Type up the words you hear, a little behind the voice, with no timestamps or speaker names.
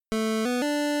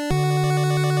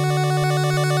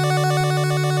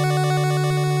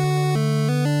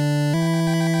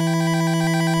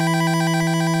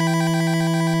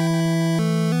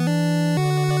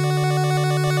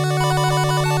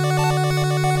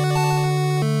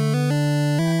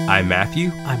I'm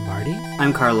Matthew. I'm Marty.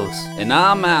 I'm Carlos. And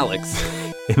I'm Alex.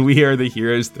 And we are the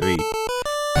Heroes 3.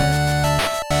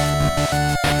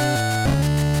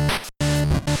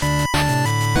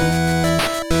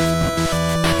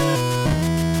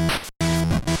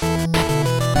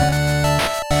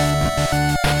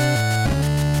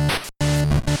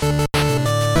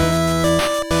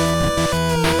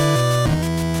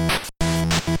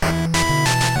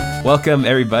 Welcome,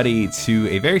 everybody, to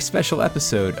a very special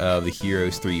episode of the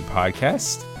Heroes 3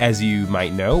 podcast. As you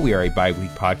might know, we are a bi-week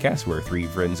podcast where three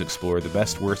friends explore the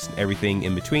best, worst, and everything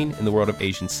in between in the world of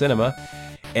Asian cinema.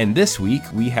 And this week,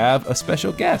 we have a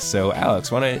special guest. So,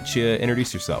 Alex, why don't you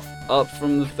introduce yourself? Up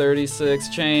from the 36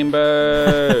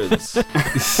 chambers.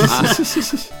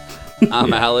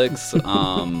 I'm Alex.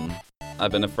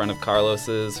 I've been a friend of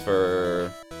Carlos's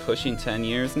for pushing 10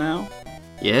 years now.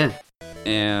 Yeah.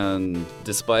 And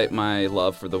despite my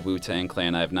love for the Wu-Tang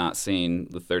Clan, I have not seen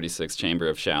the 36th Chamber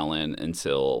of Shaolin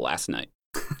until last night.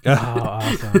 Oh,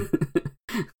 awesome.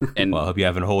 And Well, I hope you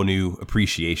have a whole new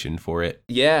appreciation for it.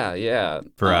 yeah.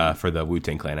 For the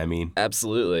Wu-Tang Clan, I mean.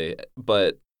 Absolutely.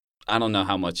 But I don't know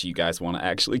how much you guys want to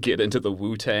actually get into the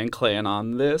Wu-Tang Clan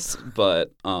on this,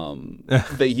 but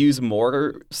they use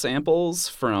more samples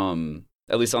from,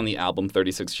 at least on the album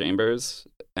 36 Chambers,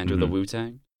 Enter the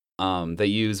Wu-Tang. They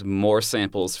use more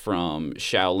samples from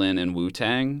Shaolin and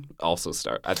Wu-Tang. I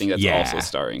think that's also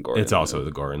starring Gordon. It's also the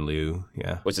Gordon Liu,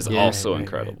 yeah. Which is also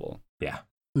incredible. Yeah.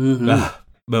 Mm-hmm.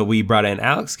 But we brought in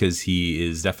Alex because he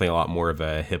is definitely a lot more of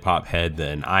a hip-hop head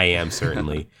than I am,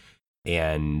 certainly.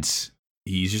 And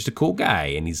he's just a cool guy,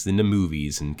 and he's into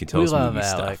movies and can tell us movie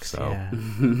Alex, stuff.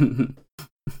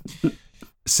 Yeah.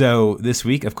 So this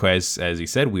week, of course, as you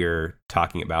said, we're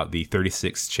talking about the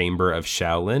 36th Chamber of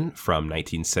Shaolin from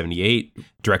 1978,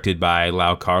 directed by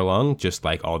Lau Kar-leung, just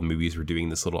like all the movies we're doing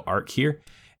this little arc here,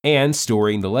 and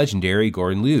starring the legendary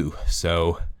Gordon Liu.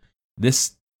 So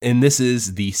this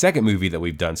is the second movie that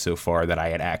we've done so far that I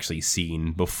had actually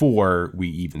seen before we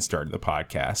even started the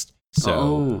podcast.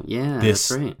 So that's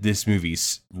right. This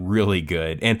movie's really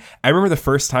good. And I remember the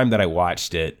first time that I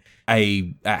watched it,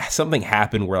 something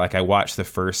happened where I watched the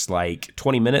first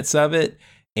 20 minutes of it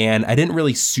and I didn't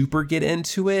really super get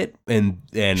into it and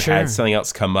Sure. had something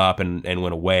else come up and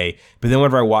went away. But then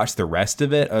whenever I watched the rest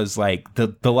of it, I was like,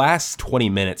 the last 20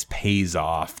 minutes pays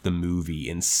off the movie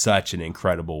in such an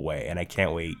incredible way. And I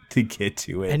can't wait to get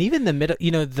to it. And even the middle,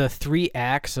 the three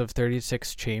acts of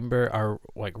 36 Chamber are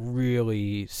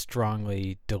really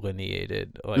strongly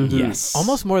delineated. Yes.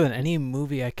 Almost more than any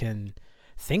movie I can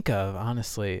think of,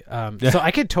 honestly. So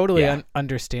I could totally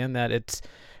understand that. It's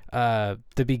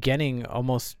the beginning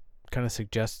almost kind of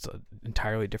suggests an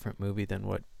entirely different movie than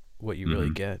what you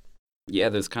really get. Yeah,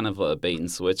 there's kind of a bait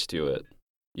and switch to it.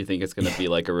 You think it's going to be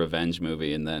like a revenge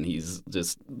movie, and then he's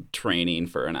just training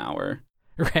for an hour.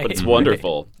 Right. But it's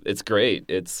wonderful. It's great.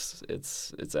 It's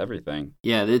everything.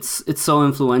 Yeah, it's so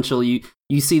influential. You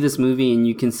see this movie and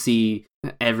you can see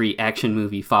every action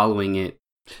movie following it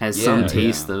has some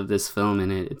taste of this film in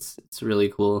it. It's really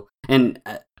cool. And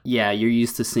you're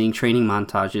used to seeing training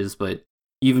montages, but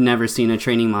you've never seen a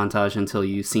training montage until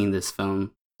you've seen this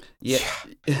film. Yeah.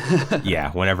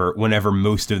 Yeah, whenever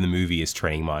most of the movie is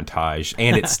training montage,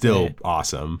 and it's still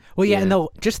awesome. Well, yeah, and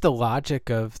just the logic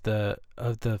of the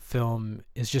film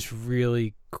is just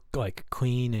really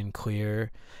clean and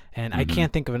clear. And I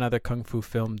can't think of another kung fu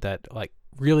film that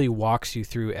really walks you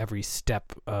through every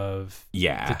step of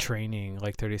the training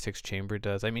like 36 Chamber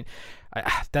does. I mean,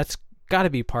 that's got to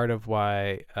be part of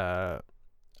why I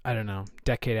don't know,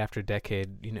 decade after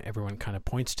decade, everyone kind of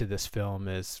points to this film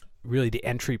as really the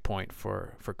entry point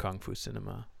for kung fu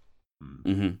cinema.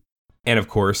 Mm-hmm. And of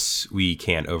course, we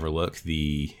can't overlook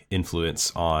the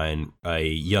influence on a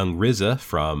young RZA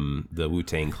from the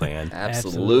Wu-Tang Clan.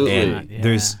 Absolutely. And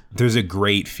there's a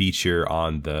great feature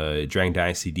on the Dragon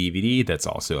Dynasty DVD that's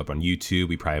also up on YouTube.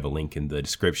 We probably have a link in the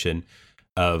description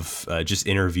of just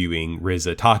interviewing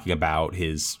RZA, talking about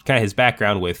his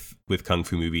background with kung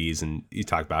fu movies, and he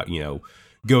talked about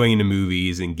going into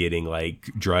movies and getting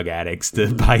drug addicts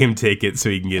to buy him tickets so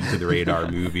he can get into the rated R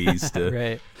movies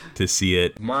to see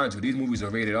it. Mind you, these movies are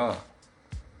rated R.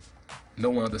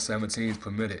 No one under 17 is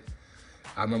permitted.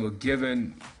 I remember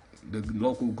giving the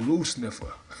local glue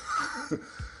sniffer,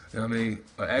 an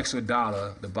extra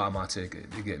 $1 to buy my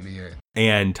ticket to get me in.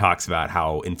 And talks about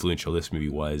how influential this movie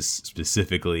was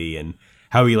specifically, and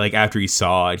how he after he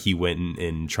saw it, he went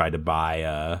and tried to buy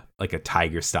a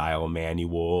Tiger style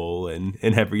manual and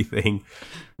everything,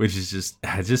 which is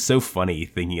just so funny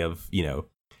thinking of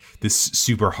this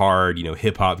super hard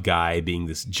hip hop guy being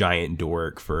this giant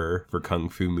dork for kung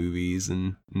fu movies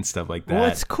and stuff like that. Well,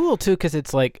 it's cool too because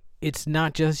it's it's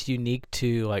not just unique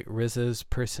to like RZA's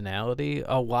personality.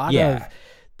 A lot Yeah. of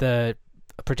the,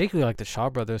 particularly like the Shaw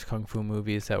Brothers kung fu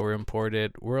movies that were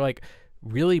imported, were like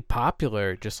really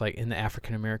popular just like in the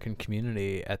African American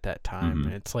community at that time.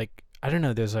 And it's like, I don't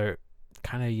know, there's a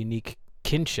kind of unique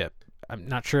kinship. I'm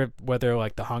not sure whether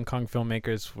like the Hong Kong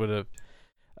filmmakers would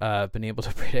have been able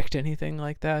to predict anything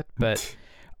like that, but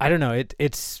I don't know.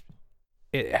 It's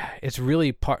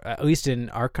really part, at least in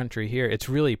our country here, it's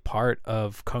really part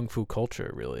of kung fu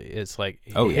culture. Really, it's like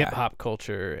hip hop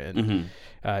culture and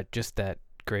just that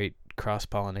great cross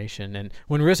pollination. And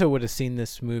when RZA would have seen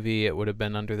this movie, it would have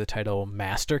been under the title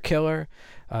Master Killer.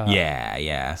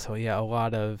 Yeah. So yeah, a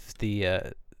lot of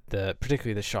the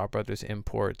particularly the Shaw Brothers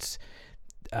imports,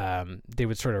 they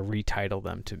would sort of retitle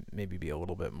them to maybe be a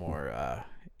little bit more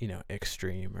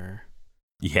extreme or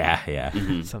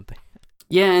something.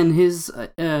 Yeah, and his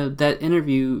that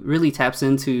interview really taps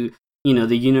into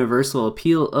the universal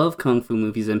appeal of kung fu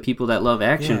movies and people that love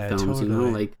action films.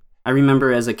 Totally. Like I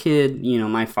remember as a kid,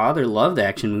 my father loved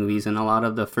action movies, and a lot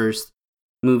of the first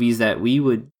movies that we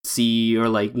would see, or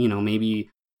like maybe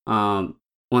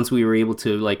once we were able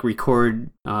to like record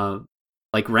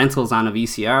like rentals on a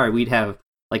VCR, we'd have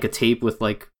like a tape with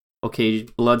like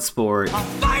Bloodsport.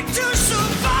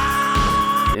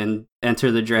 And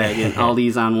Enter the Dragon, all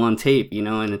these on one tape,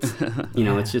 and it's,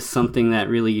 it's just something that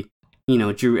really,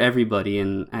 drew everybody.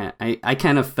 And I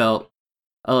kind of felt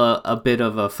a bit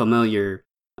of a familiar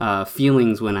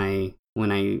feelings when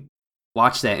I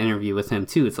watched that interview with him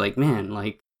too. It's like, man,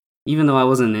 like, even though I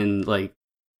wasn't in like,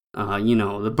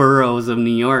 the boroughs of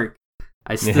New York,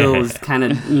 I still was kind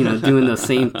of, doing the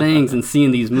same things and seeing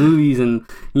these movies and,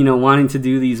 wanting to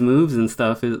do these moves and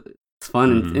stuff. It's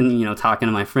fun and talking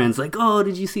to my friends like, oh,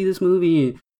 did you see this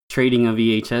movie? Trading a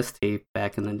VHS tape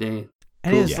back in the day.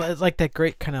 And it's like that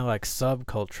great kind of like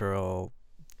subcultural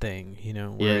thing,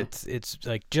 where it's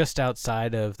like just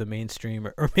outside of the mainstream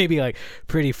or maybe like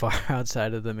pretty far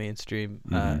outside of the mainstream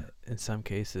in some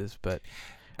cases. But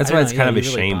that's why it's kind of a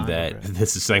shame that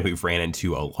this is something we've ran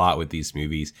into a lot with these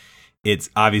movies. It's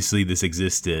obviously this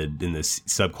existed, and this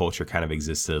subculture kind of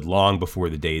existed long before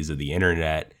the days of the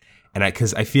internet. And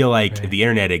because I feel like if the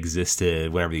internet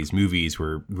existed whenever these movies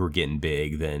were getting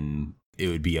big, then it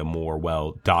would be a more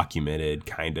well documented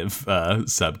kind of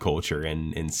subculture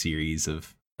and series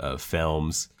of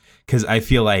films. Because I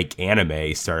feel like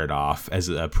anime started off as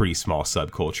a pretty small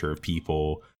subculture of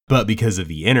people, but because of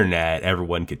the internet,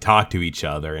 everyone could talk to each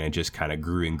other, and it just kind of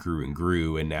grew and grew and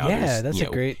grew. And now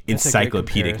there's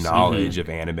encyclopedic knowledge of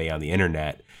anime on the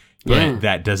internet. But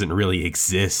that doesn't really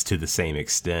exist to the same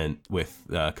extent with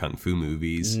kung fu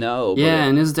movies. No. Yeah,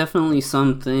 and it's definitely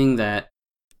something that,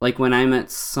 like, when I met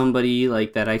somebody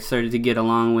like that I started to get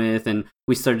along with, and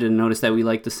we started to notice that we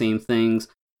like the same things,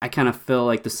 I kind of feel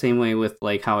like the same way with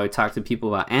like how I talk to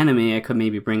people about anime. I could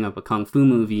maybe bring up a kung fu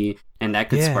movie, and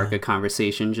that could spark a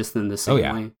conversation just in the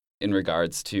same way. In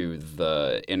regards to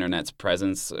the internet's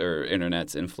presence or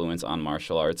internet's influence on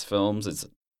martial arts films, it's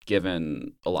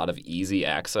given a lot of easy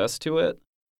access to it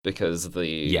because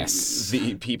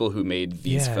the people who made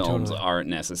these films aren't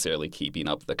necessarily keeping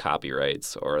up the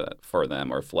copyrights for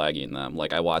them or flagging them.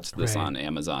 Like I watched this on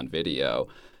Amazon Video,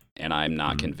 and I'm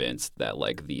not convinced that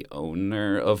like the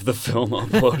owner of the film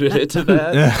uploaded it to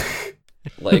that.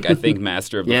 Like I think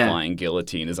Master of the Flying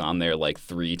Guillotine is on there like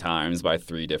 3 times by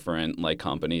 3 different like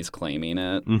companies claiming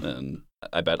it, and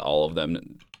I bet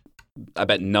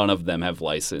none of them have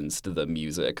licensed the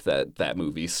music that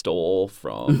movie stole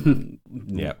from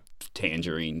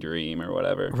Tangerine Dream or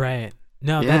whatever. Right.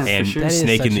 No, and for sure.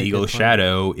 Snake in the Eagle's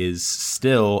Shadow is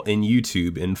still in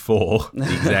YouTube in full. The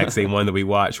exact same one that we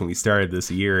watched when we started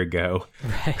this a year ago.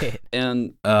 Right.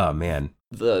 And oh man,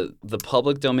 the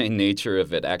public domain nature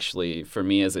of it actually, for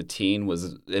me as a teen,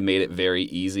 it made it very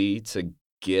easy to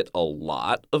get a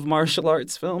lot of martial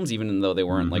arts films, even though they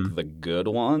weren't like the good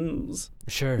ones.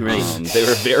 Sure. They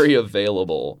were very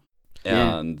available.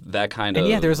 And that kind of...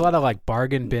 And there's a lot of like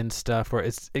bargain bin stuff where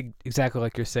it's exactly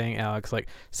like you're saying, Alex. Like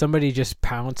somebody just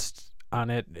pounced on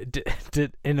it,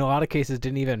 did in a lot of cases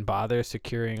didn't even bother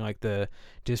securing like the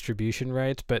distribution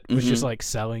rights, but was just like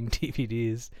selling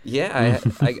DVDs. Yeah,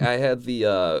 I had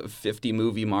the 50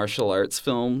 movie martial arts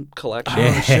film collection.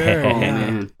 Oh, sure.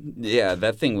 Man. Yeah,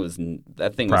 that thing was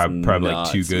probably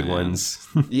nuts, like 2 good man. ones.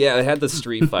 Yeah, it had the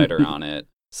Street Fighter on it.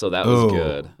 So that was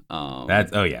good.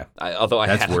 Although I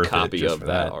had a copy of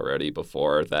that already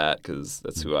before that because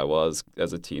that's who I was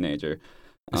as a teenager.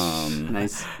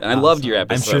 Nice. And I loved your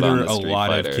episode. I'm sure there on were the a Street lot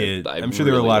Fighter. of kids. I'm sure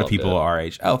there were a lot of people our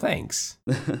age. Oh, thanks.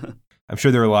 I'm sure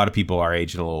there are a lot of people our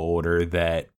age and a little older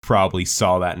that probably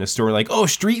saw that in a store like, oh,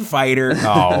 Street Fighter.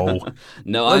 Oh.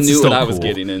 No, I That's knew still what I was cool.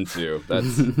 getting into.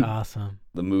 That's Awesome.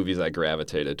 the movies I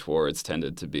gravitated towards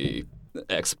tended to be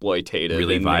exploitative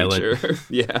Really in violent. nature.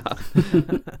 Yeah.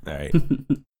 All right.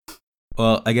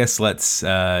 Well, I guess let's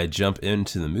jump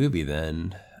into the movie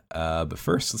then. But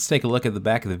first, let's take a look at the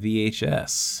back of the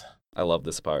VHS. I love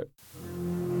this part.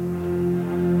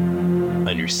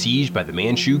 Under siege by the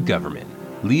Manchu government,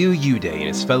 Liu Yude and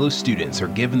his fellow students are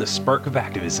given the spark of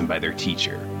activism by their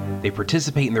teacher. They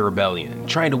participate in the rebellion,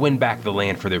 trying to win back the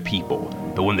land for their people.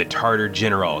 But when the Tartar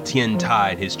general Tian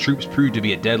Tai and his troops prove to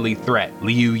be a deadly threat,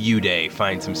 Liu Yude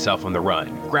finds himself on the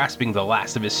run, grasping the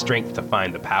last of his strength to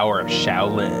find the power of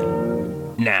Shaolin.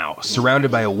 Now, surrounded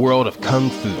by a world of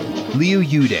kung fu, Liu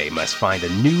Yude must find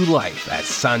a new life as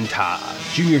Santa,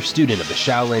 junior student of the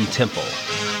Shaolin Temple.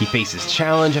 He faces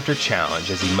challenge after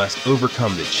challenge as he must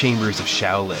overcome the chambers of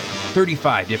Shaolin,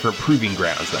 35 different proving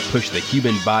grounds that push the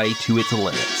human body to its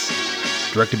limits.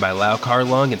 Directed by Lau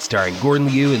Kar-leung and starring Gordon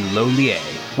Liu and Lo Lieh,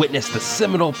 witness the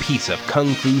seminal piece of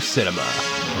kung fu cinema.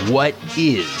 What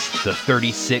is the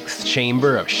 36th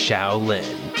Chamber of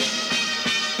Shaolin?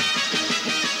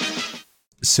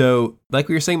 So, like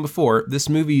we were saying before, this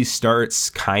movie starts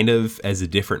kind of as a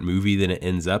different movie than it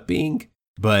ends up being,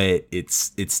 but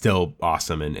it's still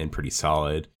awesome and pretty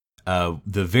solid. The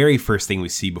very first thing we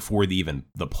see before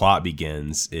the plot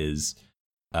begins is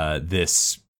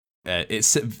this. It's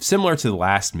similar to the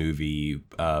last movie,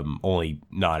 only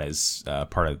not as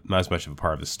much of a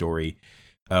part of the story.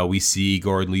 We see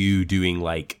Gordon Liu doing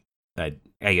like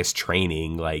I guess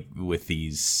training like with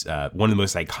these one of the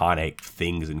most iconic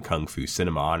things in kung fu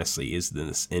cinema, honestly, is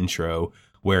this intro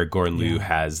where Gordon Liu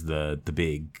has the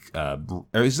big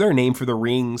is there a name for the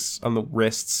rings on the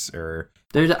wrists, or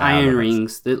They're the iron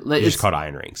rings. They're just called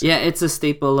iron rings. Yeah, it's a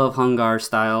staple of Hung Gar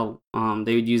style.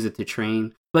 They would use it to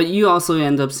train, but you also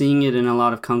end up seeing it in a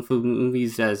lot of kung fu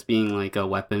movies as being like a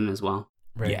weapon as well.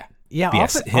 Right. Yeah. But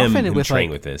yes, Often him with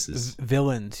training like with this is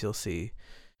villains, you'll see.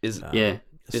 Is Yeah,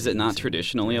 is it not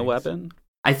traditionally a weapon?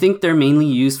 I think they're mainly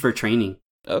used for training.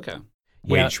 Okay.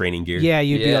 weight training gear. Yeah,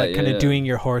 you'd be Yeah, like kind of yeah. doing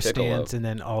your horse Piccolo. stance, and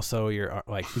then also your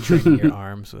like training your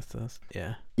arms with this.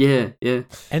 Yeah. Yeah.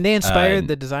 And they inspired and-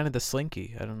 the design of the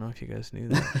Slinky. I don't know if you guys knew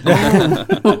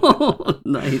that.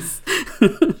 Nice.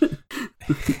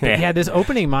 Yeah, this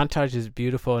opening montage is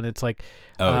beautiful, and it's like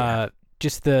Oh, yeah.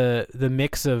 just the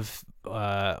mix of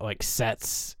like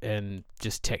sets and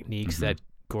just techniques Mhm. that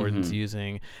Gordon's Mhm.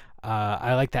 using.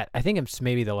 I like that. I think it's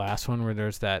maybe the last one where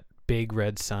there's that big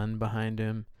red sun behind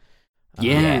him.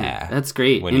 Yeah, that's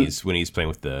great. when And- he's playing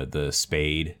with the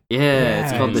spade. yeah,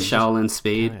 it's Yeah, called the it's just Shaolin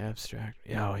Spade. Kinda abstract.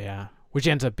 Oh yeah, which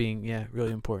ends up being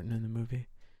really important in the movie.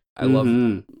 I love.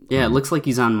 Mhm. Yeah, it looks like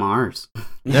he's on Mars. For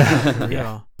Yeah.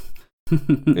 real.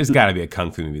 There's got to be a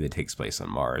kung fu movie that takes place on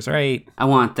Mars, right? I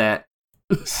want that.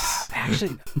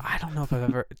 Actually, I don't know if I've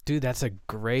ever. Dude, that's a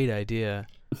great idea.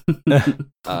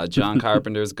 John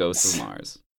Carpenter's Ghost of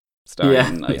Mars, starring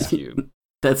Yeah. Ice Cube.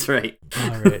 That's right.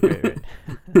 Oh, right.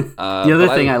 The other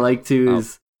but thing I like too oh.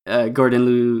 is Gordon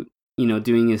Liu,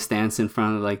 doing his stance in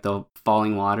front of like the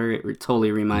falling water. It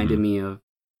totally reminded Mhm. me of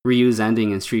Ryu's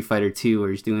ending in Street Fighter 2, where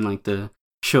he's doing like the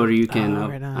Shoryuken Oh, up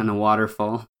right on. on a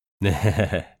waterfall.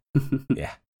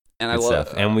 Yeah, and I good love.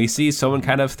 stuff. And we see someone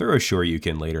kind of throw a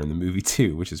Shoryuken later in the movie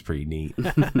too, which is pretty neat.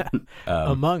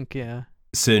 A monk, yeah.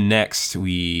 So next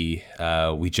we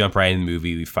jump right in the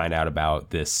movie. We find out about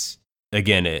this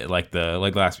again. Like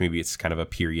last movie, it's kind of a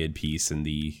period piece in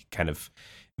the kind of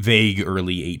vague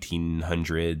early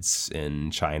 1800s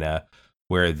in China,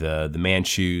 where the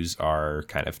Manchus are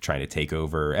kind of trying to take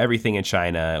over everything in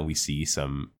China. We see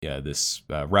this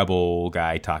rebel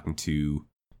guy talking to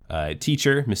a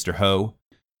teacher, Mr. Ho,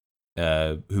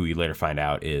 who we later find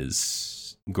out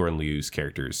is Gordon Liu's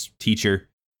character's teacher.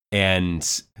 And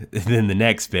then the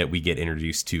next bit, we get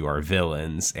introduced to our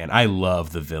villains, and I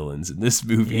love the villains in this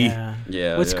movie. Yeah.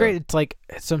 Yeah. What's yeah. great, it's like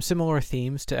some similar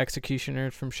themes to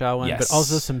Executioner from Shaolin, Yes. but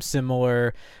also some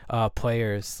similar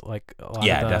players, like a lot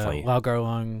Yeah, of the definitely. Lau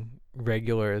Garlong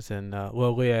regulars, and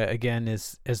Lo Lieh again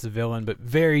is as the villain, but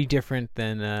very different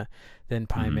than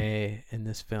Pai Mhm. Mei in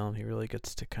this film. He really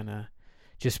gets to kind of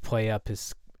just play up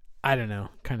his, I don't know,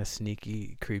 kind of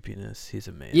sneaky creepiness. He's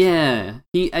amazing. Yeah,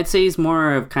 I'd say he's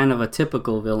more of kind of a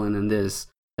typical villain in this,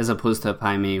 as opposed to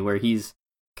Pai Mei, where he's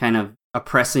kind of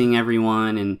oppressing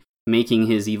everyone and making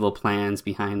his evil plans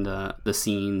behind the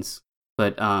scenes.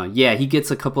 But yeah, he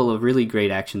gets a couple of really great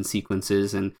action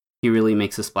sequences, and he really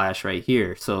makes a splash right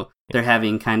here. So they're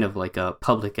having kind of like a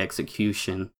public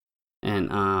execution,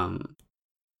 and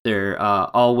they're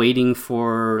all waiting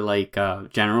for like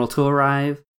General to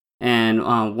arrive. And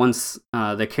then once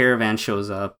the caravan shows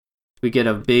up, we get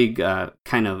a big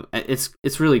kind of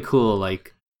it's really cool,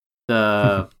 like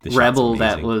the rebel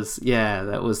that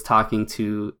was talking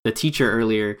to the teacher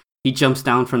earlier. He jumps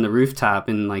down from the rooftop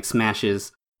and like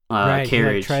smashes right,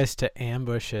 carriage. He like, tries to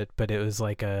ambush it, but it was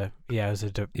like it was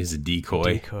a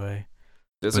decoy.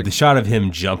 But the shot of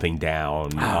him jumping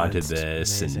down onto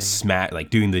this amazing. And like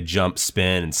doing the jump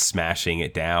spin and smashing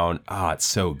it down. It's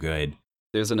so good.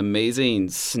 There's an amazing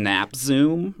snap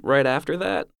zoom right after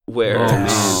that where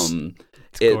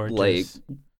it like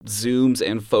zooms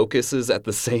and focuses at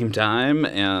the same time,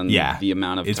 and the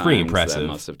amount of time that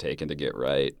must have taken to get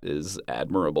right is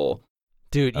admirable.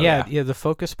 Dude, the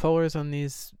focus pullers on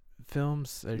these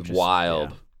films are just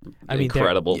wild. Yeah. I mean,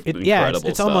 incredible.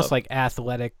 It's almost like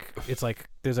athletic. It's like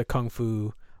there's a kung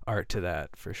fu art to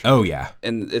that for sure. Oh yeah,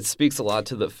 and it speaks a lot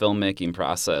to the filmmaking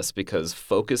process because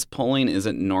focus pulling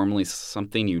isn't normally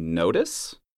something you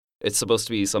notice. It's supposed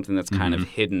to be something that's kind of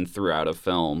hidden throughout a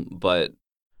film, but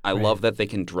I love that they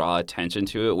can draw attention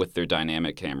to it with their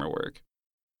dynamic camera work.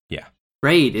 Yeah,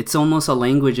 right. It's almost a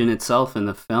language in itself in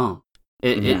the film.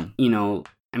 It you know,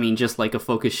 I mean, just like a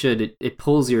focus should, it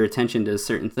pulls your attention to a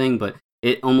certain thing, but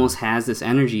it almost has this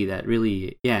energy that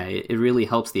really, it really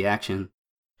helps the action.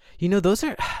 You know,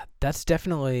 that's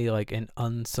definitely like an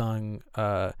unsung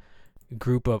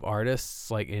group of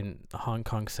artists, like in Hong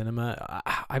Kong cinema.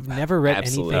 I've never read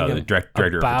anything the director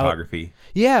of photography.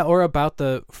 Yeah, or about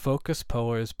the focus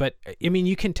pullers. But I mean,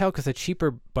 you can tell because the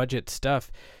cheaper budget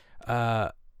stuff.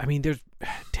 I mean, there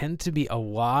tends to be a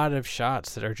lot of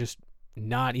shots that are just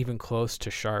not even close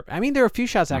to sharp. I mean, there are a few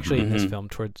shots actually in this film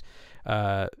towards.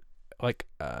 I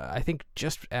think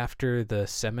just after the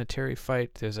cemetery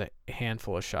fight, there's a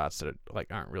handful of shots that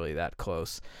aren't really that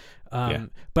close.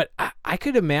 But I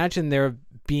could imagine there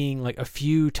being like a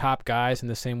few top guys in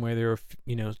the same way there were,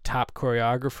 top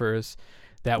choreographers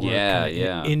that were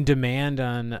in demand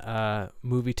on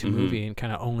movie to movie, and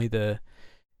kind of only the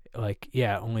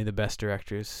best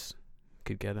directors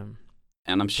could get them.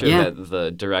 And I'm sure that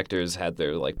the directors had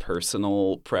their like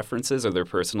personal preferences or their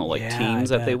personal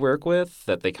teams that they work with,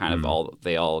 that they kind of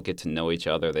all get to know each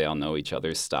other. They all know each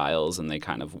other's styles, and they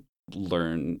kind of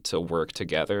learn to work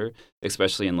together,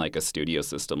 especially in like a studio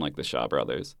system like the Shaw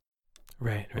Brothers.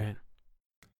 Right.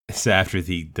 So after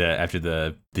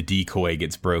the decoy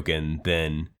gets broken,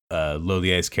 then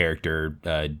Lolier's character,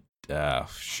 I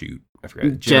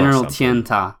forgot. General Tien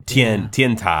Ta. Tien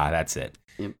Ta, that's it.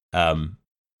 Yep.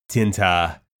 Tien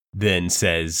Ta then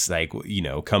says, like,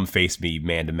 come face me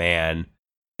man to man.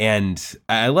 And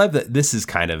I love that this is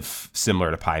kind of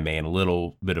similar to Pai Mei in a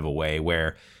little bit of a way,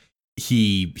 where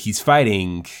he's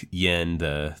fighting Yin,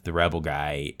 the rebel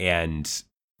guy, and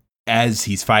as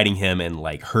he's fighting him and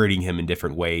like hurting him in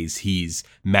different ways, he's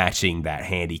matching that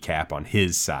handicap on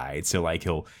his side. So like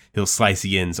he'll slice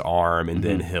Yin's arm, and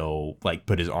then he'll like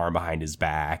put his arm behind his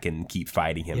back and keep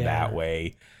fighting him that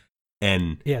way.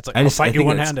 And it's like, I'll fight you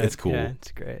one-handed. It's cool. Yeah,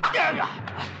 it's great.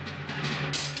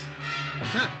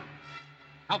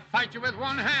 I'll fight you with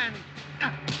one hand.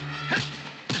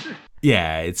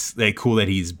 Yeah, it's like cool that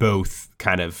he's both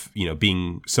kind of,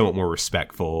 being somewhat more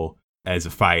respectful as a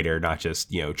fighter, not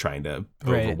just, trying to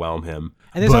overwhelm him.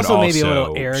 And there's also maybe a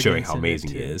little arrogance showing how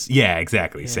amazing he is. Yeah,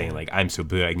 exactly. Yeah. Saying like, I'm so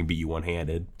good, I can beat you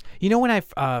one-handed. When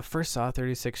I first saw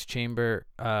 36 Chamber,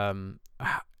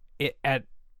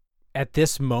 at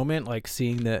this moment, like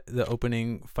seeing the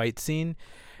opening fight scene,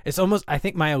 it's almost, I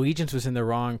think my allegiance was in the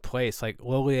wrong place. Like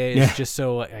Lolier is just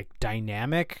so like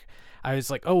dynamic. I was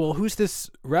like, oh, well, who's this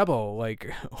rebel? Like,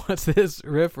 what's this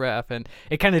riffraff? And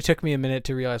it kind of took me a minute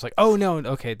to realize, like, oh no,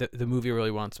 okay, the movie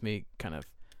really wants me kind of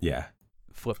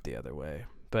flip the other way.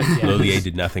 But Lolier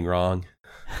did nothing wrong.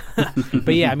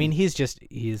 But yeah, I mean, he's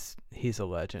a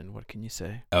legend. What can you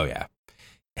say? Oh yeah.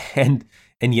 And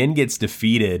Yin gets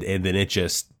defeated, and then it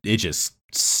just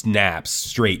snaps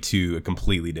straight to a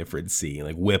completely different scene,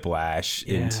 like whiplash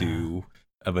into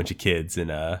a bunch of kids in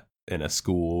a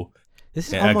school.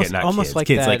 This is almost like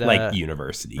kids that, like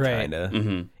university kind of.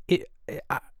 Mm-hmm.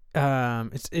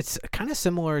 It's kind of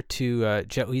similar to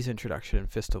Jet Li's introduction in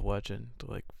Fist of Legend,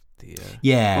 like the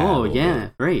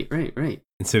right.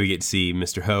 And so we get to see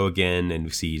Mr. Ho again, and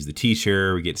we see he's the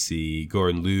teacher. We get to see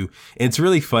Gordon Liu. And it's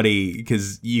really funny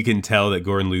because you can tell that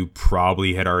Gordon Liu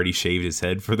probably had already shaved his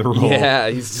head for the role. Yeah,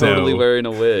 he's totally wearing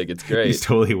a wig. It's great. He's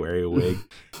totally wearing a wig.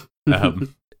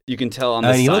 You can tell on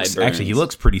the sideburns. He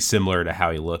looks pretty similar to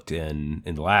how he looked in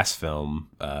the last film,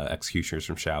 Executioners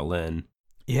from Shaolin.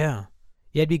 Yeah.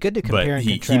 Yeah, it'd be good to compare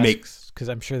and contrast, because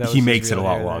I'm sure that was he makes it a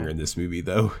lot longer in this movie,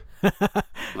 though. He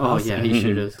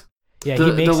should have. Yeah,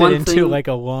 he makes it into like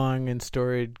a long and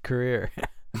storied career.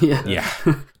 Yeah.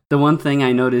 the one thing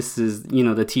I noticed is,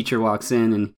 the teacher walks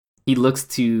in and he looks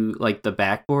to like the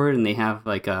backboard and they have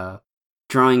like a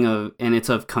drawing and it's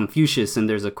of Confucius and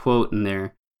there's a quote in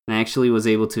there. And I actually was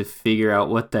able to figure out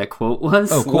what that quote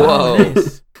was. Oh, cool. Whoa.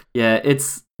 Nice. Yeah,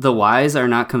 it's the wise are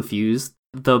not confused,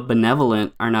 the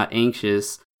benevolent are not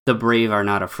anxious, the brave are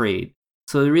not afraid.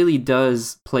 So it really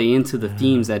does play into the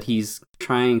themes that he's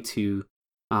trying to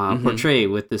portray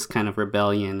with this kind of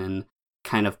rebellion and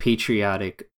kind of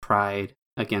patriotic pride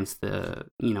against the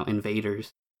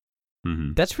invaders.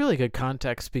 Mm-hmm. That's really good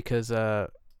context because the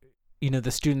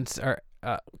students are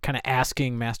kind of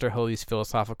asking Master Ho these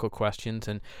philosophical questions,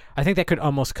 and I think that could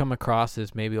almost come across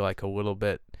as maybe like a little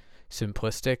bit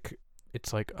simplistic.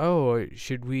 It's like, oh,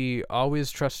 should we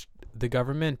always trust the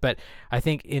government? But I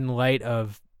think in light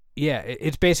of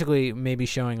it's basically maybe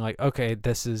showing like, okay,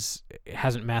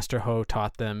 hasn't Master Ho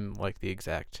taught them like the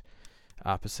exact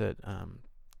opposite?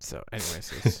 So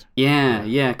anyways,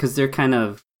 yeah, because they're kind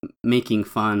of making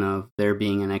fun of there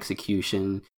being an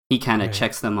execution. He kind of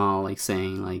checks them all, like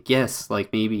saying like, yes,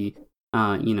 like maybe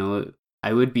I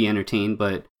would be entertained,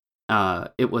 but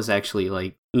it was actually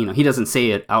like, he doesn't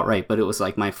say it outright, but it was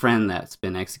like my friend that's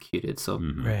been executed. So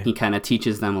he kind of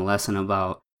teaches them a lesson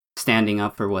about standing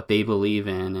up for what they believe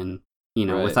in, and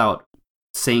without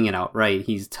saying it outright,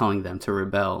 he's telling them to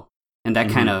rebel, and that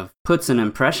kind of puts an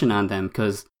impression on them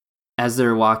because as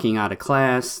they're walking out of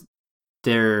class,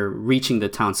 they're reaching the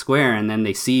town square, and then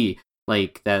they see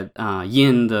like that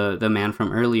Yin, the man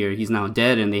from earlier, he's now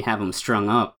dead, and they have him strung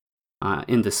up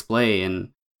in display.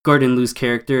 And Gordon Liu's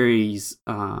character, he's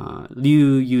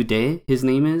Liu Yude, his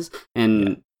name is,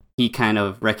 and he kind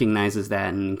of recognizes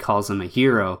that and calls him a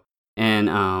hero.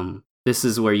 And this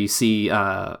is where you see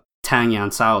Tang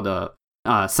Yan Sao,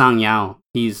 the Sang Yao.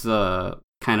 He's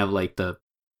kind of like the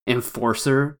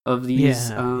enforcer of these. He's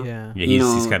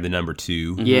kind of the number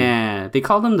 2. Yeah, they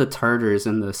call them the Tartars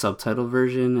in the subtitle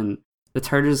version, and the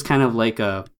Tartars is kind of like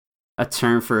a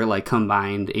term for like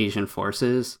combined Asian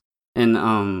forces.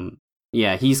 And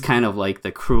he's kind of like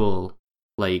the cruel,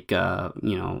 like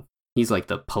he's like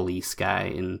the police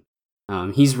guy,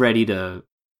 and he's ready to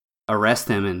arrest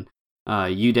him. And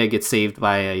Yude gets saved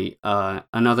by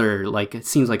another, like, it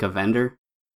seems like a vendor,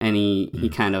 and he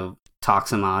kind of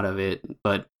talks him out of it.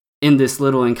 But in this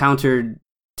little encounter,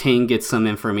 Tang gets some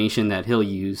information that he'll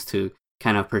use to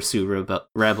kind of pursue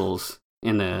rebels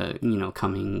in the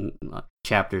coming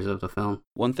chapters of the film.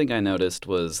 One thing I noticed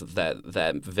was that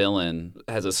villain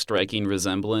has a striking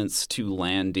resemblance to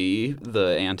Lan Di,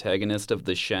 the antagonist of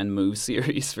the Shenmue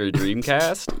series for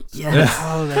Dreamcast. Yes.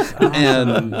 Oh, that's awesome.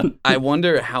 And I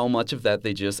wonder how much of that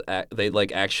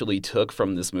they actually took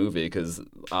from this movie, because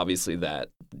obviously that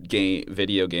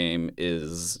video game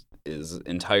is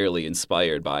entirely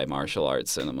inspired by martial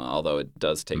arts cinema, although it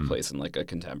does take place in like a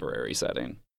contemporary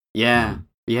setting. Yeah,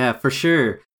 for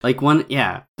sure. Like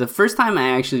the first time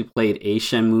I actually played a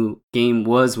Shenmue game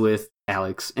was with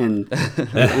Alex, and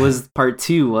it was part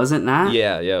 2, was it not?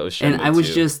 Yeah, it was Shenmue. And I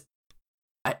was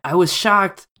I was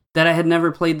shocked that I had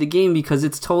never played the game because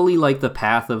it's totally like the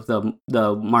path of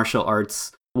the martial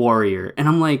arts warrior, and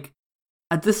I'm like,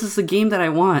 this is the game that I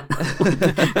want.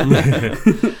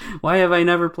 Why have I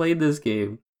never played this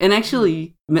game? And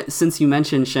actually, since you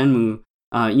mentioned Shenmue,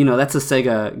 that's a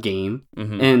Sega game,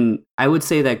 and I would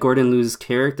say that Gordon Liu's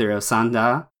character of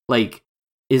Sanda, like,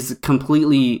 is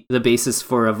completely the basis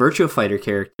for a Virtua Fighter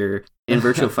character in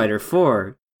Virtua Fighter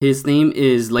 4. His name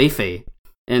is Lei Fei,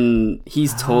 and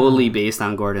he's totally based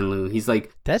on Gordon Liu. He's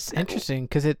like, that's interesting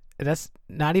because that's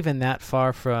not even that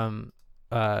far from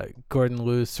Gordon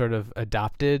Liu's sort of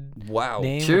adopted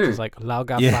name, sure, which is like Lao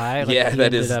Ga Fai.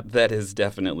 That is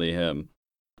definitely him.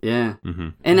 Yeah.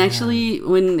 And actually,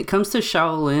 when it comes to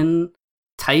Shaolin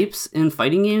types in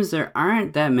fighting games, there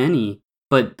aren't that many.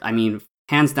 But, I mean,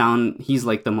 hands down, he's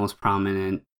like the most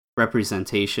prominent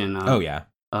representation of a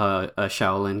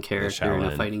Shaolin character in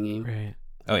a fighting game. Right.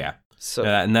 Oh, yeah. So,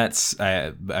 and that's,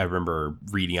 I remember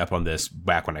reading up on this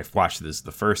back when I watched this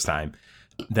the first time,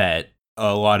 that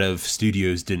a lot of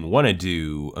studios didn't want to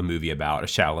do a movie about a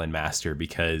Shaolin master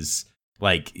because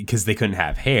they couldn't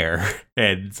have hair,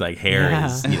 and it's like hair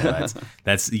is,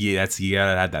 that's you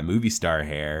gotta have that movie star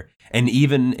hair. And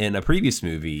even in a previous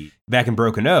movie, back in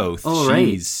Broken Oath,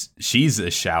 she's a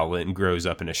Shaolin, grows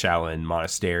up in a Shaolin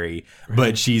monastery,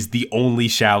 but she's the only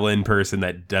Shaolin person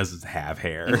that doesn't have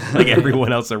hair. Like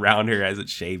everyone else around her has it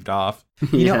shaved off.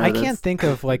 I can't think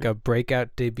of like a breakout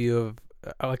debut of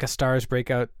like a Star's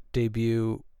breakout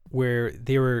debut where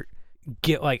they were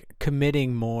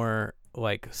committing more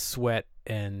like sweat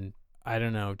and I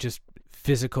don't know, just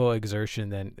physical exertion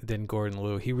than Gordon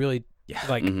Liu. He really Yeah.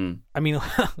 Like, I mean,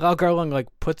 Lau Garlung like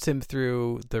puts him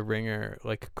through the ringer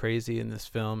like crazy in this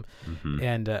film,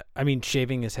 and I mean,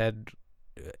 shaving his head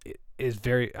is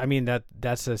very. I mean,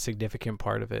 that's a significant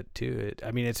part of it too.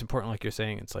 I mean, it's important, like you're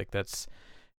saying. It's like that's,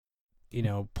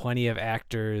 plenty of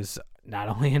actors, not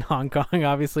only in Hong Kong,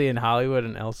 obviously in Hollywood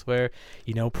and elsewhere,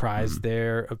 prize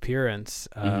their appearance.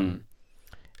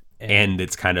 And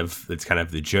it's kind of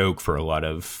the joke for a lot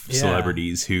of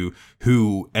celebrities who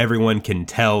everyone can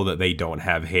tell that they don't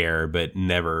have hair, but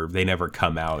they never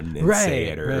come out and say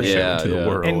it or show it to the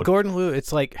world. And Gordon Liu,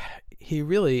 it's like he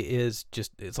really is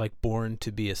it's like born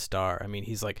to be a star. I mean,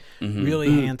 he's like really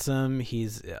handsome.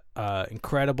 He's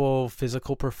incredible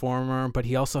physical performer, but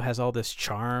he also has all this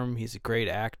charm. He's a great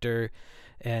actor,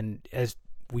 and as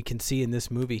we can see in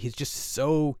this movie, he's just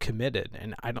so committed,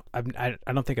 and I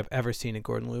don't think I've ever seen a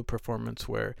Gordon Liu performance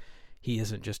where he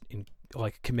isn't just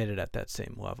committed at that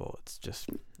same level. It's just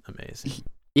amazing.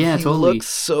 Yeah, he totally. looks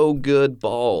so good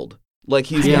bald. Like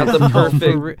he's got the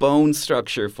perfect bone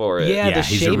structure for it. Yeah, the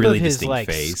he's shape a really of his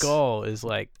distinct face. skull is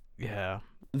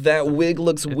That wig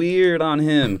looks weird on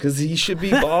him because he should be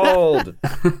bald. He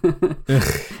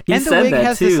and the said wig that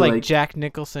has too, this Jack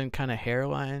Nicholson kind of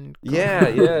hairline. Yeah.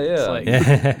 It's like,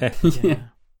 He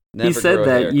said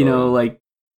that,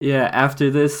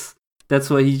 after this, that's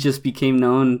what he just became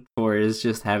known for, is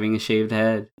just having a shaved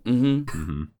head. He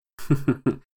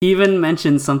even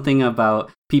mentioned something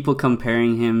about people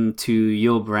comparing him to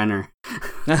Yul Brynner.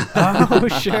 Oh,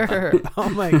 sure. Oh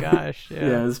my gosh.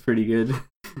 Yeah, it's pretty good.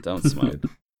 Don't smoke.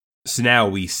 So now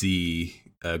we see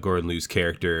Gordon Liu's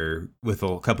character with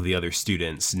a couple of the other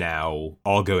students now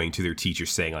all going to their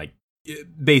teachers saying,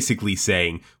 basically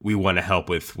saying, we want to help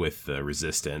with the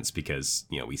resistance because,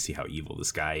 we see how evil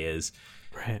this guy is.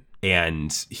 Right.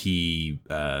 And he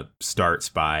starts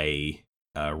by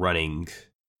running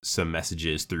some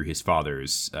messages through his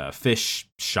father's fish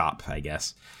shop, I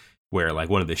guess, where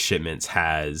one of the shipments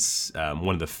has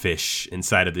one of the fish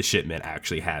inside of the shipment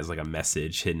actually has a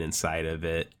message hidden inside of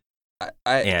it.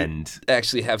 I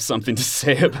actually have something to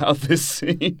say about this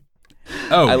scene.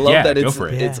 Oh, I love that it's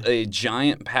a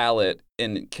giant pallet,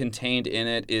 and contained in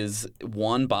it is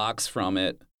one box from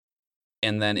it,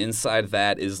 and then inside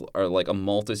that are a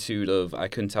multitude of, I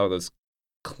couldn't tell, those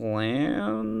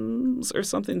clams or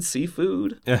something,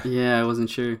 seafood. Yeah, I wasn't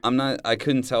sure. I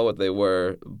couldn't tell what they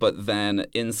were, but then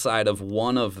inside of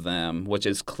one of them, which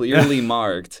is clearly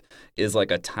marked, is a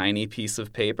tiny piece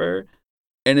of paper.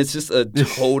 And it's just a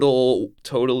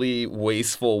totally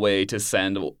wasteful way to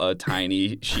send a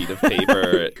tiny sheet of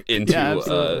paper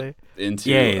into they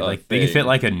could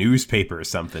fit a newspaper or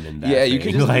something in that. Yeah, thing. you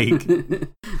could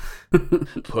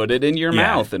just put it in your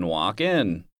mouth and walk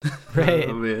in. Right.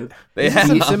 Oh, man. They had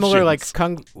some similar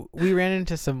options. we ran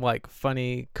into some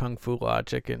funny kung fu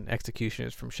logic and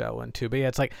executioners from Shaolin too. But yeah,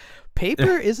 it's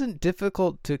paper isn't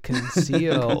difficult to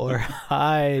conceal or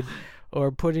hide or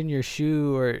put in your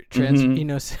shoe or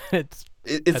it's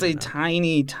a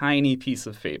tiny piece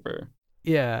of paper.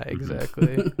 Yeah,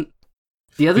 exactly.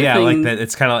 The other thing, like that.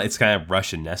 It's kind of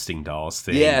Russian nesting dolls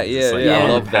thing. Yeah. I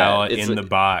love that. It's in the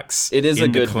box. It is in a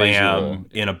good the clam, visual.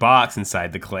 in a box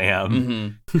inside the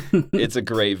clam. It's a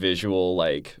great visual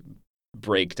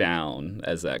breakdown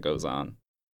as that goes on.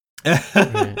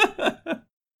 the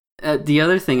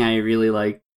other thing I really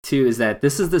like too is that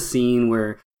this is the scene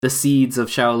where the seeds of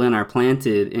Shaolin are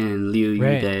planted in Liu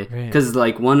Yude, because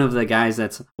one of the guys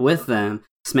that's with them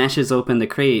smashes open the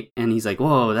crate and he's like,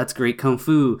 "Whoa, that's great kung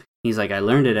fu." He's like, "I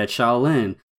learned it at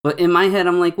Shaolin." But in my head,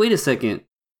 I'm like, "Wait a second,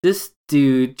 this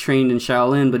dude trained in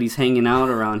Shaolin, but he's hanging out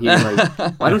around here.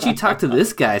 Why don't you talk to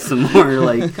this guy some more?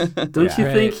 Don't you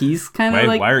think he's kind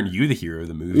of why aren't you the hero of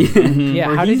the movie?"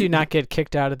 Yeah, how did you not get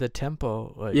kicked out of the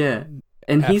temple?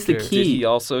 And he's the key. Did he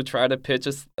also try to pitch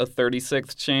a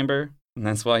 36th chamber? And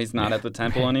that's why he's not at the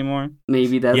temple anymore?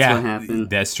 Maybe that's what happened.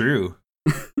 That's true.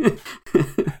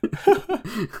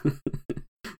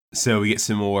 So we get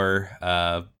some more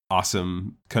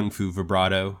awesome kung fu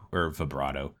bravado. Yeah,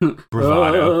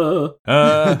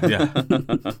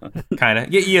 kind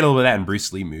of. You get a little bit of that in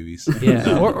Bruce Lee movies.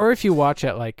 Yeah, or if you watch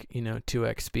at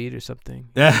 2x speed or something.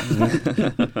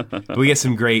 But we get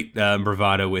some great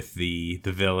bravado with the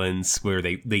villains where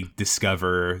they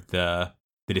discover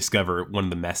they discover one of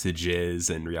the messages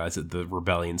and realize that the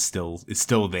rebellion is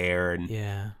still there,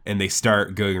 and they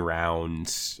start going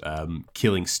around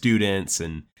killing students,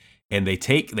 and they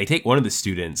take one of the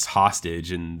students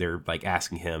hostage, and they're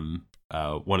asking him,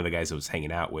 one of the guys that was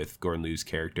hanging out with Gordon Liu's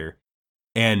character,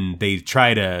 and they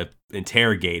try to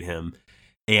interrogate him,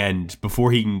 And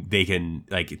before they can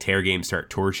like interrogate him, start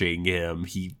torturing him,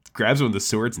 he grabs one of the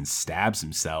swords and stabs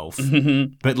himself,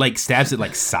 but like stabs it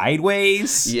like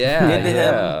sideways.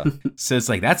 Yeah. So it's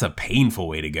like, that's a painful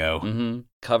way to go.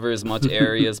 Cover as much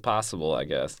area as possible, I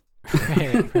guess.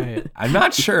 Right. I'm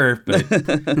not sure, but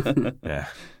yeah.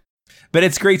 But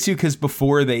it's great too, because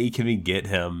before they can even get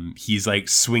him, he's like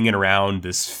swinging around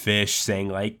this fish saying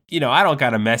like, I don't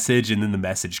got a message. And then the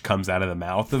message comes out of the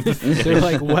mouth of the fish. They're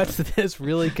like, what's this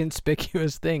really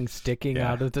conspicuous thing sticking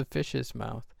out of the fish's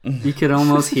mouth? You could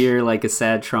almost hear like a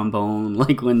sad trombone,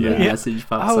 like when the message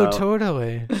pops out. Oh,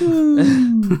 totally.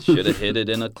 Should have hit it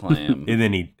in a clam. And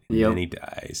then he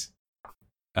dies.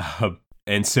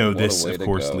 And so this, of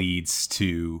course, leads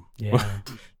to...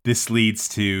 This leads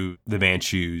to the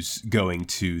Manchus going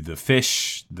to the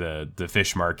fish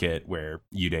market where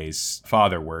Yude's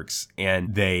father works,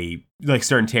 and they like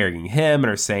start interrogating him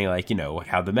and are saying like,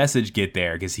 how'd the message get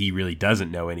there? Because he really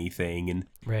doesn't know anything. And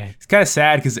it's kind of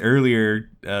sad because earlier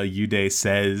Yude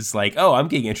says like, oh, I'm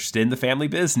getting interested in the family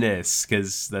business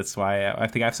because that's why I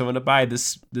think I have someone to buy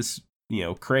this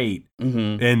crate.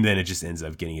 And then it just ends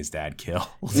up getting his dad killed.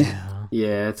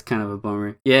 Yeah, it's kind of a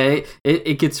bummer. Yeah,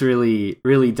 it gets really,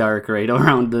 really dark right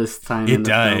around this time. It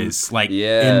does. Film. Like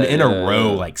in a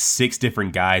row, like 6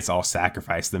 different guys all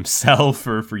sacrifice themselves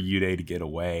for Yude to get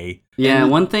away. Yeah,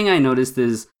 one thing I noticed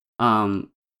is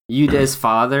Yude's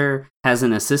father has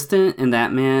an assistant, and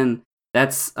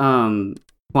that's Hwang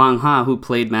Ha, who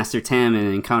played Master Tam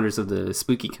in Encounters of the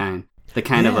Spooky Kind. The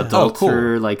kind of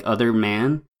adulterer, like other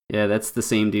man. Yeah, that's the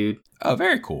same dude. Oh,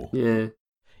 very cool. Yeah.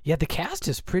 Yeah, the cast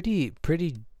is pretty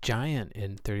giant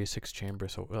in 36 Chamber.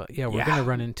 So, we're going to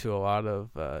run into a lot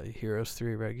of Heroes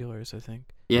 3 regulars, I think.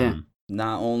 Yeah.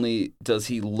 Not only does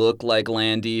he look like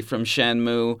Landy from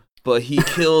Shenmue, but he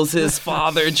kills his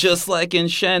father just like in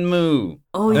Shenmue.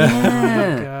 Oh,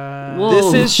 yeah.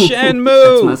 Whoa. This is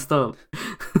Shenmue. That's messed up.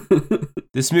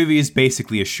 This movie is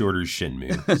basically a shorter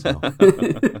Shenmue. So.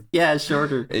 Yeah,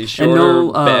 shorter. A shorter,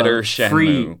 better Shenmue.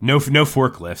 Free. No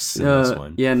forklifts in this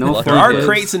one. Yeah, no forklifts. There are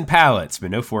crates and pallets,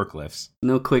 but no forklifts.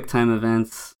 No quick time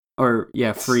events. Or,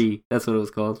 free. That's what it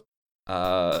was called.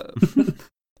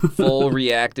 Full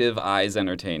reactive eyes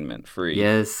entertainment. Free.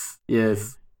 Yes.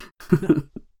 It's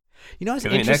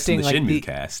interesting. Next to the like Shenmue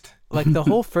cast. Like the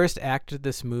whole first act of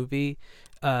this movie,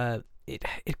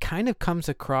 it kind of comes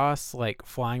across like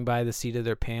flying by the seat of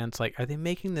their pants. Like, are they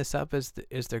making this up as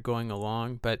they're going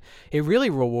along? But it really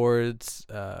rewards,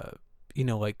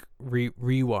 like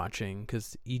rewatching,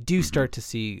 because you do start to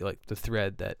see like the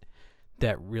thread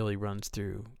that really runs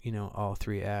through all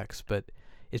 3 acts. But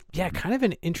it's kind of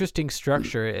an interesting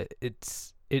structure.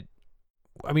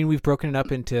 I mean, we've broken it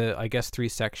up into, I guess, 3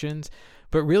 sections,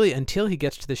 but really until he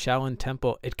gets to the Shaolin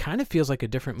Temple, it kind of feels like a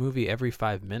different movie every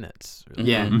 5 minutes.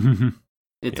 Really. Yeah,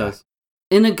 it does.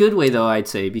 In a good way, though, I'd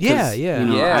say, because I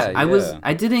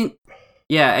didn't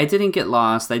get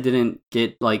lost. I didn't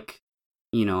get like,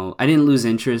 I didn't lose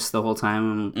interest the whole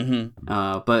time.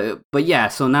 But yeah,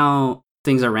 so now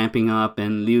things are ramping up,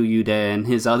 and Liu Yude and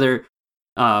his other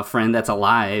friend that's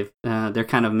alive, they're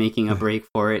kind of making a break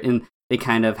for it, and they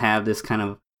kind of have this kind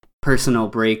of personal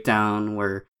breakdown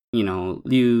where,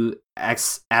 Liu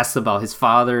asks about his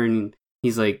father, and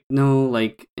he's like, no,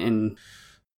 like, and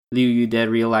Liu Yude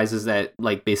realizes that,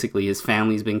 like, basically his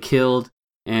family's been killed,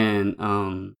 and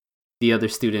the other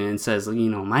student says,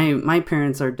 my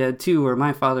parents are dead too, or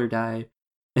my father died.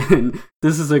 And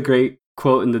this is a great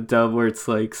quote in the dub where it's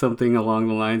like something along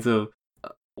the lines of,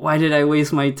 why did I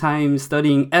waste my time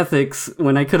studying ethics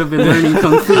when I could have been learning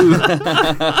Kung Fu?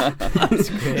 That's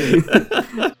great.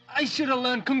 I should have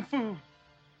learned Kung Fu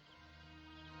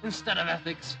instead of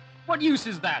ethics. What use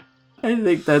is that? I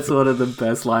think that's one of the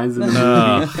best lines in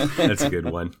the movie. That's a good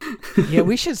one. Yeah,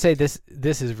 we should say this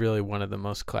is really one of the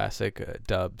most classic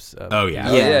dubs.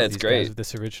 It's great.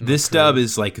 This original. This dub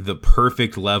is like the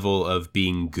perfect level of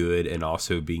being good and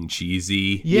also being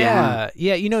cheesy. Yeah.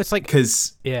 It's like,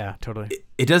 because totally.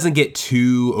 It doesn't get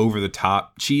too over the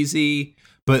top cheesy,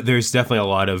 but there's definitely a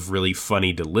lot of really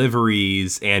funny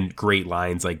deliveries and great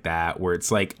lines like that, where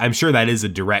it's like, I'm sure that is a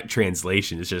direct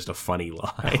translation. It's just a funny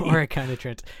line. Or a kind of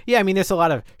there's a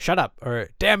lot of shut up or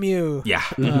damn you. Yeah.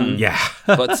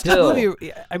 But still.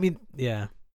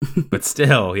 But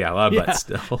still, a lot of but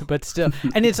still. But still.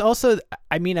 And it's also,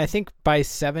 I think by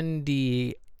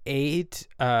 78,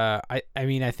 I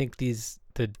think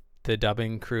the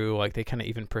dubbing crew, like, they kind of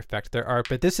even perfect their art,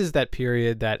 but this is that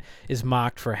period that is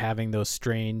mocked for having those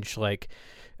strange, like,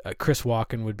 Chris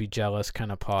Walken would be jealous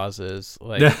kind of pauses,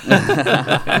 like.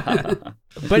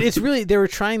 But it's really, they were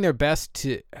trying their best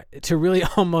to really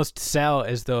almost sell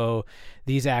as though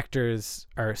these actors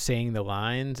are saying the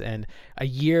lines. And a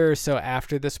year or so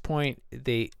after this point,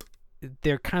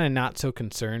 they're kind of not so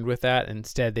concerned with that.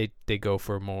 Instead, they go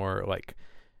for more like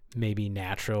maybe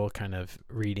natural kind of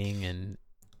reading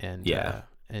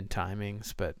and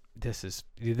timings. But this is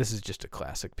just a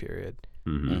classic period.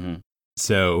 Mm-hmm. Mm-hmm.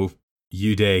 So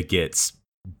Yude gets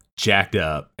jacked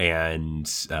up and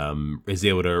is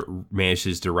able to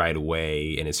manages to ride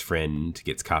away, and his friend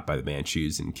gets caught by the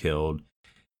Manchus and killed.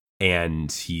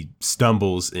 And he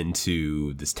stumbles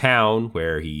into this town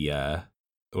where he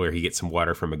gets some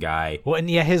water from a guy. Well, and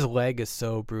his leg is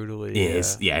so brutally.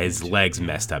 His leg's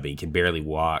messed up. He can barely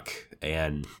walk.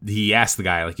 And he asks the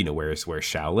guy, like, where's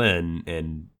Shaolin?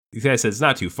 And the guy says it's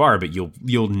not too far, but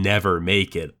you'll never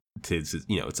make it.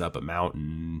 It's up a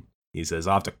mountain. He says,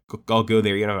 I'll go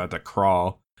there. You don't have to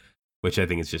crawl, which I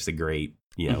think is just a great,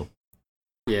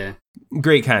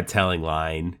 great kind of telling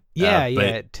line. Yeah,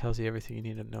 it tells you everything you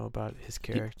need to know about his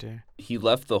character. He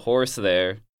left the horse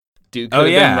there. Dude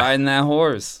could have been riding that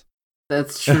horse.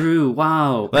 That's true.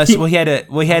 Wow. Well, he had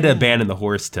to abandon the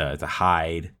horse to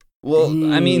hide. Well,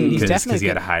 I mean, because he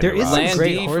had to hide. There is some Lan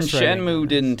great Di horse from riding Shenmue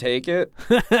didn't take it.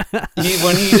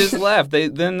 When he just left, they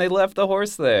left the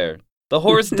horse there. The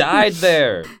horse died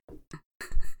there.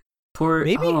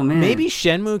 Maybe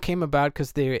Shenmue came about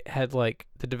because they had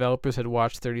the developers had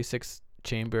watched 36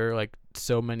 Chamber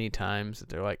so many times that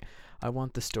they're like, I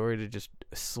want the story to just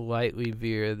slightly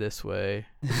veer this way.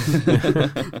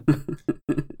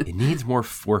 It needs more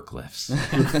forklifts.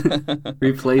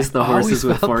 Replace the horses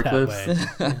with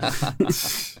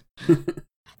forklifts.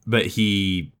 But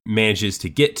he manages to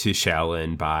get to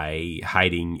Shaolin by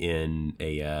hiding in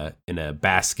a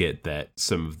basket that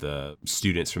some of the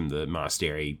students from the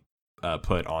monastery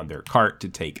put on their cart to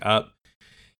take up.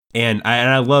 And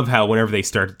I love how whenever they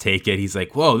start to take it, he's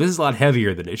like, whoa, this is a lot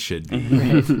heavier than it should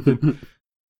be.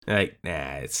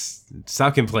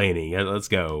 Stop complaining. Let's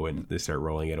go. And they start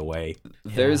rolling it away.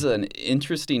 There's an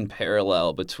interesting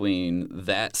parallel between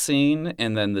that scene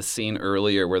and then the scene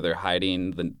earlier where they're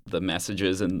hiding the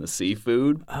messages in the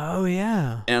seafood. Oh,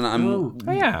 yeah. And a little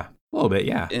bit,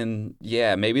 yeah. And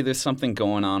maybe there's something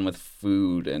going on with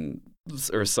food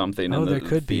or something in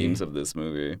the themes of this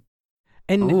movie.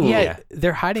 And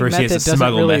their hiding First method he has to doesn't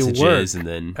smuggle really messages, work and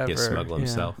then he has to smuggle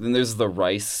himself. Then there's the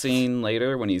rice scene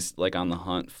later when he's on the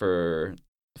hunt for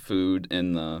food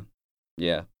in the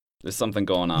There's something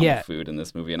going on with food in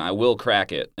this movie, and I will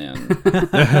crack it.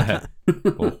 And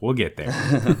we'll get there.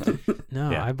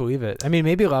 No, I believe it. I mean,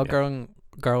 maybe Lau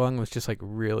Garlung was just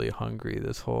really hungry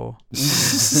this whole.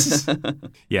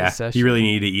 Session. He really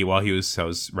needed to eat while I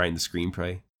was writing the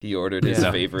screenplay. He ordered his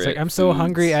favorite. I'm so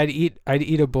hungry. I'd eat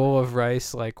a bowl of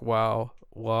rice while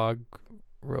log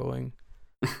rolling.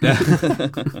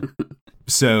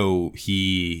 So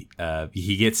he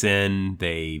gets in.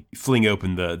 They fling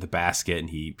open the basket, and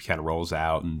he kind of rolls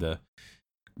out. And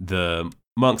the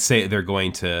monks say they're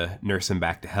going to nurse him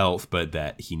back to health, but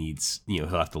that he needs he'll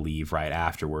have to leave right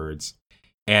afterwards.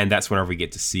 And that's whenever we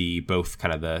get to see both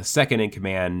kind of the second in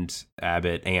command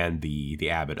abbot and the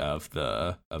abbot of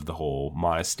the whole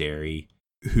monastery,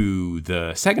 who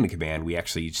the second in command we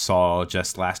actually saw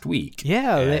just last week.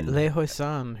 Yeah, Lei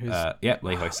Hoi-san, who's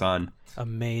Lei Hoi-san,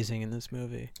 amazing in this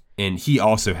movie. And he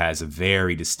also has a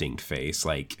very distinct face.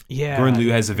 Gordon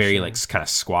Liu has a very kind of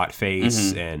squat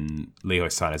face, and Lei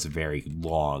Hoi-san has a very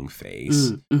long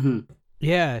face. Mm-hmm.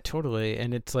 Yeah, totally.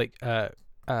 And it's I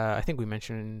think we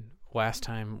mentioned last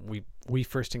time we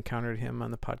first encountered him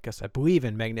on the podcast, I believe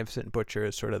in Magnificent Butcher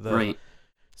as sort of the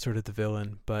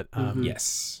villain, but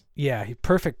yes, he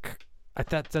perfect. I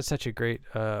thought that's such a great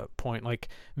point.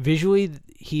 Visually,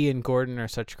 he and Gordon are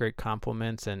such great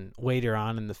complements, and later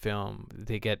on in the film,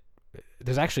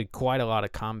 there's actually quite a lot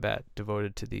of combat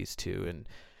devoted to these two, and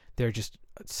they're just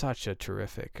such a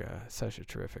terrific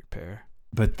pair.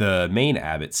 But the main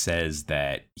abbot says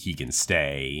that he can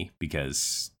stay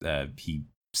because he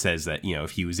says that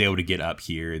if he was able to get up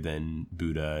here, then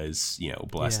Buddha is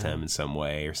blessed him in some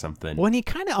way or something. Well, and he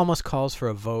kind of almost calls for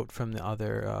a vote from the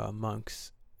other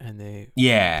monks, and they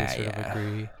sort of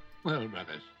agree. Well,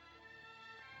 brothers,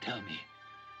 tell me,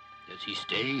 does he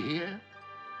stay here?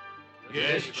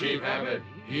 Yes, Chief Abbot,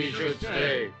 he should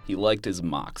stay. He liked his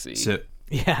moxie. So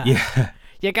yeah.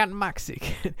 You got moxie.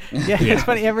 It's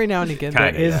funny. Every now and again,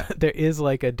 there is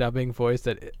a dubbing voice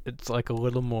that it's a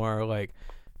little more I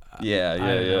don't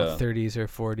know, 30s or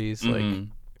 40s,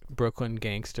 Brooklyn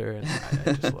gangster, and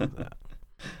I just love that.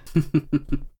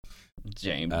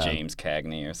 James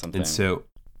Cagney or something. And so,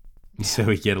 So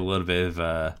we get a little bit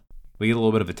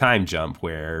of a time jump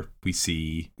where we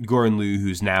see Gordon Liu,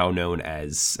 who's now known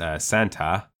as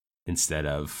Santa instead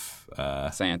of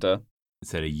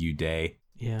Yu Day.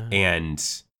 Yeah.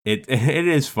 And it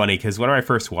is funny because when I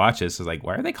first watched this, I was like,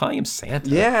 why are they calling him Santa?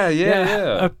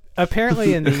 Yeah.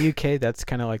 Apparently in the UK, that's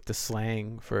kind of like the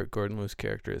slang for Gordon Liu's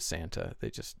character is Santa.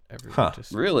 Everyone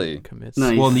just really commits.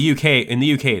 Nice. Well, in the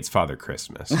UK, it's Father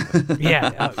Christmas.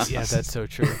 Yeah, yeah, that's so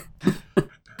true.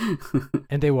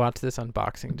 And they watch this on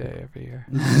Boxing Day every year.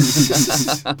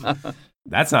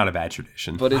 That's not a bad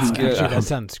tradition. But it's good. Actually, that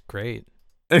sounds great.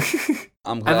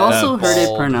 I'm glad I've also heard it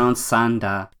Paul- pronounced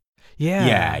Sanda.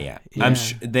 Yeah. I'm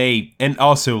sure and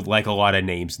also like a lot of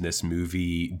names in this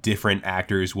movie, different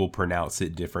actors will pronounce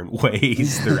it different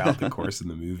ways throughout the course of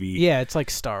the movie. Yeah, it's like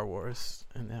Star Wars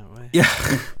in that way.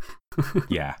 Yeah.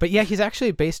 Yeah. But yeah, he's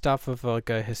actually based off of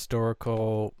like a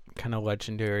historical kind of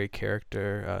legendary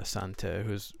character, Santa,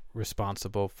 who's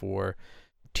responsible for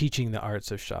teaching the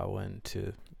arts of Shaolin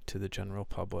to the general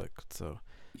public. So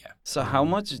how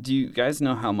much do you guys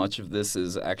know how much of this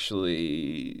is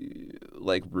actually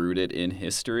like rooted in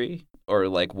history, or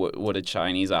like would a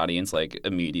Chinese audience like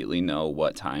immediately know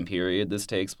what time period this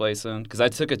takes place in? Because I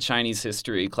took a Chinese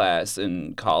history class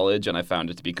in college and I found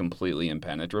it to be completely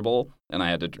impenetrable, and I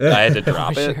had to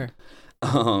drop it. Sure.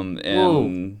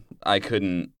 And I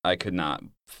could not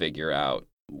figure out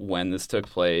when this took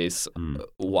place,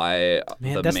 why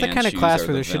Man, that's the kind of class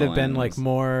where there should have been like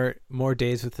more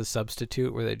days with the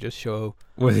substitute where they just show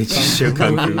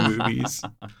kung fu movies.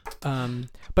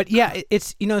 But yeah,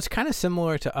 it's it's kind of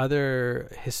similar to other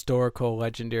historical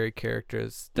legendary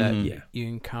characters that you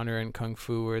encounter in kung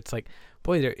fu, where it's like,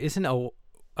 boy, there isn't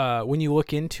when you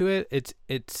look into it,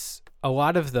 it's a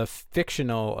lot of the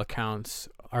fictional accounts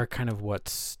are kind of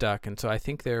what's stuck, and so I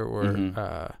think there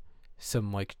were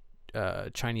some like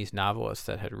Chinese novelists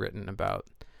that had written about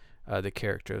the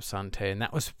character of Sante, and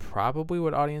that was probably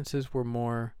what audiences were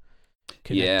more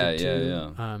connected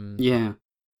to.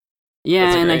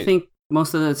 And I think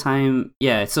most of the time,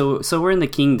 so we're in the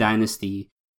Qing Dynasty,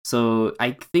 so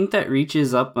I think that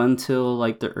reaches up until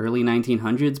like the early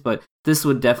 1900s, but this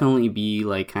would definitely be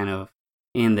like kind of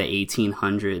in the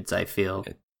 1800s. I feel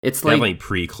it's definitely like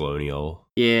pre-colonial.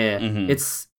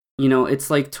 It's it's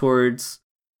like towards,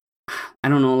 I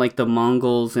don't know, like the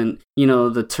Mongols and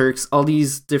the Turks, all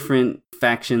these different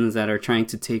factions that are trying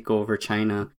to take over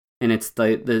China, and it's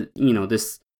the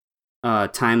this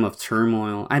time of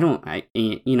turmoil.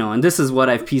 And this is what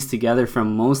I've pieced together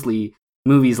from mostly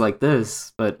movies like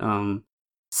this, but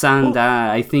Sanda,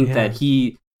 I think that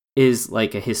he is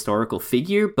like a historical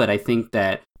figure, but I think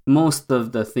that most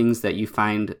of the things that you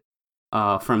find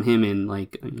from him in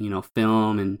like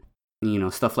film and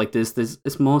stuff like this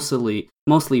is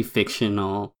mostly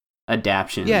fictional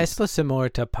adaptations. Yeah, it's similar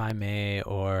to Pai Mei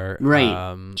or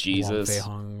Jesus Wang Fei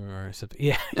Hung or something.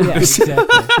 Yeah, exactly.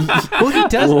 Well, he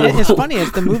does. It's funny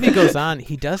as the movie goes on,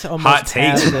 he does almost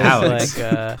have this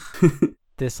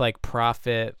this like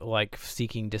prophet, like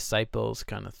seeking disciples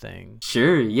kind of thing.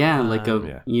 Sure, like a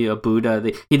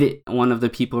Buddha. One of the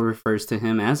people refers to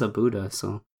him as a Buddha.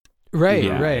 So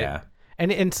right.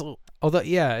 And it's although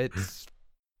it's.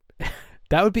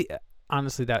 That would be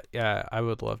honestly I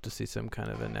would love to see some kind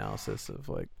of analysis of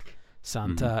like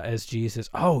Santa as Jesus.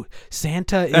 Oh,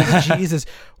 Santa is Jesus.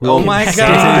 Oh my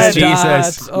God, is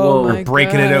Jesus. Oh we're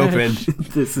breaking it open.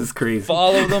 This is crazy.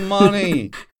 Follow the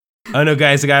money. Oh no,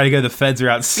 guys, I gotta go. The feds are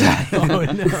outside. Oh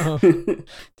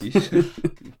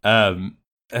no.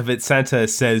 But Santa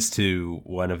says to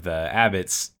one of the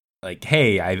abbots, like,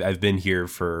 "Hey, I've been here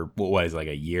for what was like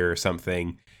a year or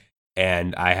something.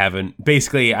 And I've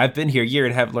been here a year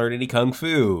and haven't learned any kung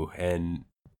fu." And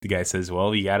the guy says,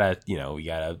 "Well, you gotta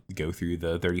go through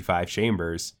the 35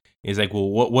 chambers." He's like,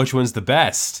 "Well, which one's the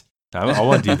best? I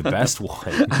want to do the best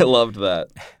one." I loved that.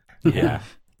 Yeah,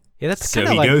 that's so kind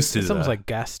of he like goes to it's almost like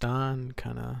Gaston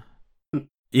kind of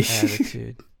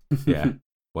attitude. Yeah,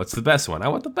 what's the best one? I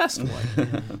want the best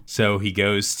one. So he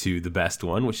goes to the best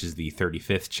one, which is the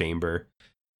 35th chamber,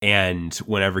 and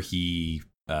whenever he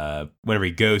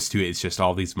goes to it, it's just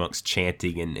all these monks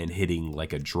chanting and hitting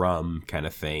like a drum kind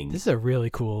of thing. This is a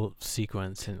really cool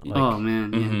sequence, and like, oh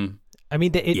man, I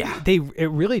mean,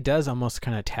 it really does almost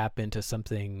kind of tap into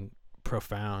something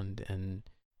profound, and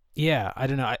I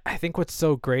don't know. I think what's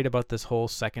so great about this whole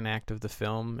second act of the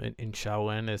film in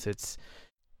Shaolin is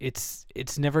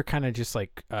it's never kind of just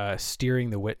like steering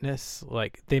the witness.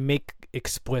 Like they make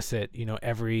explicit,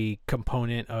 every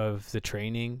component of the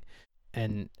training.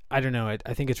 And I don't know,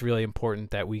 I think it's really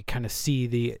important that we kind of see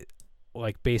the,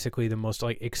 like, basically the most,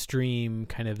 like, extreme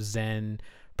kind of Zen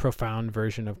profound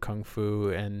version of kung fu,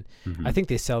 and I think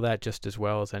they sell that just as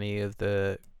well as any of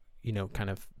the, kind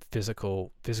of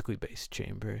physically based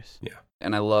chambers. Yeah.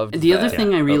 And I love the other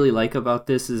thing I really like about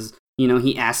this is,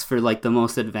 he asked for like the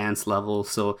most advanced level.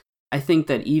 So I think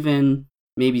that even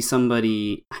maybe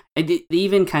they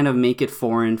even kind of make it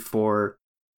foreign for,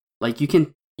 like, you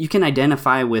can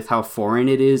identify with how foreign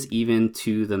it is even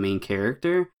to the main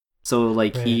character. So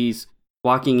like he's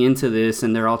walking into this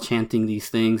and they're all chanting these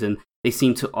things, and they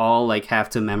seem to all like have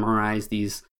to memorize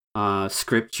these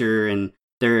scripture, and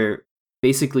they're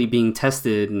basically being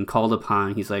tested and called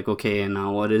upon. He's like, okay, and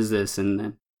now what is this? And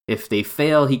then if they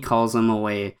fail, he calls them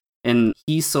away. And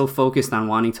he's so focused on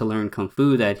wanting to learn kung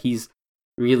fu that he's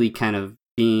really kind of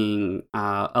being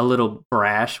a little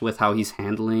brash with how he's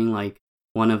handling like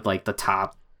one of like the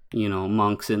top,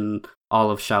 monks in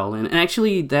all of Shaolin. And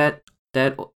actually that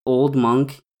old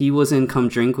monk, he was in Come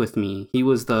Drink With Me. He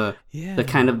was the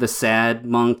kind of the sad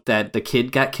monk that the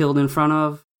kid got killed in front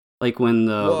of, like when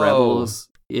the rebels.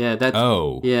 Yeah,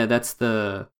 that's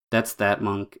that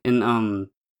monk. And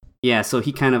so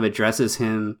he kind of addresses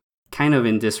him kind of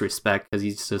in disrespect because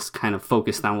he's just kind of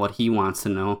focused on what he wants to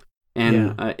know.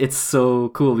 And it's so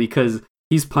cool because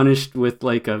he's punished with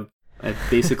like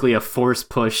basically a force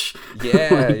push.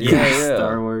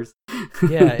 Star Wars.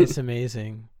 Yeah, it's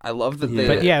amazing. I love that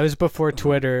But it was before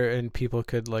Twitter and people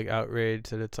could like outrage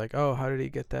that it's like, oh, how did he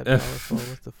get that powerful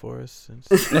with the force?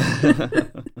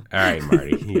 All right,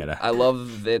 Marty, you gotta. I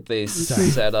love that they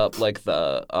set up like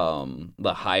the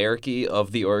hierarchy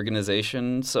of the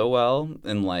organization so well,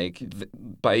 and like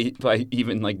by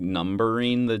even like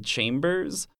numbering the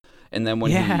chambers, and then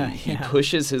when he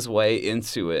pushes his way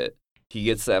into it, he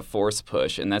gets that force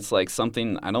push, and that's like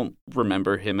something I don't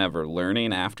remember him ever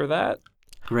learning after that.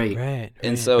 Right.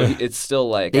 And so it's still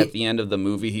like at the end of the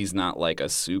movie, he's not like a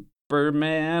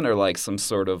Superman or like some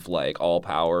sort of like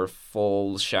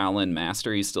all-powerful Shaolin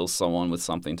master. He's still someone with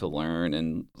something to learn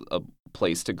and a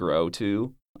place to grow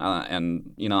to.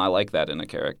 And, I like that in a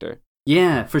character.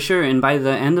 Yeah, for sure. And by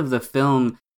the end of the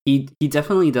film, he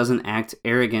definitely doesn't act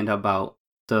arrogant about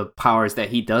the powers that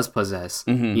he does possess.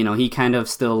 He kind of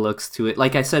still looks to it.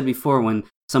 Like I said before, when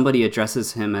somebody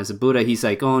addresses him as a Buddha, he's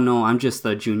like, oh no, I'm just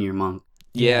a junior monk.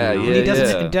 He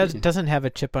doesn't have a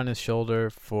chip on his shoulder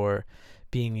for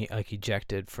being like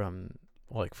ejected from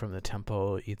the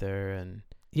temple either, and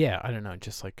I don't know,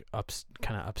 just like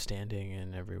kind of upstanding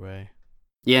in every way.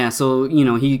 Yeah, so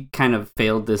he kind of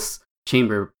failed this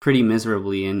chamber pretty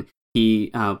miserably, and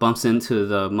he bumps into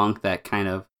the monk that kind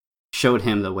of showed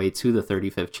him the way to the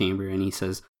 35th chamber, and he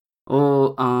says,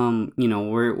 oh,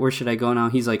 where should I go now?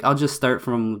 He's like, I'll just start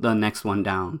from the next one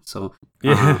down. So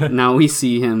now we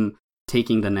see him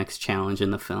taking the next challenge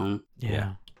in the film.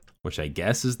 Yeah. Which I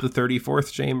guess is the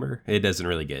 34th chamber. It doesn't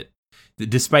really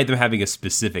despite them having a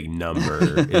specific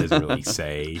number, it doesn't really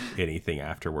say anything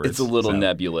afterwards. It's a little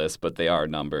nebulous, but they are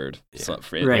numbered. Yeah. So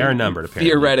They are numbered,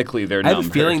 apparently. Theoretically, they're numbered.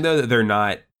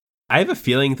 I have a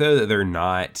feeling, though, that they're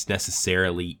not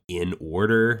necessarily in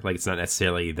order. Like, it's not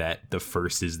necessarily that the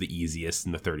first is the easiest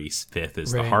and the 35th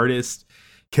is the hardest.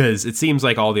 Because it seems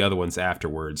like all the other ones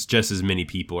afterwards, just as many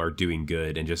people are doing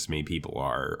good and just as many people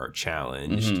are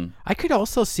challenged. Mm-hmm. I could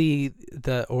also see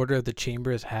the order of the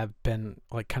chambers have been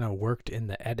like kind of worked in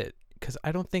the edit, because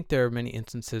I don't think there are many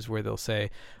instances where they'll say,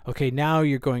 okay, now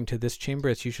you're going to this chamber.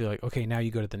 It's usually like, okay, now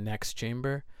you go to the next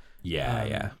chamber.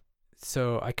 Yeah.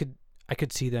 So I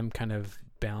could see them kind of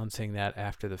balancing that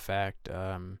after the fact.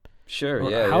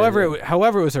 Sure.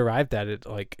 However it was arrived at,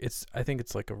 I think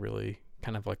it's like a really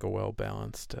kind of like a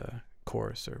well-balanced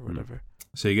course or whatever.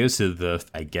 So he goes to the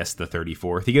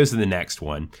 34th. He goes to the next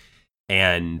one,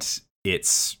 and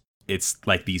it's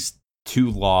like these two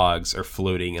logs are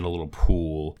floating in a little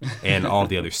pool, and all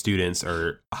the other students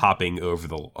are hopping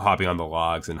on the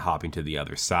logs and hopping to the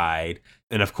other side.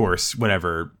 And of course,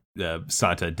 whenever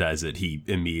Santa does it, he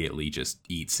immediately just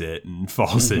eats it and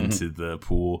falls into the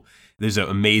pool. There's an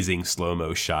amazing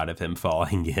slow-mo shot of him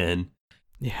falling in.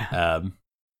 Yeah.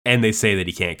 And they say that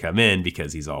he can't come in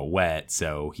because he's all wet,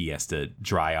 so he has to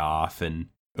dry off. And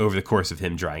over the course of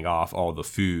him drying off, all the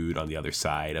food on the other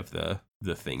side of the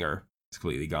thing are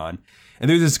completely gone. And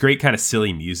there's this great kind of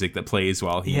silly music that plays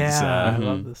while he's I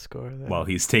love the score there. While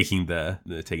he's taking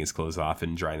taking his clothes off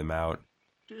and drying them out.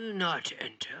 Do not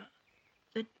enter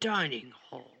the dining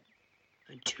hall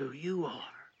until you are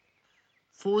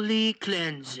fully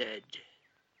cleansed.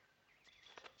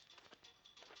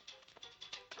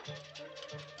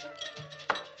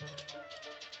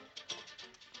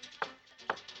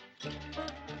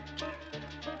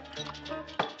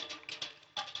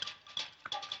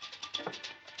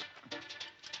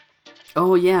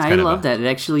 Oh yeah, I kind of love that. It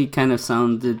actually kind of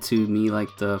sounded to me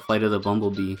like the Flight of the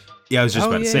Bumblebee. Yeah, I was just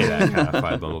about to say yeah. that, kind of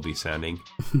Fly Bumblebee sounding.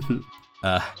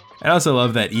 I also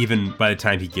love that even by the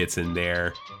time he gets in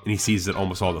there and he sees that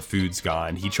almost all the food's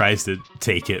gone, he tries to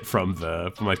take it from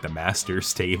like the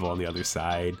master's table on the other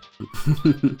side,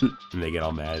 and they get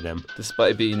all mad at him.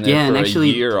 Despite being there for a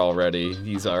year already,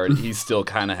 he's still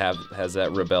kind of has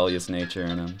that rebellious nature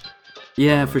in him.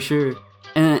 Yeah, for sure.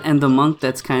 And the monk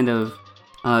that's kind of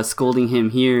scolding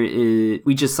him here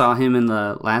we just saw him in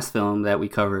the last film that we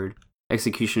covered,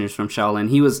 Executioners from Shaolin.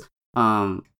 He was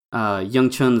Young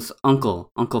Chun's uncle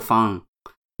Fang.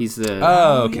 He's the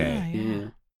okay. Yeah.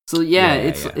 So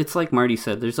it's like Marty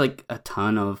said, there's like a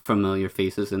ton of familiar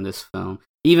faces in this film.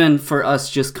 Even for us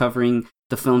just covering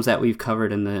the films that we've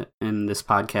covered in this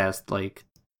podcast, like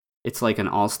it's like an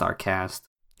all-star cast.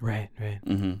 Right.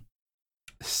 Mm-hmm.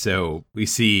 So we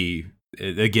see,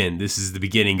 again, this is the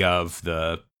beginning of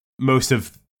most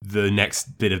of the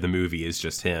next bit of the movie is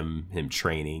just him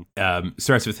training.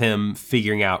 Starts with him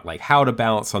figuring out like how to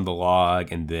balance on the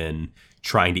log, and then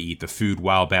trying to eat the food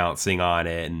while balancing on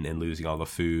it and losing all the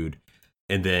food.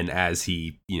 And then as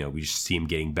he, we just see him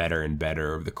getting better and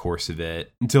better over the course of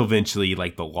it, until eventually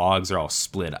like the logs are all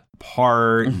split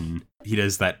apart, and he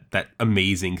does that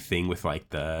amazing thing with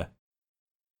like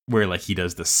where like he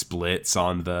does the splits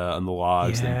on the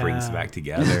logs and then brings them back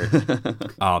together.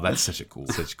 Oh, that's such a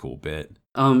cool bit.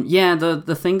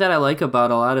 The thing that I like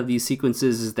about a lot of these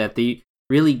sequences is that they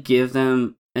really give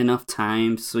them enough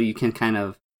time so you can kind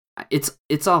of,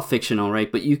 it's all fictional,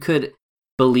 right? But you could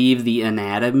believe the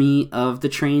anatomy of the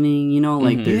training,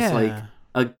 like there's like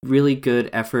a really good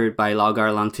effort by Lau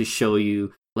Gar-lang to show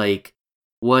you like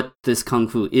what this kung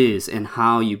fu is and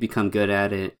how you become good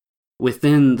at it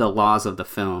within the laws of the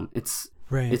film. It's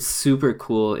super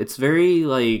cool. It's very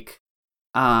like,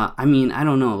 I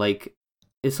don't know, like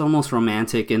it's almost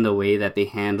romantic in the way that they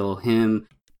handle him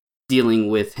dealing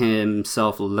with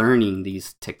himself learning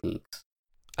these techniques.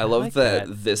 I love that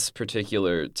this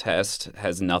particular test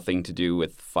has nothing to do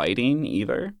with fighting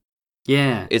either.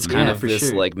 Yeah. It's kind of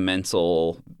this like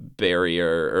mental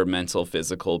barrier or mental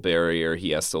physical barrier he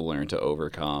has to learn to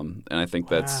overcome. And I think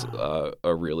that's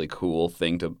a really cool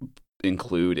thing to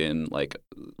include in like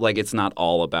it's not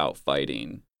all about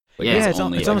fighting. Like, it's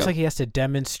almost like he has to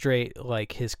demonstrate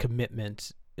like his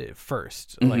commitment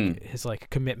first, like his like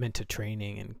commitment to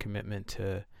training and commitment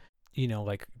to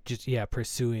like just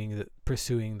pursuing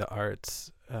the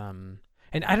arts.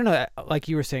 And I don't know, like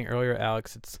you were saying earlier,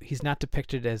 Alex, he's not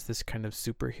depicted as this kind of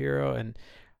superhero, and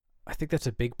I think that's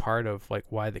a big part of like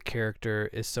why the character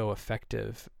is so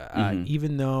effective.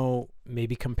 Even though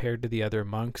maybe compared to the other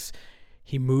monks,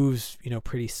 he moves,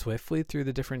 pretty swiftly through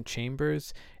the different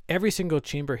chambers. Every single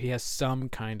chamber, he has some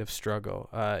kind of struggle.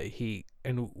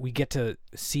 And we get to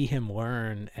see him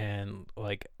learn and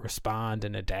like respond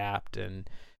and adapt, and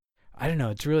I don't know,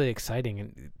 it's really exciting.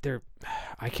 And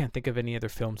I can't think of any other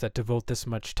films that devote this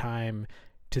much time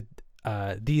to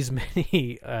these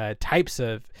many types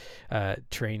of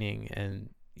training, and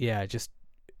just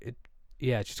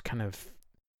kind of.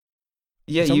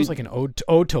 Yeah, it's almost like an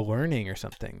ode to learning or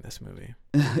something, this movie.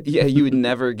 Yeah, you would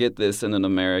never get this in an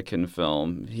American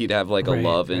film. He'd have like a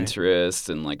love interest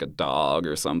and like a dog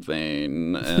or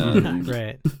something. And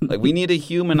right. Like we need to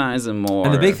humanize him more.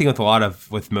 And the big thing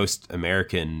with most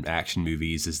American action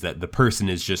movies is that the person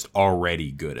is just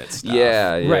already good at stuff.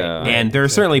 Yeah. Right. And there are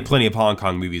certainly plenty of Hong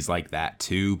Kong movies like that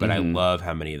too, but I love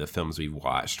how many of the films we've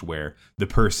watched where the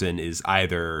person is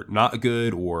either not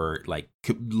good or like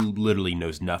literally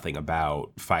knows nothing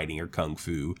about fighting or kung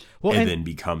fu, and then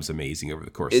becomes amazing over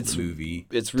the course of the movie.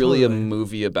 It's really a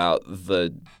movie about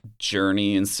the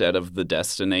journey instead of the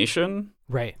destination.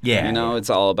 Right. Yeah. It's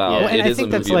all about, it is a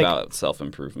movie about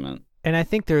self-improvement. And I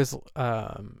think there's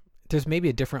maybe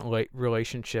a different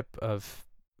relationship of,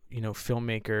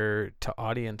 filmmaker to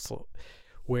audience,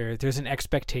 where there's an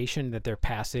expectation that they're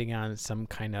passing on some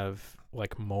kind of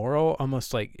like moral,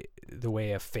 almost like the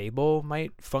way a fable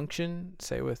might function,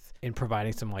 say in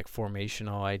providing some like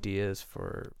formational ideas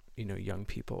for young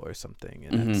people or something.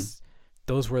 And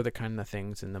those were the kind of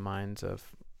things in the minds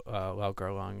of Lau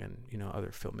Gar-lang and other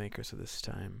filmmakers of this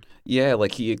time. Yeah,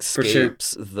 like he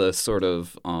escapes the sort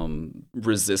of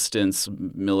resistance,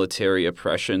 military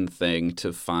oppression thing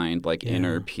to find like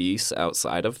inner peace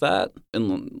outside of that.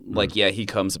 And like he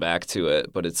comes back to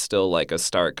it, but it's still like a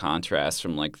stark contrast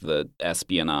from like the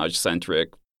espionage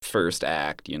centric first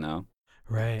act,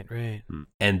 Right.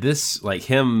 And this, like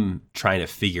him trying to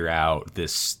figure out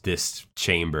this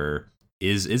chamber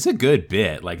is a good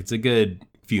bit. Like it's a good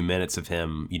few minutes of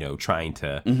him, trying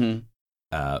to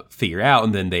figure out,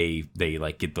 and then they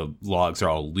like get the logs are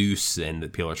all loose and the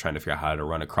people are trying to figure out how to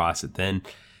run across it then.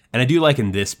 And I do like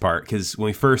in this part, because when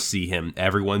we first see him,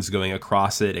 everyone's going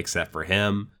across it except for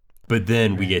him, but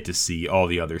then we get to see all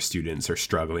the other students are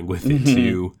struggling with it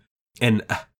too. And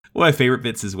one of my favorite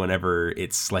bits is whenever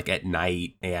it's like at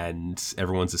night and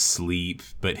everyone's asleep,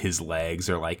 but his legs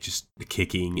are like just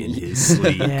kicking in his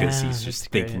sleep because he's just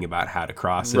thinking about how to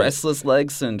cross it. Restless leg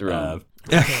syndrome.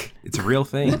 It's a real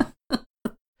thing.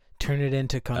 Turn it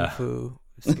into kung fu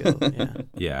skill. Yeah.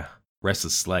 Yeah.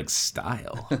 Restless leg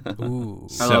style. Ooh.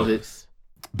 I love it.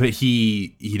 But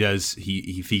he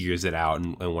figures it out,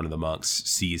 and one of the monks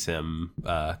sees him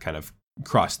kind of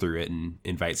cross through it and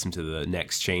invites him to the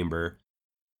next chamber.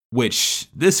 Which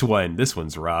this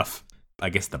one's rough. I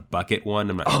guess the bucket one.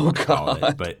 I'm not sure what to call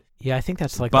it, but yeah, I think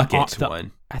that's like bucket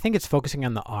one. I think it's focusing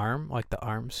on the arm, like the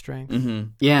arm strength. Mm-hmm.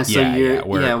 Yeah.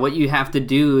 So what you have to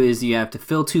do is you have to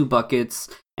fill 2 buckets,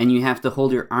 and you have to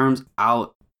hold your arms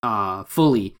out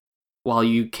fully while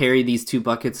you carry these 2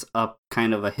 buckets up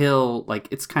kind of a hill. Like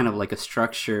it's kind of like a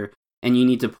structure, and you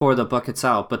need to pour the buckets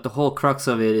out. But the whole crux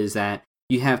of it is that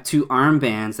you have 2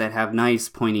 armbands that have knives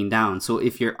pointing down. So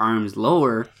if your arm's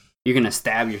lower, you're going to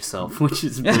stab yourself, which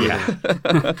is brutal.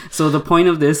 Yeah. So the point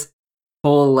of this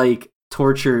whole like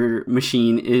torture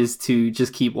machine is to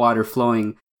just keep water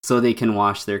flowing so they can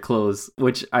wash their clothes,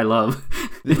 which I love.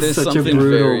 It's such a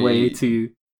brutal way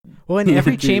to... Well, and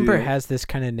every chamber has this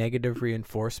kind of negative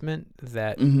reinforcement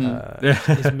that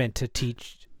is meant to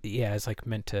teach. Yeah, it's like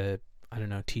meant to, I don't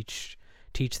know, teach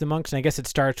the monks. And I guess it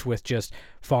starts with just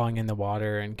falling in the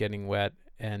water and getting wet,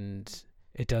 and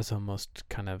it does almost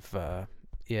kind of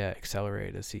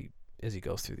accelerate as he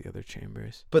goes through the other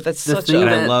chambers. But that's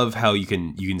I love how you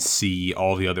can see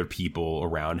all the other people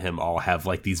around him all have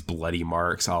like these bloody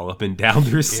marks all up and down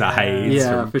their sides.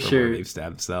 For sure. Where they've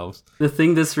stabbed themselves. The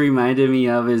thing this reminded me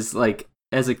of is like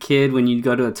as a kid when you'd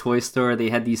go to a toy store, they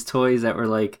had these toys that were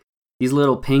like these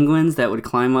little penguins that would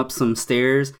climb up some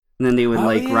stairs and then they would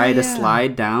ride a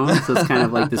slide down. So it's kind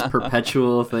of like this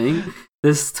perpetual thing.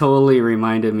 This totally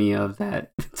reminded me of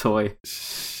that toy.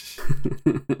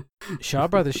 Shaw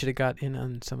Brothers should have got in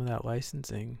on some of that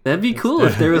licensing. That'd be cool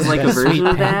if there was like a version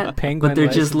of that, but they're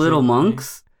just little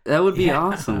monks. That would be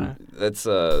awesome. That's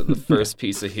the first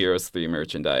piece of Heroes 3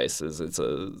 merchandise. It's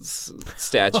a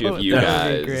statue of you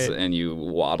guys, and you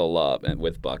waddle up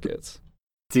with buckets.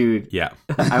 Dude, yeah,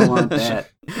 I want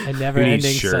that. A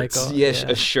never-ending cycle. Yeah,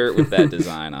 a shirt with that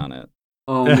design on it.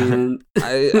 Oh man,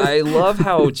 I love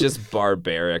how just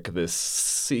barbaric this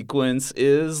sequence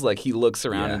is. Like he looks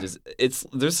around and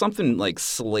there's something like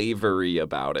slavery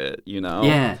about it, you know?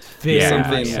 Yeah,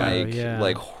 something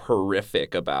like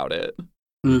horrific about it.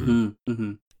 Mm-hmm.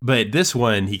 Mm-hmm. But this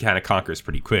one he kind of conquers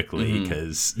pretty quickly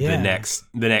because the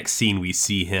next scene we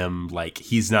see him like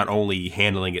he's not only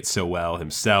handling it so well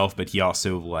himself, but he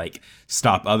also like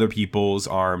stop other people's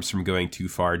arms from going too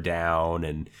far down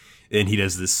and he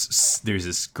does this, there's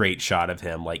this great shot of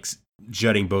him like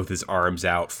jutting both his arms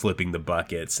out, flipping the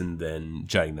buckets, and then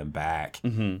jutting them back.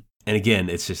 Mm-hmm. And again,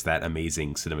 it's just that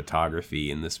amazing cinematography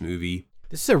in this movie.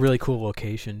 This is a really cool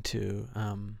location too.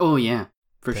 Oh yeah,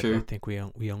 for sure. I think we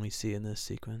only see in this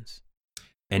sequence.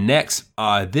 And next,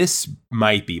 this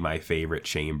might be my favorite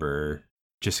chamber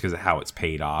just because of how it's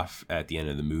paid off at the end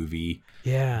of the movie.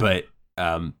 Yeah. But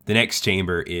the next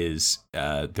chamber is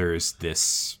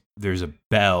there's a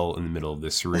bell in the middle of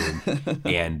this room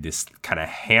and this kind of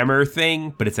hammer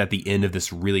thing, but it's at the end of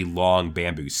this really long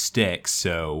bamboo stick.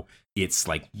 So it's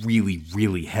like really,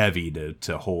 really heavy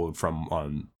to hold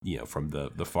from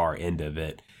the far end of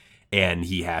it. And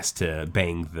he has to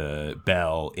bang the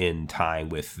bell in time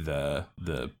with the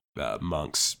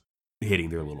monks hitting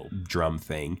their little drum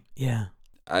thing. Yeah.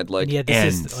 I'd like,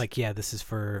 this is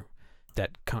for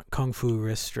that kung fu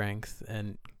wrist strength,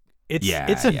 and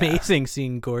it's amazing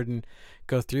seeing Gordon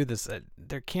go through this.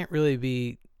 There can't really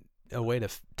be a way to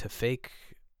fake.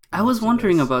 I was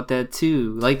wondering about that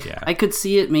too. I could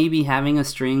see it maybe having a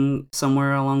string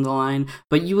somewhere along the line,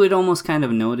 but you would almost kind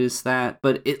of notice that.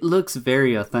 But it looks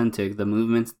very authentic. The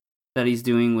movements that he's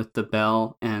doing with the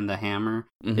bell and the hammer.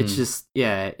 Mm-hmm. It's just,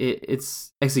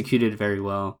 it's executed very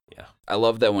well. Yeah, I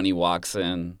love that when he walks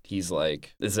in, he's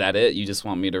like, "Is that it? You just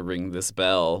want me to ring this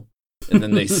bell?" And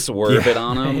then they swerve it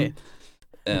on him,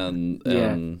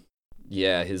 and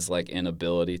his like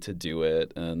inability to do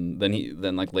it, and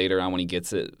then like later on when he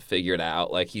gets it figured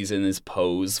out, like he's in his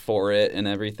pose for it and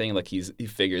everything, like he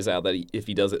figures out that if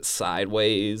he does it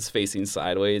sideways, facing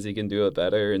sideways, he can do it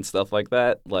better and stuff like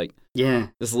that. Like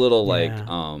this little like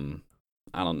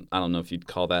I don't know if you'd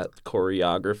call that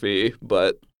choreography,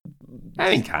 but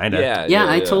I mean, kind of. Yeah,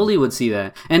 I totally would see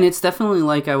that. And it's definitely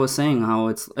like I was saying, how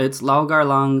it's Lau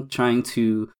Gar-lang trying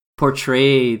to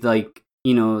portray, like,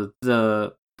 you know,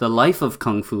 the life of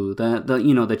Kung Fu, the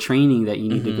you know, the training that you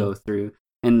need to go through,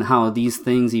 and how these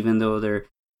things, even though they're,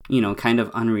 you know, kind of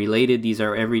unrelated, these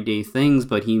are everyday things,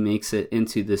 but he makes it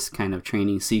into this kind of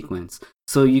training sequence.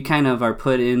 So you kind of are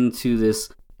put into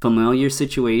this familiar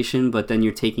situation, but then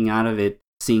you're taking out of it,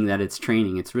 seeing that it's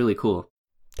training. It's really cool.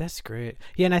 That's great.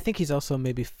 Yeah, and I think he's also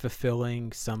maybe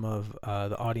fulfilling some of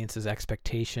the audience's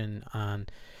expectation on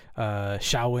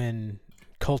Shaolin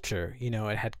culture. You know,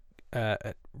 it had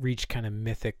reached kind of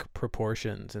mythic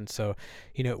proportions, and so,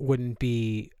 you know, it wouldn't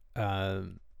be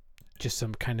just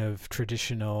some kind of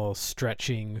traditional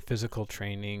stretching physical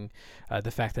training.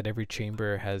 The fact that every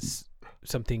chamber has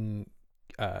something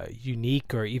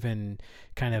unique or even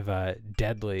kind of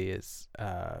deadly is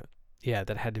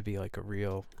that had to be like a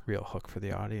real hook for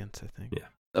the audience, I think. Yeah.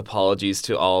 Apologies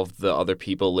to all of the other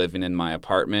people living in my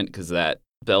apartment, because that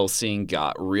bell scene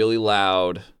got really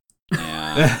loud. And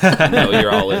I know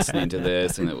you're all listening to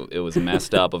this, and it was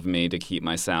messed up of me to keep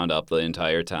my sound up the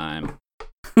entire time.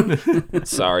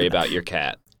 Sorry about your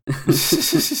cat.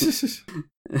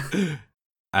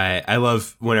 I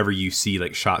love whenever you see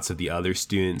like shots of the other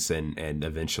students and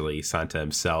eventually Santa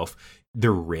himself.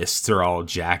 Their wrists are all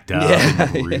jacked up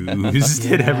and bruised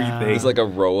and everything. There's like a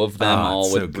row of them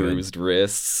all with so bruised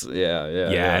wrists.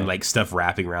 Yeah, and like stuff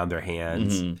wrapping around their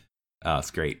hands. Oh,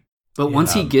 it's great. But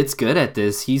once he gets good at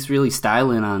this, he's really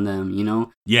styling on them, you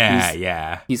know?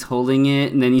 He's holding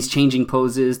it, and then he's changing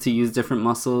poses to use different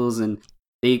muscles, and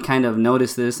they kind of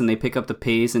notice this, and they pick up the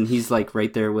pace, and he's like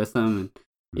right there with them.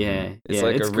 And it's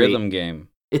like a rhythm game.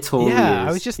 It totally is.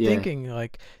 I was just thinking,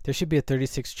 like, there should be a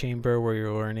 36 chamber where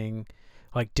you're learning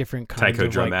like different kinds Taiko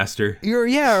of Drum like, Master.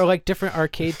 Or like different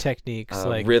arcade techniques,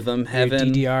 like Rhythm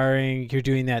Heaven. You're DDRing, you're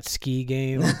doing that ski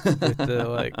game with the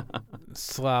like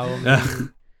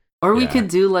slalom. Or we could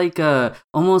do like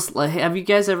almost like, have you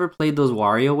guys ever played those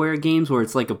WarioWare games where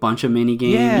it's like a bunch of mini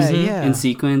games in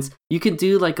sequence? You could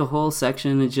do like a whole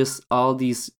section of just all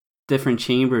these different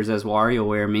chambers as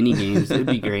WarioWare mini games. It'd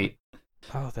be great.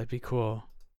 Oh, that'd be cool.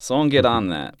 Someone get on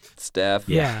that, Steph.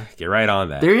 Yeah, get right on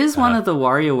that. There is one of the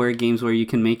WarioWare games where you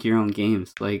can make your own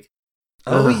games. Like,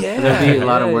 that'd be a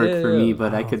lot of work for me,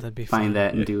 but I could find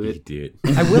that and do it.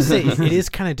 I will say it is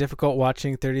kind of difficult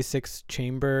watching 36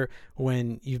 chamber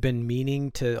when you've been meaning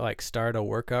to like start a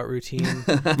workout routine,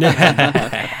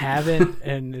 haven't,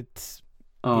 and it's.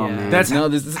 Man. That's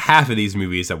this is half of these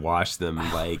movies. I watched them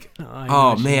like,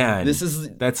 man,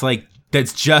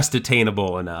 that's just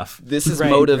attainable enough. This is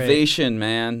motivation,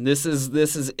 man. This is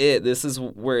it. This is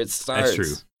where it starts. That's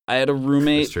true. I had a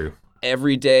roommate. That's true.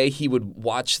 Every day he would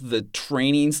watch the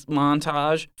training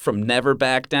montage from Never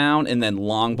Back Down and then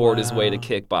longboard his way to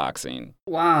kickboxing.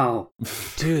 Wow.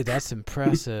 Dude, that's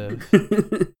impressive.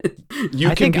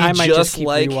 I think I might just keep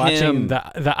like rewatching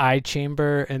the eye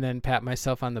chamber and then pat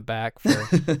myself on the back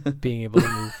for being able to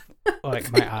move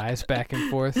like my eyes back and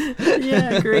forth.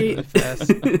 Yeah, great. That's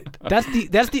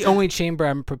the only chamber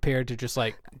I'm prepared to just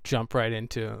like jump right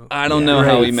into. I don't know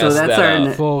how he messed that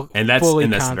up. And that's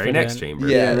the very next chamber.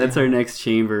 Yeah, that's our next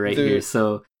chamber right here.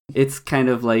 So it's kind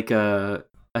of like a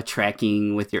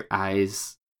tracking with your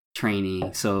eyes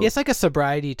training. So it's like a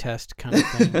sobriety test kind of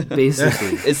thing.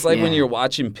 Basically. It's like when you're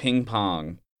watching ping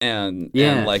pong and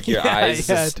like your eyes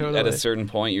totally. At a certain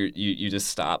point you just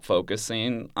stop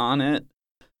focusing on it.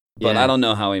 But I don't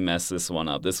know how he messed this one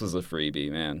up. This was a freebie,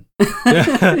 man.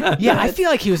 I feel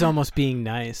like he was almost being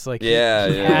nice. Like he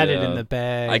had it in the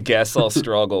bag. I guess I'll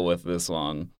struggle with this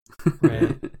one.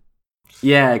 Right.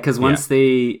 Yeah, because once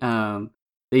they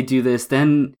do this,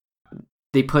 then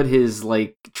they put his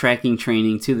like tracking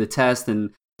training to the test,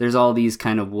 and there's all these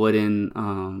kind of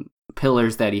wooden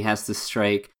pillars that he has to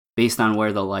strike based on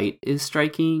where the light is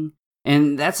striking.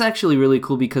 And that's actually really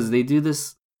cool because they do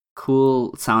this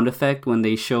cool sound effect when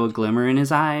they show a glimmer in his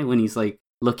eye when he's like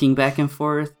looking back and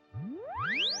forth.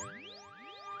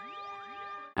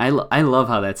 I love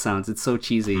how that sounds. It's so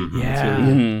cheesy. Yeah,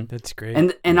 really that's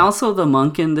great. And also the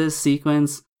monk in this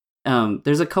sequence.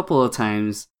 There's a couple of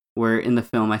times where in the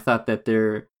film I thought that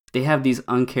they have these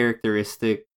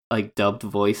uncharacteristic like dubbed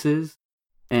voices,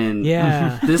 and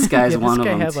this guy's one of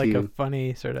them too. This guy had like a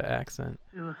funny sort of accent.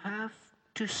 You have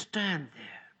to stand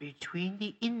there between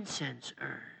the incense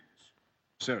urns.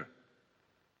 Sir.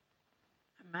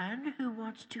 A man who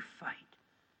wants to fight,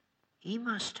 he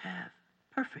must have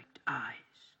perfect eyes.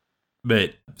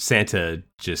 But Santa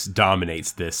just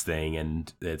dominates this thing,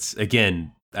 and it's,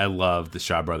 again, I love the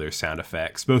Shaw Brothers sound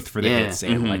effects, both for the hits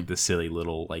and like the silly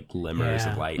little like glimmers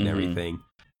of light and everything.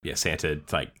 Santa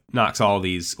like knocks all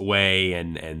these away,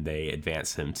 and they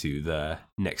advance him to the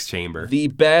next chamber. The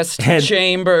best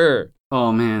chamber.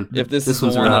 Oh man, If this is the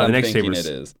one's one right. that the I'm next thinking chamber's-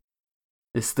 it is.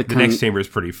 It's The next chamber is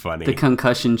pretty funny. the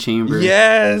concussion chamber.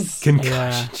 Yes.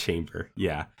 Concussion chamber.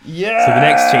 Yeah. Yes. So the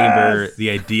next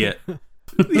chamber,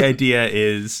 the idea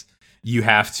is you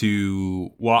have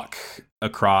to walk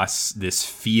across this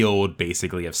field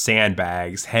basically of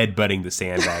sandbags, headbutting the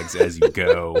sandbags as you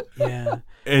go Yeah.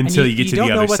 until you get to the don't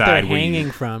know other what side they're where hanging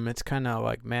you, from. It's kind of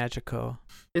like magical.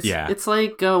 It's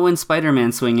like when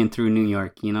Spider-Man's swinging through New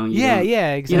York. You know. Yeah,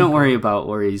 exactly. You don't worry about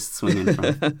where he's swinging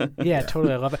from. Yeah,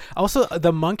 totally. I love it. Also,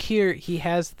 the monk here, he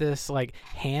has this like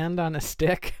hand on a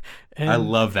stick. And I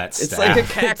love that It's staff. like a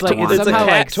cat. It's like It's a somehow,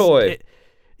 cat toy.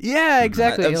 Yeah,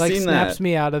 exactly. I've It like seen snaps that.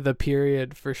 me out of the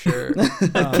period for sure.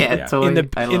 Cat Yeah. toy. in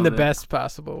I the love it. best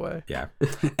possible way. Yeah.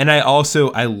 And I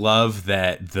love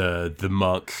that the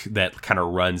monk that kind of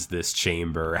runs this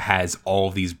chamber has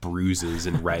all these bruises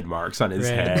and red marks on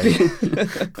his Right.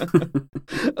 head.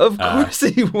 Of course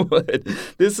he would.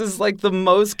 This is like the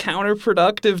most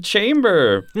counterproductive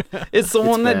chamber. It's the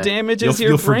one that bad. damages You'll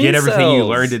your forget brain everything you cells.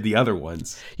 learned in the other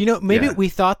ones. You know, maybe Yeah. we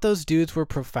thought those dudes were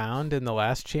profound in the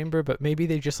last chamber, but maybe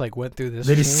they just like went through this.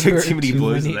 They just took chamber too many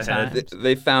blows in many the head. times.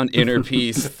 They found inner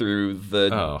peace through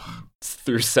Oh,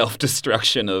 through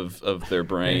self-destruction of their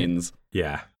brains.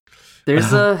 yeah.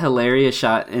 There's a hilarious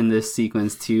shot in this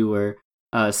sequence too, where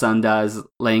Sanda is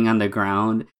laying on the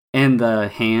ground, and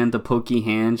the pokey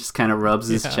hand, just kind of rubs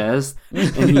his Yeah. chest,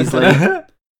 and he's like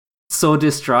so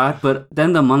distraught. But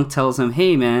then the monk tells him,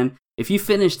 "Hey, man, if you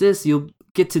finish this, you'll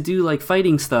get to do like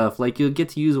fighting stuff, like you'll get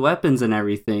to use weapons and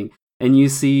everything." And you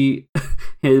see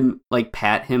him like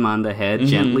pat him on the head Mhm.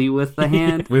 gently with the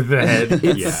hand. With the head.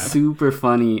 It's Yeah. super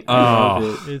funny. I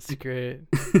love It's great.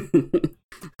 it.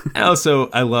 And also,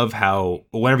 I love how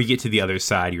whenever you get to the other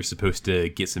side, you're supposed to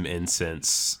get some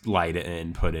incense, light it,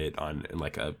 and put it on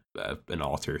like an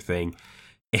altar thing.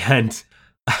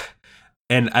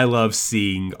 And I love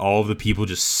seeing all of the people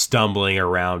just stumbling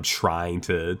around trying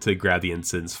to grab the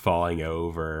incense, falling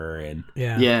over, and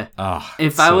Yeah. Yeah. oh,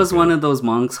 If I was one of those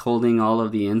monks holding all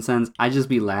of the incense, I'd just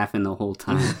be laughing the whole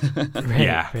time. Right,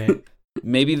 Yeah. right.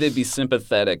 Maybe they'd be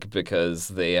sympathetic because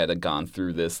they had gone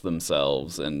through this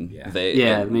themselves, and Yeah. they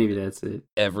Yeah, and maybe that's it.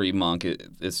 every monk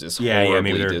is just Yeah,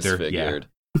 horribly maybe they're disfigured.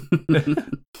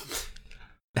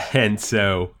 And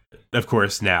so, of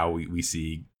course, now we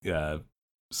see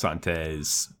Santa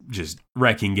is just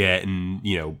wrecking it, and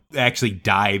actually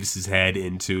dives his head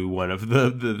into one of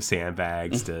the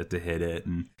sandbags to hit it,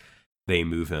 and they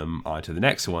move him on to the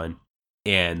next one.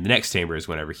 And the next chamber is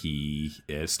whenever he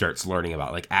starts learning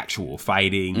about like actual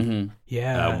fighting. Mhm.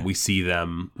 Yeah. We see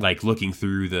them like looking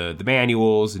through the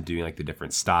manuals and doing like the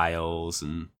different styles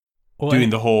and Well, doing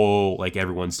and- the whole like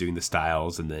everyone's doing the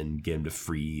styles and then get them to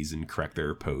freeze and correct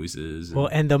their poses. Well,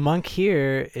 and the monk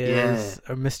here Yeah. is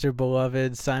Mr.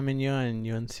 Beloved Simon Yun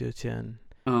Xiutian.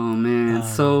 Oh man,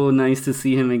 it's so nice to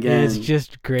see him again. It's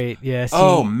just great. Yeah.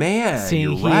 oh man, seeing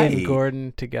you're he right. and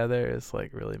Gordon together is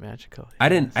like really magical. I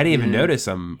didn't even Yeah. notice.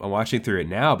 I'm watching through it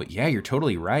now, but yeah, you're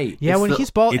totally right. Yeah, It's when the-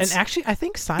 he's bald, and it's- actually, I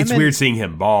think Simon. It's weird seeing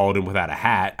him bald and without a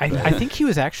hat. I think he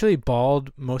was actually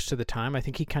bald most of the time. I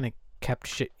think he kind of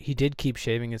he did keep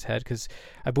shaving his head because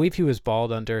I believe he was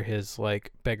bald under his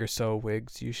like beggar so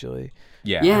wigs usually.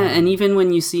 yeah. yeah, and even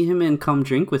when you see him in Come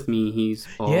Drink With Me, he's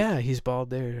bald. Yeah, he's bald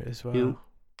there as well. Yeah.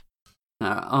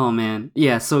 Oh man,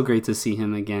 yeah, so great to see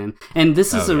him again. And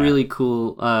this is Oh, a yeah. really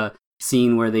cool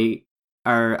scene where they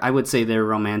are, I would say, they're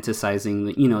romanticizing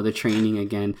the training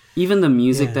again. Even the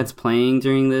music Yeah. that's playing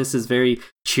during this is very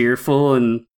cheerful,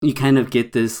 and you kind of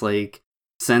get this like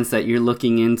sense that you're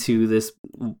looking into this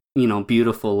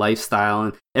beautiful lifestyle,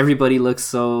 and everybody looks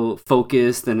so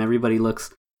focused, and everybody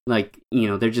looks like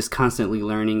they're just constantly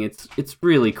learning. It's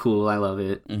really cool. I love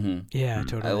it. Mm-hmm. Yeah,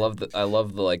 totally. I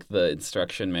love the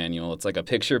instruction manual. It's like a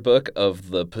picture book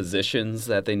of the positions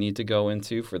that they need to go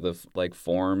into for the like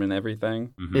form and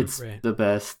everything. Mhm. It's Right. the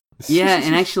best. Yeah,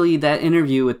 and actually that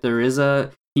interview with the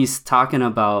RZA, he's talking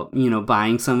about,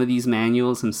 buying some of these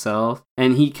manuals himself,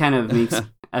 and he kind of makes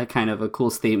a kind of a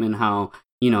cool statement how,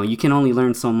 you can only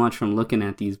learn so much from looking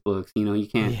at these books. You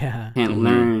can't Yeah. Mhm.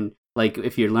 learn like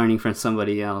if you're learning from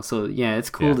somebody else. So yeah, it's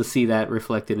cool Yeah. to see that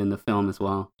reflected in the film as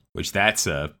well. Which that's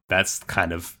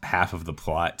kind of half of the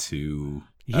plot to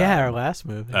Yeah, our last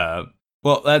movie.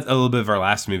 Well, that's a little bit of our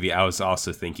last movie. I was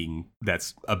also thinking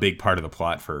that's a big part of the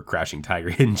plot for Crashing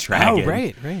Tiger, Hidden Dragon. Oh,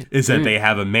 right. Is that they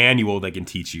have a manual that can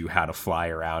teach you how to fly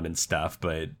around and stuff,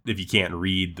 but if you can't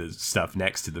read the stuff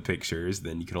next to the pictures,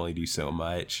 then you can only do so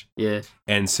much. Yeah.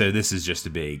 And so this is just a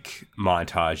big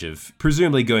montage of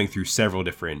presumably going through several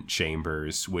different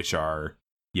chambers, which are,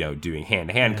 doing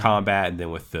hand-to-hand combat, and then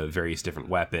with the various different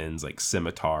weapons like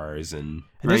scimitars and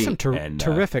there's some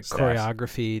terrific staffs.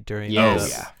 choreography during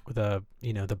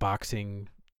the boxing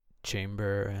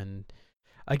chamber, and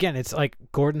again, it's like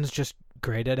Gordon's just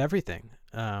great at everything.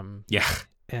 And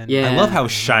I love how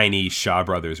shiny Shaw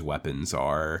Brothers weapons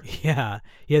are. Yeah,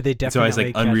 they definitely. It's always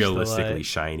like unrealistically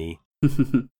shiny.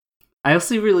 I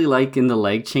also really like in the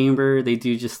leg chamber, they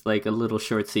do just like a little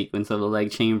short sequence of the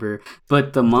leg chamber.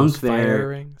 But the monk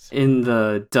there, in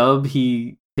the dub,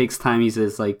 he takes time, he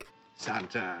says like,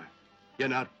 Santa, you're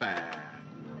not bad.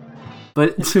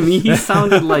 But to me, he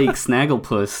sounded like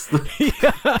Snagglepuss.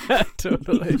 Yeah,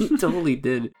 totally. He totally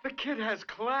did. The kid has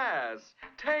class,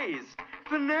 taste,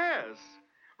 finesse,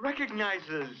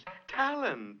 recognizes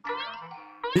talent.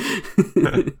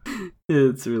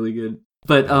 It's really good.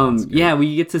 But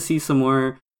we get to see some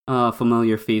more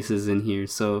familiar faces in here.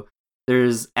 So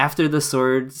there's after the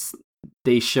swords,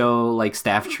 they show like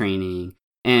staff training,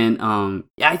 and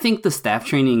I think the staff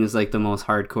training is like the most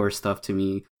hardcore stuff to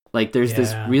me. Like there's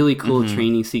this really cool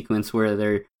training sequence where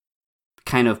they're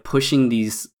kind of pushing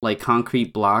these like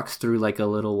concrete blocks through like a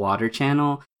little water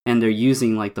channel, and they're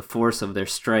using like the force of their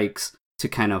strikes to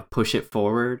kind of push it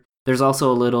forward. There's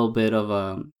also a little bit of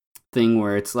a thing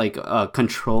where it's like a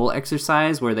control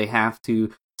exercise where they have to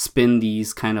spin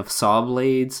these kind of saw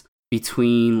blades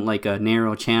between like a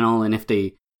narrow channel, and if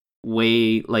they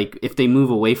move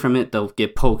away from it, they'll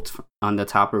get poked on the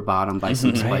top or bottom by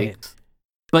some spikes.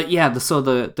 But yeah, so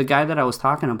the guy that I was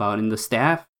talking about in the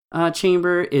staff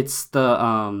chamber, it's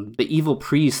the evil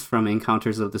priest from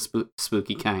Encounters of the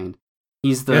Spooky Kind.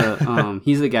 He's the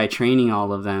he's the guy training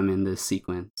all of them in this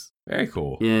sequence. Very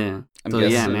cool. Yeah.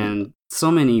 Man, so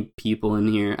many people in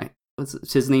here.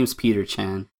 His name's Peter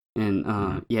Chan,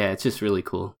 and it's just really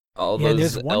cool.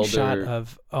 There's one shot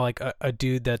of like a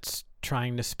dude that's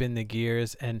trying to spin the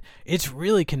gears, and it's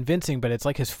really convincing, but it's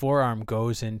like his forearm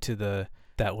goes into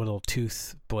that little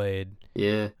tooth blade.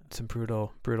 Yeah. Some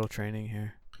brutal training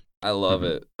here. I love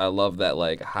it. I love that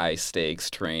like high stakes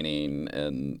training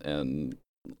and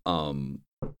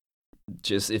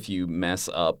just if you mess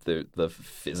up the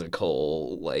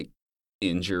physical like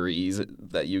injuries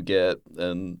that you get,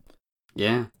 and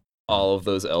all of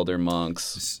those elder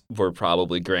monks were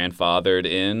probably grandfathered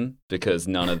in because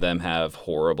none of them have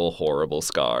horrible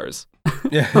scars.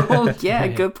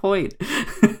 Good point.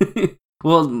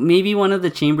 Well, maybe one of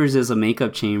the chambers is a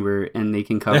makeup chamber and they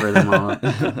can cover them all up.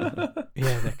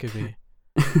 Yeah, that could be.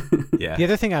 Yeah. The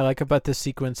other thing I like about this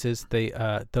sequence is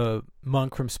the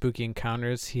monk from Spooky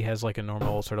Encounters, he has like a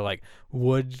normal sort of like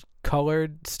wood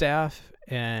colored staff,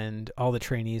 and all the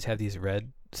trainees have these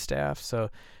red staffs. So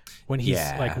when he's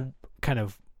like kind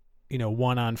of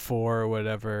 1-on-4 or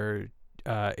whatever,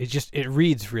 it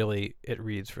reads really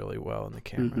well in the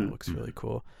camera. It looks really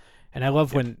cool. And I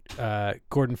love when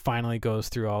Gordon finally goes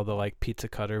through all the like pizza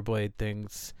cutter blade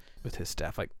things with his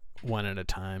staff, like one at a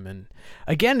time. And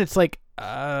again, it's like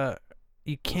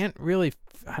you can't really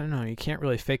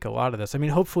fake a lot of this. I mean,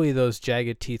 hopefully those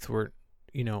jagged teeth weren't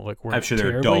I'm sure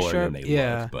they're duller than they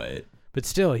look, but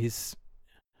still, he's,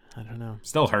 I don't know,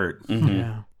 still hurt.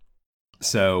 Yeah.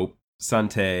 So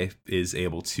Sante is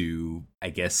able to, I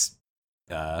guess,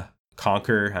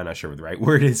 conquer, I'm not sure what the right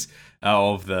word is,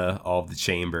 all of the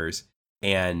chambers,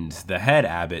 and the head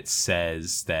abbot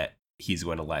says that he's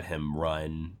going to let him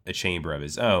run a chamber of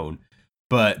his own,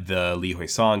 but the Li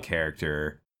Huisong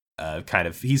character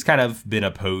he's kind of been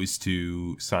opposed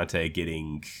to Sante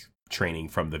getting training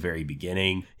from the very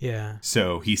beginning. Yeah.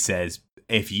 So he says,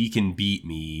 if he can beat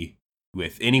me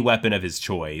with any weapon of his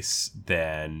choice,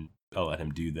 then I'll let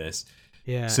him do this.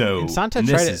 Yeah. So and Sante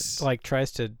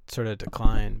tries to sort of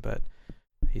decline, but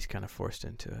he's kind of forced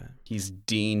into it. He's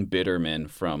Dean Bitterman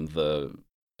from the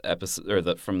episode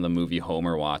or from the movie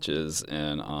Homer watches,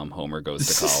 and Homer goes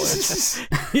to college.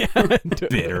 Yeah.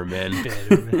 Bitterman.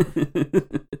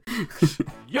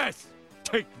 Yes,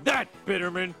 take that,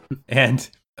 Bitterman. And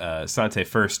Sante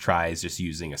first tries just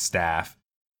using a staff,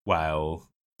 while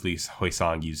Li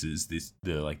Huisong uses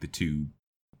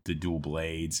the dual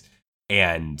blades,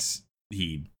 and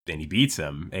he beats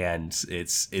him, and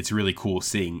it's really cool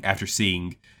seeing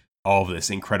all of this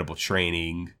incredible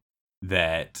training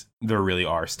that there really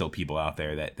are still people out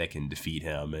there that can defeat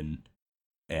him, and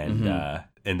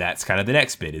And that's kind of the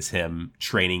next bit, is him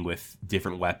training with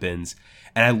different weapons.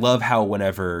 And I love how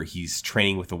whenever he's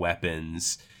training with the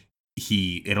weapons,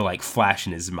 it'll like flash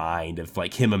in his mind of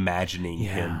like him imagining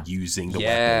him using the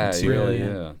weapon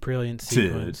to brilliant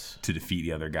sequence to defeat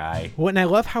the other guy. Well, and I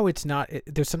love how it's not.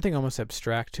 There's something almost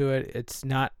abstract to it. It's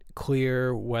not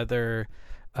clear whether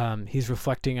he's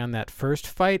reflecting on that first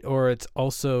fight, or it's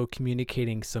also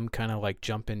communicating some kind of like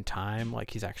jump in time,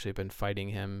 like he's actually been fighting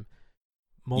him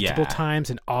multiple times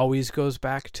and always goes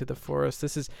back to the forest.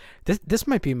 This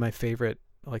might be my favorite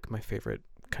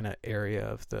kind of area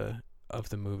of the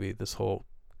movie. This whole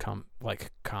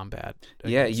combat.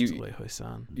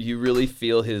 You really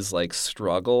feel his like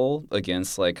struggle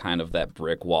against like kind of that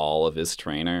brick wall of his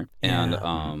trainer,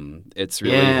 and it's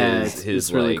really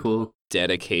his really like cool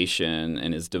dedication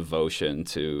and his devotion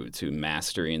to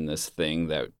mastering this thing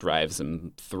that drives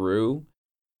him through.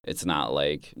 It's not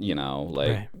like,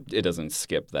 it doesn't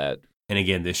skip that. And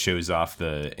again, this shows off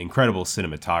the incredible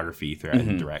cinematography throughout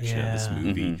the direction of this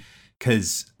movie.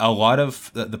 Because a lot of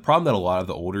the problem that a lot of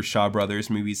the older Shaw Brothers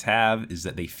movies have is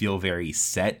that they feel very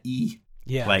set-y.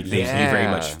 Yeah. Like they very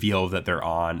much feel that they're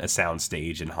on a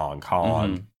soundstage in Hong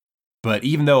Kong. But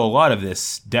even though a lot of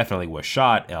this definitely was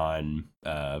shot on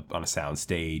a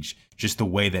soundstage, just the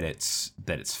way that it's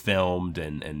filmed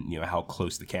and how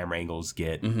close the camera angles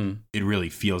get, it really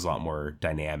feels a lot more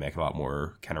dynamic, a lot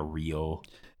more kind of real.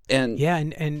 And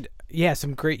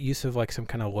some great use of like some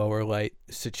kind of lower light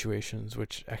situations,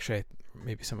 which actually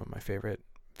maybe some of my favorite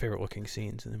looking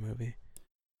scenes in the movie.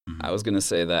 I was gonna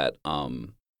say that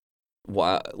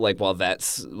while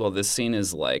this scene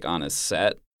is like on a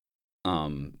set,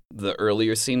 the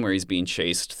earlier scene where he's being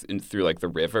chased through like the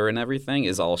river and everything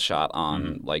is all shot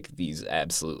on like these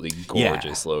absolutely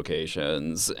gorgeous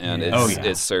locations, and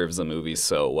it serves the movie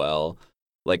so well.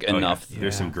 Like enough.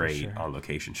 There's some great on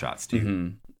location shots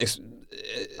too.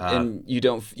 And you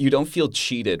don't feel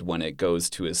cheated when it goes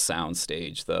to a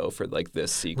soundstage though for like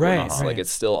this sequence. Right. Like it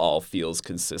still all feels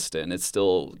consistent. It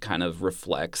still kind of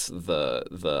reflects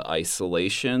the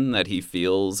isolation that he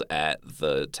feels at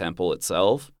the temple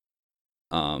itself.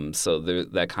 So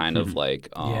that kind of like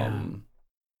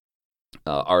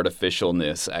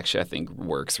artificialness actually I think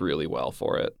works really well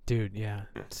for it. Dude, yeah.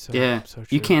 So true.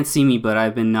 You can't see me, but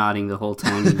I've been nodding the whole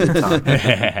time you've been talking.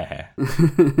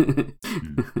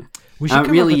 We should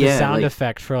come up with a sound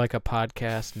effect for like a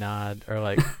podcast nod, or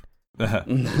like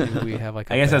we have like.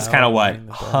 I guess that's kind of what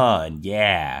 "hun,"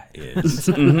 is.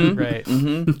 Right.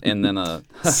 And then I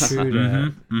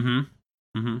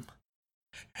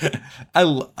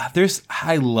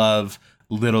love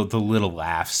the little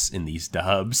laughs in these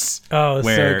dubs. Oh,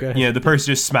 where so good. The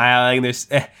person just smiling. There's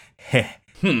he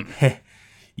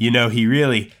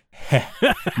really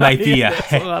might be a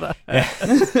lot of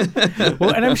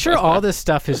well, and I'm sure all this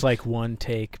stuff is like one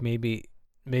take, maybe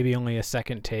only a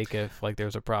second take if like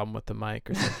there's a problem with the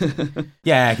mic or something.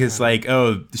 Yeah, because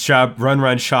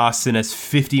Run Shaw sent us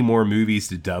 50 more movies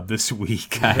to dub this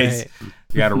week, guys. Right.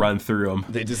 You got to run through them.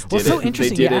 They just did it. So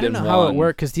interesting. I don't know how it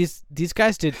worked, because these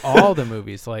guys did all the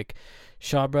movies, like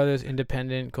Shaw Brothers,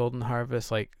 Independent, Golden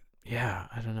Harvest. Like, I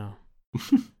don't know,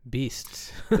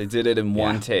 beasts. They did it in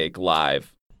one take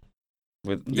live.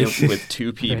 With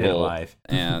two people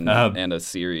and a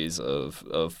series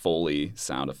of Foley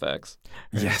sound effects.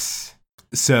 Yes.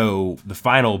 So the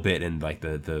final bit in like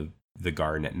the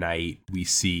garden at night, we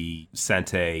see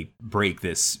Sente break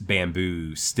this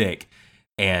bamboo stick,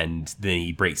 and then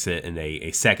he breaks it in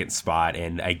a second spot,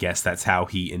 and I guess that's how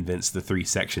he invents the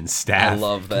 3-section staff. I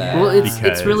love that. Well,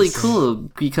 it's really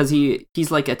cool because he's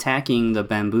like attacking the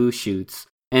bamboo shoots,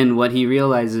 and what he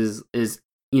realizes is,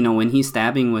 when he's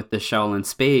stabbing with the Shaolin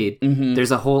spade,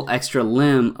 there's a whole extra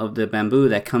limb of the bamboo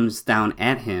that comes down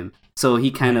at him. So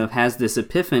he kind of has this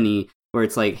epiphany where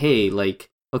it's like, hey, like,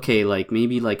 okay, like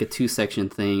maybe like a 2-section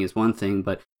thing is one thing,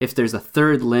 but if there's a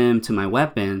third limb to my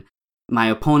weapon, my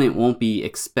opponent won't be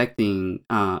expecting,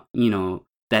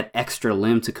 that extra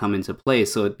limb to come into play.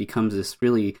 So it becomes this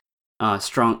really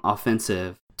strong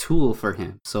offensive tool for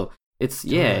him. So it's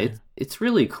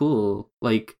really cool.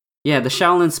 Like, yeah, the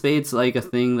Shaolin spade's like a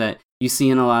thing that you see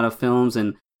in a lot of films,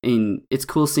 and it's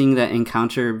cool seeing that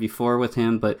encounter before with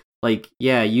him, but like,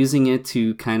 using it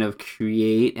to kind of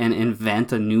create and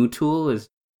invent a new tool is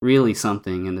really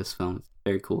something in this film. It's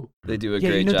very cool. They do a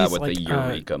great job with the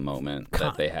eureka moment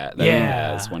that he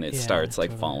has when it starts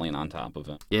like falling on top of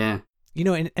him. Yeah.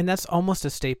 And that's almost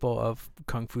a staple of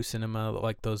Kung Fu cinema,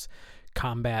 like those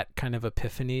combat kind of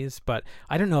epiphanies, but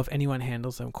I don't know if anyone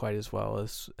handles them quite as well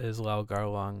as Lau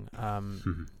Gar-Long.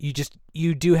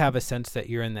 You do have a sense that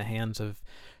you're in the hands of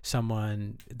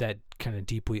someone that kind of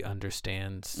deeply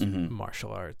understands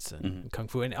martial arts and kung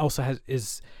fu, and also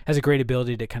has a great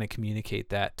ability to kind of communicate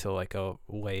that to like a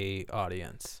lay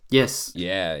audience. Yes.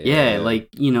 Yeah. Like,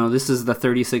 this is the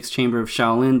 36th chamber of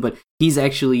Shaolin, but he's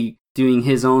actually doing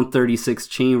his own 36th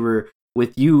chamber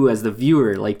with you as the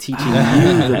viewer, like teaching you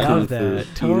the kung fu.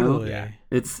 Totally. Yeah.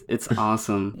 It's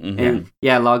awesome. And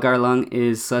Lau Gar-Lung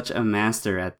is such a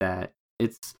master at that.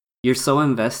 You're so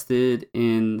invested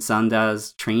in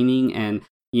Sanda's training, and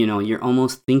you're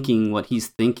almost thinking what he's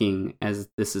thinking as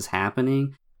this is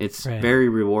happening. It's very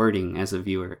rewarding as a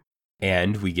viewer.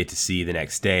 And we get to see the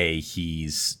next day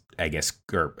he's,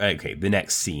 the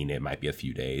next scene, it might be a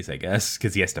few days, I guess,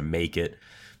 because he has to make it.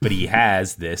 But he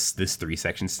has this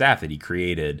 3-section staff that he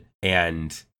created,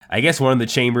 and I guess one of the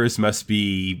chambers must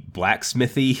be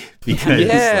blacksmithy because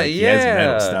he has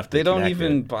metal stuff. They don't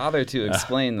even bother to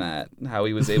explain that, how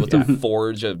he was able to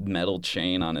forge a metal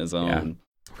chain on his own.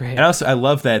 Right. And also, I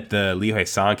love that the Lee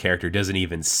Hui-san character doesn't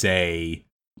even say,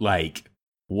 like,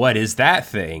 what is that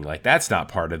thing? Like, that's not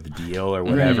part of the deal or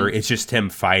whatever. It's just him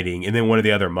fighting. And then one of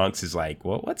the other monks is like,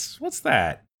 well, what's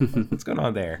that? What's going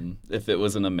on there? If it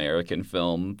was an American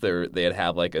film, they'd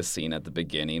have like a scene at the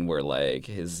beginning where like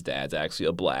his dad's actually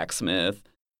a blacksmith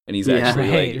and he's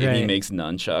actually he makes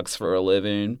nunchucks for a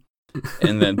living.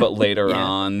 And then, but later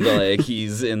on, like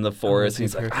he's in the forest, and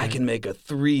he's like, I can make a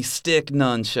 3-stick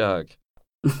nunchuck.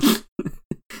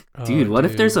 Dude, what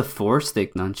if there's a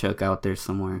 4-stick nunchuck out there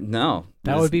somewhere? No,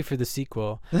 that would be for the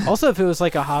sequel. Also, if it was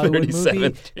like a Hollywood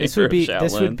movie, this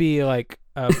would be like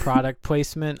a product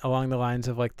placement along the lines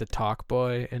of like the Talk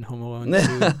Boy in Home Alone 2.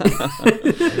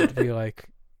 It would be like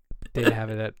they'd have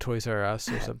it at Toys R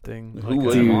Us or something.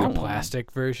 Like a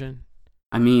plastic version.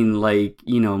 I mean, like,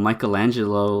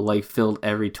 Michelangelo like filled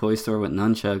every toy store with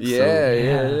nunchucks.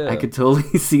 Yeah. I could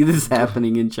totally see this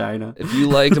happening in China. If you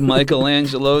liked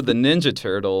Michelangelo the Ninja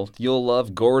Turtle, you'll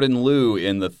love Gordon Liu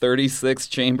in the 36th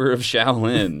Chamber of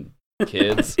Shaolin,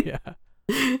 kids.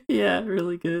 Yeah,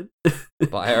 really good.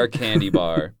 Buy our candy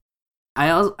bar.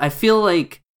 I feel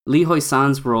like Lee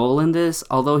Hui-san's role in this,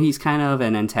 although he's kind of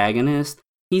an antagonist,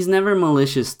 he's never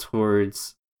malicious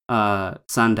towards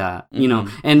Sanda,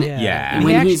 and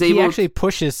when he actually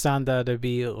pushes Sanda to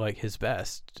be like his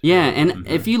best. Yeah, and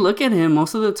if you look at him,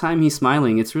 most of the time he's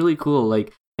smiling. It's really cool.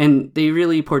 Like, and they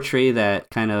really portray that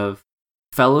kind of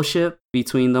fellowship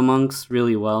between the monks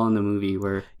really well in the movie,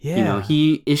 where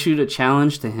he issued a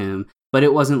challenge to him, but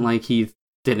it wasn't like he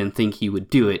didn't think he would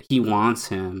do it. He wants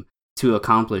him to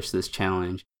accomplish this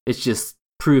challenge. It's just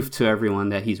proof to everyone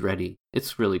that he's ready.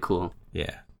 It's really cool.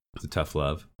 Yeah, it's a tough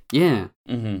love. Yeah.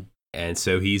 And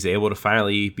so he's able to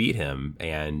finally beat him,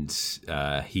 and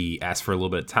he asks for a little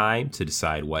bit of time to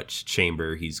decide what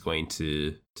chamber he's going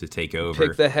to take over.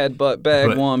 Pick the headbutt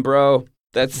bag one, bro.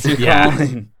 That's your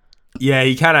calling. Yeah,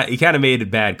 he kind of made a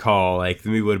bad call. Like, the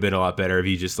movie would have been a lot better if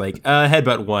he just like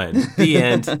headbutt one, the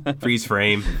end, freeze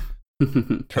frame,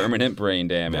 permanent brain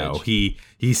damage. No, he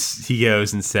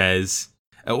goes and says,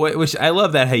 which I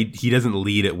love that he doesn't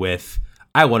lead it with,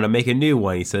 I want to make a new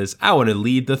one. He says, I want to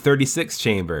lead the 36th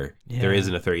chamber. Yeah. There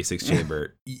isn't a 36th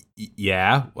chamber.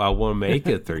 I want to make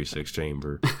a 36th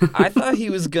chamber. I thought he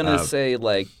was going to say,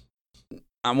 like,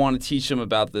 I want to teach him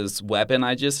about this weapon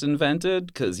I just invented,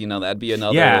 because, that'd be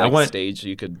another stage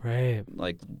you could,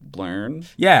 like, learn.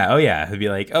 Yeah, It'd be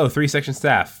like, 3-section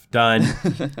staff, done.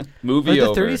 Movie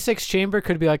over. The 36th chamber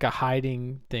could be like a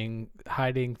hiding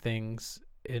things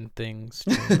in things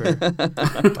chamber.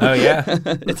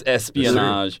 It's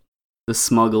espionage. The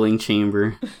smuggling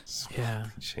chamber. Yeah,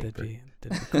 that'd be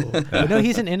cool. But no,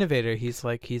 he's an innovator. He's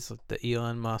the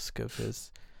Elon Musk of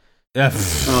his.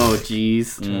 Oh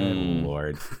jeez. Oh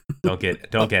Lord, don't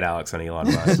get Alex on Elon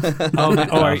Musk.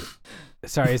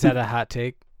 Sorry, is that a hot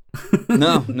take?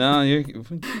 No, you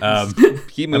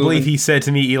keep moving. I believe he said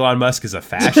to me Elon Musk is a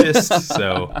fascist,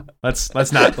 so let's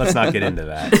not get into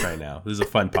that right now. This is a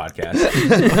fun podcast.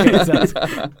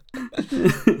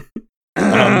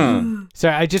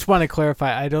 Sorry, I just want to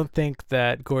clarify. I don't think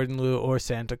that Gordon Liu or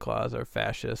Santa Claus are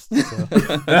fascists.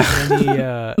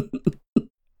 So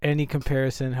any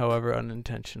comparison, however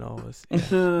unintentional, was.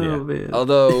 Man.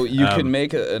 Although you could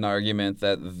make an argument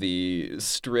that the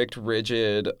strict,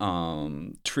 rigid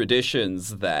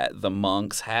traditions that the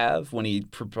monks have when he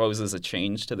proposes a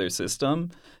change to their system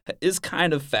is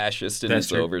kind of fascist in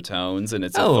its overtones and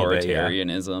its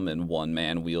authoritarianism, and one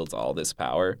man wields all this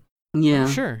power. Yeah,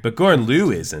 sure. But Gordon Liu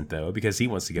isn't, though, because he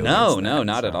wants to go.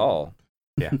 Not at all.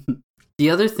 Yeah. The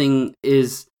other thing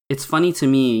is, it's funny to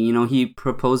me, he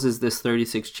proposes this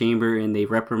 36 chamber and they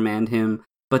reprimand him,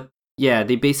 but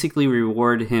they basically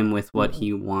reward him with what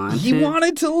he wanted. He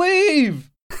wanted to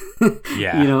leave!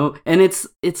 Yeah. You know, and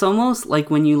it's almost like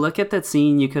when you look at that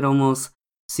scene, you could almost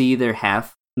see they're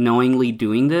half knowingly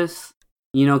doing this,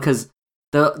 you know, because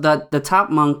the top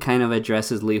monk kind of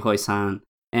addresses Li Hoi-san,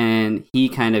 and he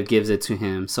kind of gives it to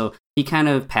him. So he kind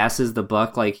of passes the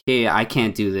buck, like, hey, I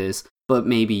can't do this, but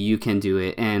maybe you can do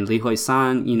it. And Li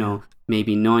Hoi-san, you know,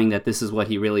 maybe knowing that this is what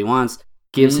he really wants,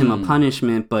 gives him a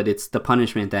punishment, but it's the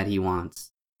punishment that he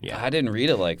wants. Yeah, I didn't read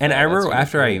it like that. And I remember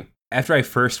That's really cool. after I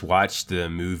first watched the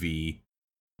movie,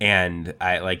 and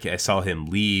I saw him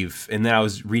leave, and then I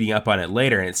was reading up on it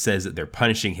later, and it says that they're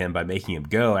punishing him by making him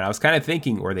go, and I was kind of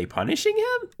thinking, were they punishing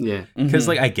him? Yeah, Because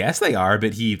like I guess they are,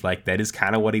 but he like that is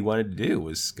kind of what he wanted to do,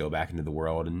 was go back into the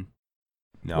world and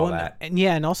all that. And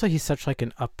yeah, and also he's such like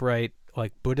an upright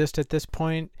like Buddhist at this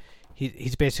point.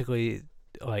 He's basically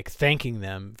like thanking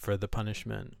them for the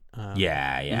punishment.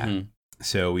 Yeah.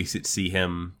 So we see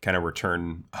him kind of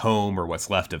return home, or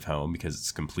what's left of home, because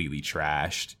it's completely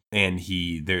trashed. And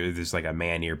there's like a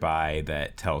man nearby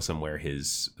that tells him where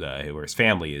his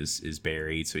family is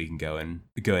buried, so he can go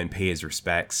and pay his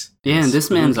respects. Yeah, and this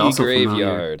man's Spooky also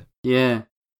graveyard. familiar.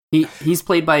 Yeah, he's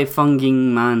played by Feng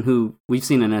Ging Man, who we've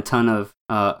seen in a ton of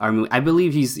our movie. I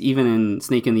believe he's even in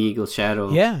Snake and the Eagle's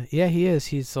Shadow. Yeah, he is.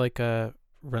 He's like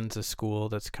runs a school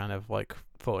that's kind of like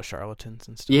full of charlatans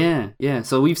and stuff. Yeah.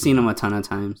 So we've seen him a ton of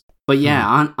times. But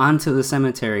yeah, on to the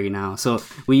cemetery now. So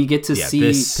we get to see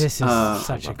this is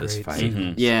such a great fight.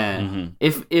 sequence. Yeah.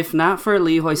 If not for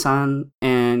Li Hoi-san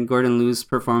and Gordon Liu's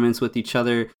performance with each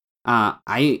other,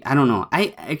 I don't know.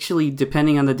 I actually,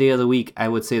 depending on the day of the week, I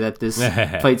would say that this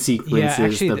fight sequence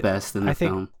is the best in the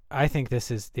film. I think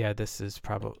this is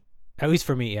probably, at least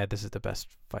for me, this is the best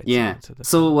fight Yeah. sequence of the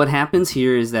So film. what happens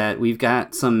here is that we've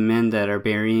got some men that are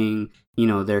burying, you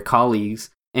know, their colleagues,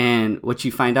 and what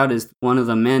you find out is one of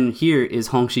the men here is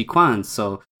Hong Shi-kwan.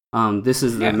 So this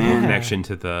is the man connection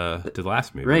to the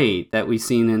last movie, right, that we've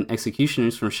seen in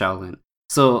Executioners from Shaolin.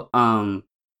 So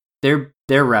they're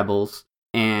rebels,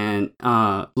 and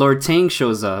Lord Tang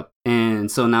shows up,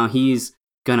 and so now he's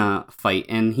gonna fight,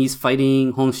 and he's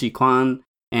fighting Hong Shi-kwan,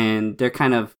 and they're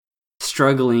kind of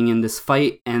struggling in this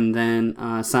fight, and then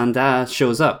Sanda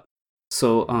shows up.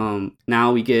 So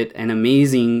now we get an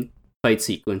amazing fight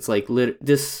sequence. Like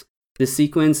this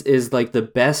sequence is like the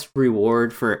best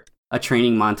reward for a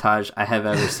training montage I have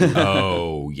ever seen.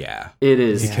 Oh yeah, it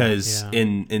is, because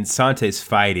in Sante's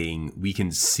fighting, we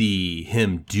can see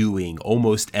him doing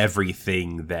almost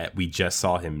everything that we just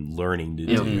saw him learning to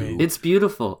do. It's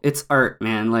beautiful. It's art,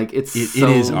 man. Like it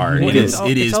is art. It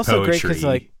is also poetry.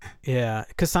 Great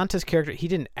because Santa's character, he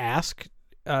didn't ask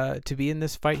to be in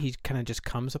this fight. He kind of just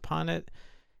comes upon it.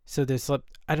 So there's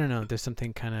I don't know. There's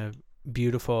something kind of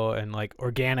beautiful and like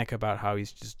organic about how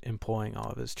he's just employing all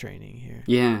of his training here.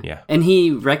 Yeah. And he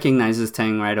recognizes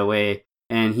Tang right away,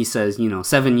 and he says,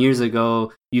 7 years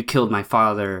ago you killed my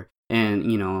father, and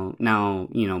now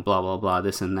blah blah blah,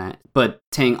 this and that. But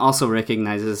Tang also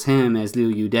recognizes him as Liu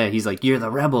Yude. He's like, you're the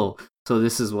rebel. So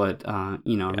this is what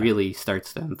really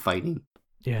starts them fighting.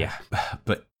 Yeah.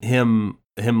 But him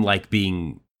like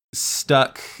being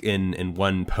stuck in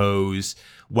one pose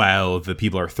while the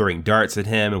people are throwing darts at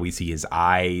him, and we see his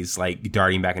eyes like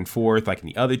darting back and forth like in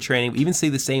the other training. We even see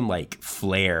the same like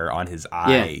flare on his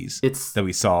eyes that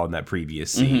we saw in that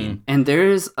previous scene. And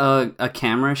there's a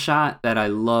camera shot that I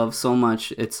love so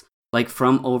much. It's like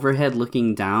from overhead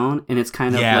looking down, and it's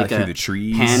kind of like through the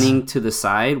trees, panning to the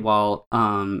side while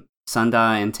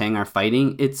Sanda and Tang are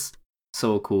fighting. It's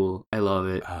so cool. I love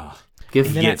it. He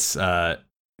gets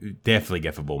definitely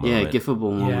gifable moment. Yeah,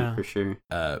 gifable moment for sure.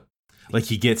 Like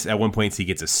he gets at one point, he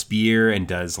gets a spear and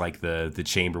does like the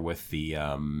chamber with the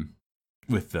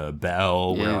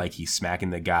bell where like he's smacking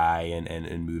the guy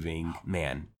and moving.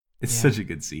 Man, it's such a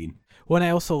good scene. Well, and I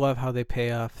also love how they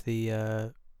pay off the.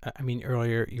 I mean,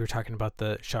 earlier you were talking about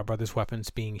the Shaw Brothers weapons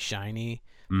being shiny,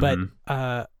 but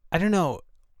I don't know.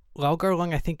 Lau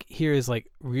Gar-leung, I think here is like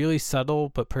really subtle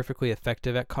but perfectly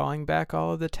effective at calling back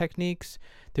all of the techniques.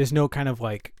 There's no kind of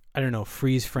like, I don't know,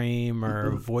 freeze frame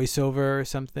or voiceover or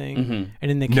something. And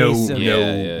in the case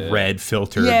of red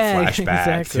filtered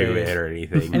flashback to it or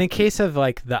anything. And in case of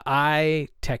like the eye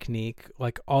technique,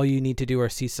 like all you need to do are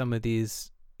see some of these,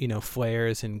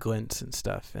 flares and glints and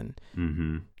stuff. And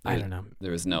I don't know.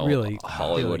 There was no really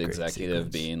Hollywood really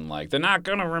executive being like, they're not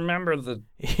going to remember they're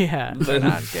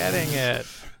not getting it.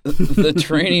 The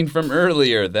training from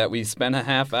earlier that we spent a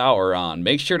half hour on.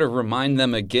 Make sure to remind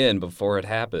them again before it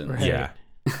happens. Right. Yeah.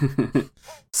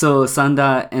 So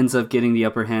Sanda ends up getting the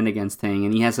upper hand against Tang,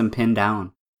 and he has him pinned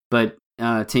down. But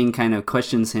Tang kind of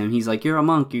questions him. He's like, you're a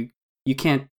monk. You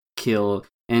can't kill.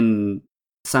 And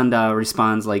Sanda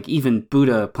responds like, even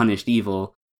Buddha punished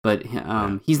evil. but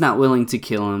he's not willing to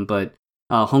kill him. But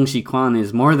Hong Shi-kwan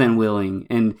is more than willing,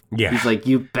 and he's like,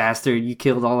 "You bastard! You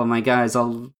killed all of my guys.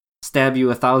 I'll stab you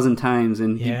 1,000 times."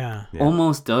 And he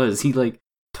almost does. He like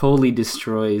totally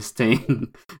destroys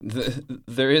Tang.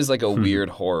 There is like a weird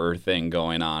horror thing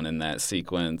going on in that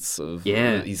sequence of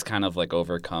he's kind of like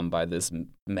overcome by this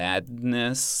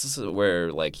madness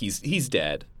where like he's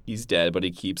dead, but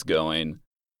he keeps going.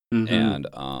 And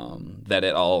that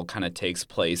it all kind of takes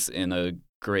place in a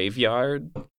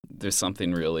graveyard. There's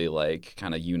something really like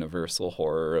kind of universal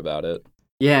horror about it.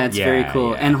 Yeah, it's very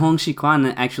cool. And Hong Shi-kwan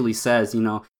actually says, you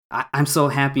know, I'm so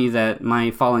happy that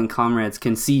my fallen comrades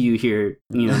can see you here,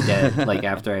 you know, dead, like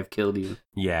after I've killed you.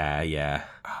 Yeah.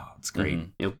 Oh, it's great.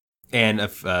 Yep. And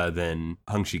if then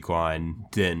Hong Shi-kwan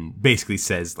then basically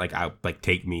says like, "I like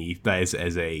take me as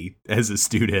a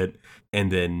student,"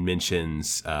 and then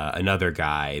mentions another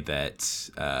guy that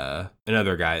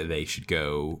they should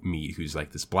go meet, who's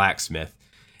like this blacksmith.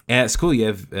 And it's cool. You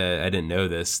have I didn't know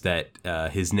this, that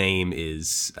his name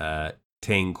is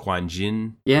Tang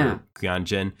Quanjin,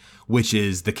 Qianjin, which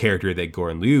is the character that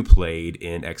Gordon Liu played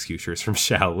in Executioners from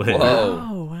Shaolin. Whoa.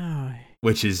 Oh, wow.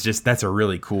 Which is that's a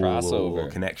really cool crossover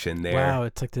connection there. Wow,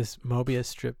 it's like this Mobius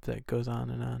strip that goes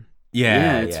on and on.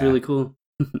 Yeah, it's really cool.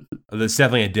 There's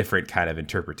definitely a different kind of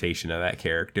interpretation of that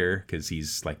character, because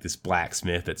he's like this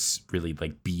blacksmith that's really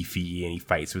like beefy, and he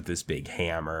fights with this big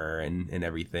hammer and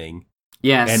everything.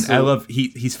 Yeah, and I love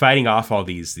he's fighting off all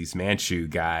these Manchu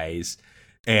guys.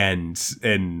 And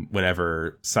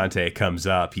whenever Sante comes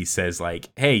up, he says like,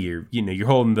 "Hey, you're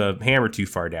holding the hammer too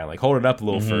far down. Like, hold it up a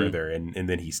little further." And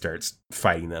then he starts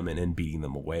fighting them and beating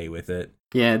them away with it.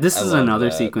 Yeah, this is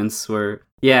another sequence where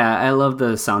I love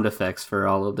the sound effects for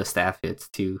all of the staff hits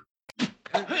too.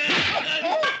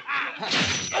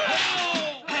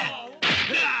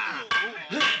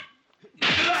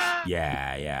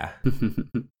 Yeah.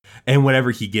 And whenever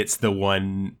he gets the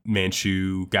one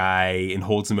Manchu guy and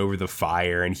holds him over the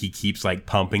fire, and he keeps like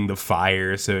pumping the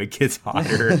fire so it gets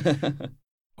hotter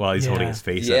while he's holding his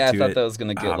face up to it. Yeah, I thought that was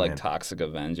going to get like Toxic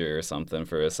Avenger or something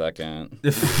for a second.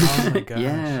 Oh my gosh.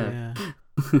 Yeah.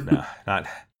 No,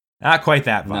 not quite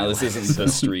that violent. No, this isn't the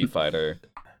Street Fighter.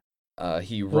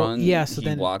 He runs.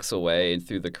 He walks away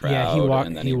through the crowd. Yeah,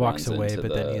 and then he walks runs away, into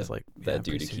but then he's like that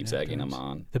dude who keeps egging him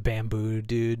on. The bamboo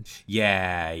dude.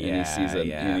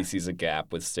 And he sees a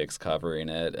gap with sticks covering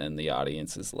it, and the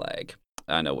audience is like,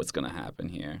 "I know what's gonna happen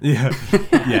here."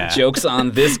 Yeah. Joke's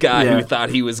on this guy who thought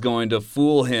he was going to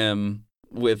fool him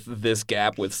with this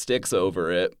gap with sticks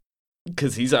over it,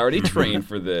 because he's already trained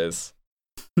for this.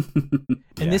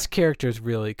 And this character is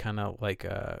really kind of like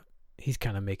he's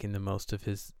kind of making the most of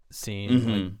his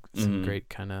scene, like some great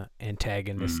kind of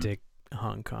antagonistic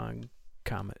Hong Kong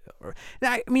comedy.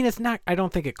 I mean, it's not. I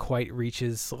don't think it quite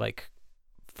reaches like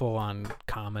full on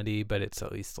comedy, but it's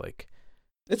at least like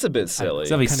it's a bit silly.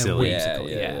 It's kind of silly. Whimsical.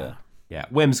 Yeah.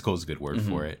 Whimsical is a good word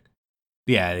for it.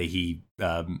 Yeah, he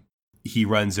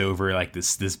runs over like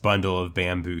this bundle of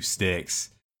bamboo sticks,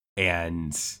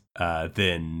 and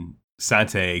then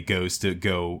Sante goes to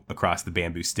go across the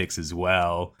bamboo sticks as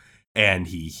well. And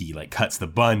he like cuts the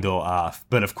bundle off,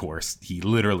 but of course he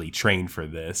literally trained for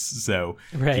this, so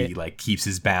he like keeps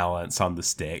his balance on the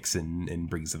sticks and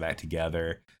brings them back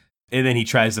together. And then he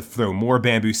tries to throw more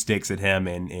bamboo sticks at him,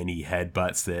 and he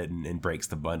headbutts it and breaks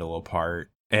the bundle apart.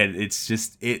 And it's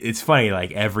just it's funny,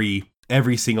 like every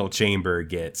single chamber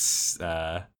gets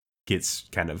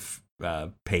kind of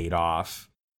paid off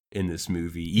in this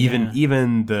movie,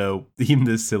 even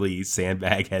the silly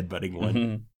sandbag headbutting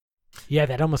one. Yeah,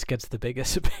 that almost gets the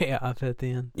biggest payoff at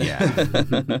the end.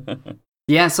 Yeah.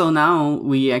 Yeah, so now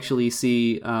we actually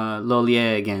see Lo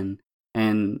Lie again.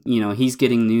 And, you know, he's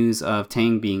getting news of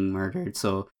Tang being murdered.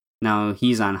 So now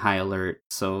he's on high alert.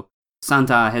 So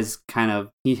Santa has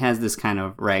this kind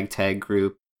of ragtag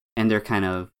group. And they're kind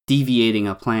of deviating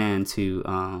a plan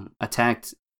to attack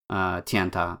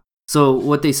Tianta. So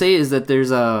what they say is that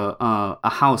there's a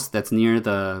house that's near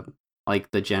the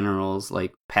general's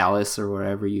like palace, or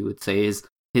whatever you would say is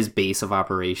his base of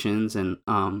operations, and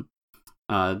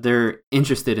they're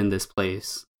interested in this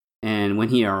place. And when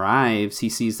he arrives, he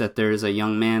sees that there's a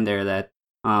young man there that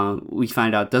we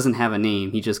find out doesn't have a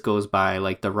name. He just goes by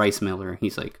like the rice miller.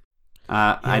 He's like,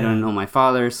 I don't know my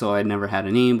father, so I never had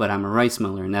a name, but I'm a rice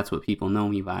miller, and that's what people know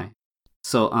me by.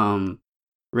 So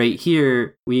right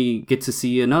here we get to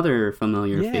see another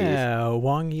familiar face. Yeah,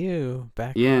 Wang Yu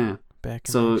back. Yeah. Back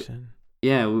in action.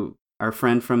 Yeah, our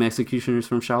friend from Executioners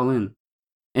from Shaolin.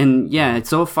 And yeah, it's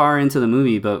so far into the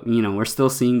movie, but you know, we're still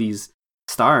seeing these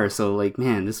stars. So like,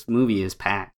 man, this movie is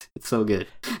packed. It's so good.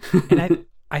 And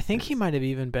I think he might have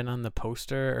even been on the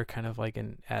poster or kind of like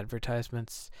in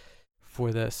advertisements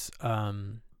for this.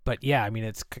 But yeah, I mean,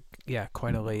 it's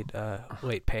quite a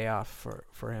late payoff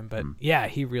for him. But yeah,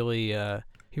 he really I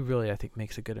think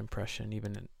makes a good impression,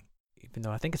 even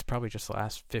though I think it's probably just the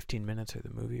last 15 minutes of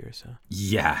the movie or so.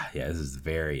 Yeah, this is the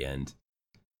very end,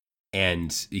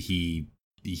 and he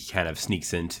kind of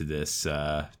sneaks into this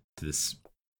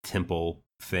temple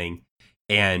thing.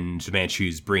 And the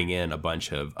Manchus bring in a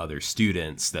bunch of other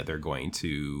students that they're going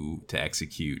to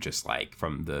execute, just like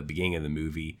from the beginning of the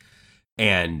movie.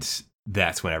 And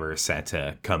that's whenever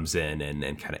Santa comes in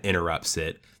and kind of interrupts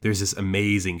it. There's this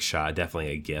amazing shot,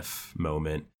 definitely a GIF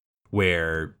moment,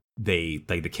 where the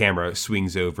camera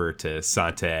swings over to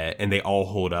Santa and they all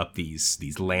hold up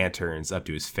these lanterns up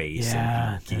to his face,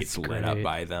 and he gets lit up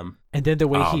by them. And then the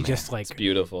way he just it's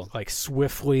beautiful, like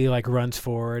swiftly like runs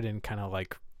forward and kind of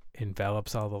like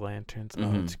envelops all the lanterns.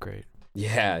 Oh, it's great.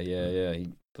 Yeah.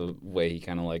 The way he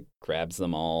kind of like grabs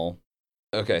them all.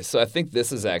 Okay, so I think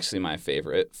this is actually my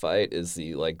favorite fight, is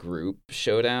the like group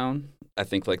showdown. I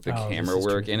think like the camera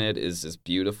work in it is just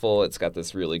beautiful. It's got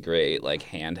this really great like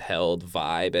handheld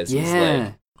vibe as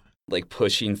he's like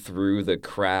pushing through the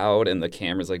crowd, and the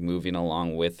camera's like moving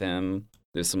along with him.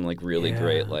 There's some like really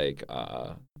great like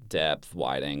depth,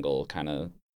 wide angle kind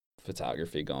of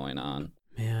photography going on.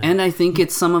 Man. And I think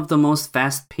it's some of the most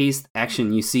fast-paced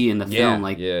action you see in the film.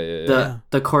 Like the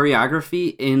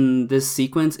choreography in this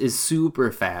sequence is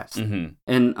super fast, and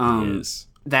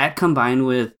that combined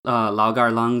with Lau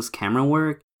Gar-lung's camera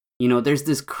work, there's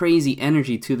this crazy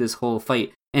energy to this whole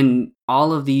fight. And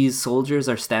all of these soldiers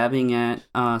are stabbing at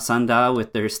Sanda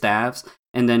with their staffs,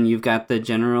 and then you've got the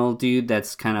general dude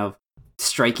that's kind of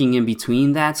striking in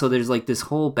between that. So there's like this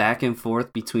whole back and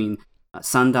forth between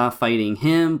Sanda fighting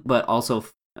him, but also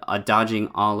dodging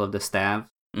all of the stabs.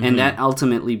 And that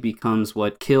ultimately becomes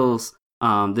what kills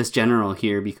this general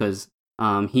here, because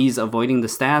he's avoiding the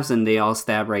stabs and they all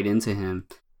stab right into him.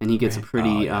 And he gets a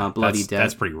pretty bloody death.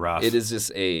 That's pretty rough. It is just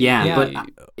but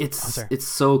it's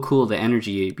so cool, the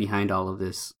energy behind all of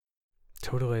this.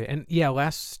 Totally. And yeah,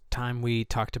 last time we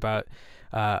talked about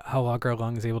how Lau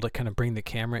Gar-lung is able to kind of bring the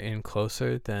camera in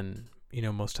closer than,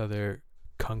 most other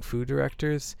kung fu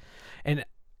directors. And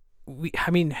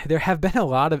there have been a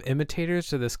lot of imitators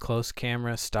to this close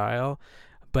camera style,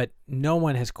 but no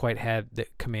one has quite had the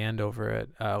command over it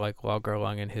like Lau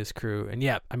Gar-lung and his crew. And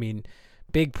yeah,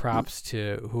 big props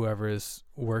to whoever is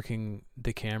working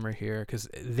the camera here, because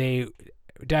they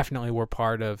definitely were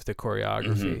part of the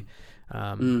choreography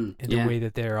and the way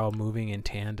that they're all moving in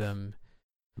tandem.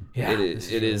 Yeah,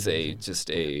 it is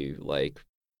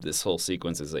this whole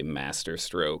sequence is a master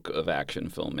stroke of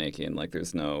action filmmaking. Like,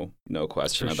 there's no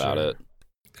question about it.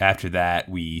 After that,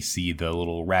 we see the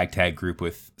little ragtag group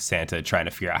with Santa trying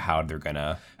to figure out how they're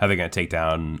gonna take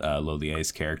down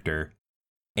Lolier's character,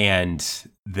 and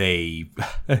they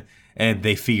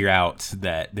figure out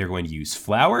that they're going to use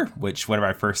flour. Which, whenever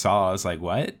I first saw, I was like,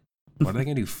 "What? What are they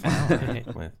going to do flour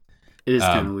with?" It is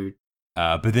kind of weird.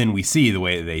 But then we see the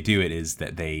way that they do it is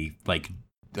that they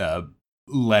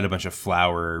let a bunch of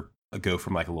flour go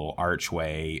from like a little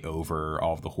archway over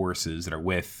all of the horses that are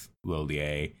with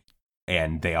Lolier,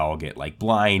 and they all get like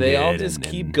blinded. They all just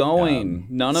keep going.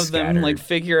 None of them like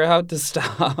figure out to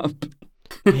stop.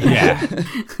 Yeah.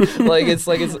 it's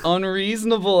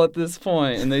unreasonable at this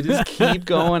point, and they just keep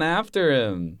going after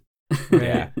him.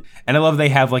 Yeah. And I love they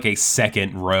have like a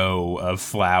second row of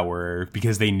flour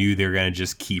because they knew they were going to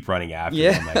just keep running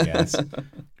after them, I guess.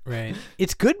 Right.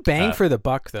 It's good bang for the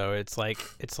buck, though. It's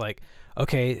like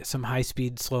okay, some high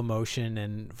speed slow motion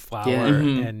and flour,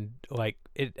 and like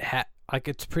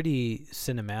it's pretty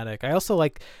cinematic. I also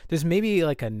like there's maybe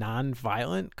like a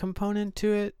non-violent component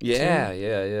to it. Yeah.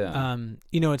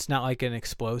 It's not like an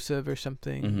explosive or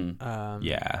something.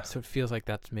 So it feels like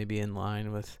that's maybe in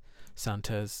line with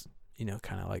Santa's,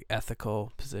 kind of like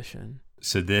ethical position.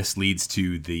 So this leads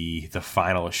to the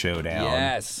final showdown.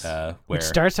 Yes. Which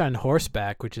starts on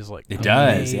horseback, which is like it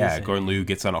amazing. Does, yeah. Gordon Liu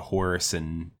gets on a horse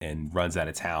and runs out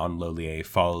of town. Lolier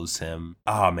follows him.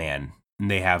 Oh man. And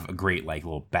they have a great like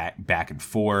little back and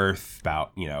forth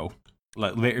about,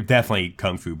 definitely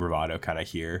kung fu bravado kind of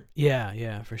here.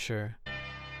 Yeah, for sure.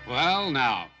 Well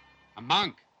now, a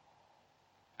monk.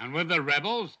 And with the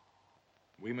rebels,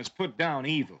 We must put down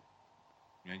evil.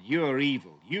 And you're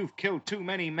evil. You've killed too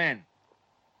many men.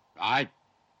 right?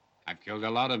 I've killed a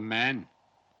lot of men,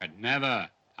 but never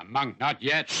a monk, not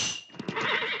yet.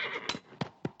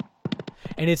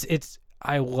 And it's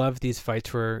I love these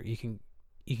fights where you can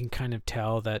kind of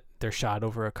tell that they're shot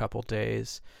over a couple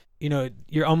days.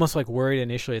 You're almost like worried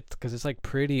initially because it's like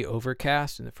pretty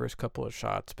overcast in the first couple of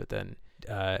shots, but then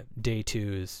day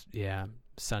 2 is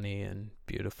sunny and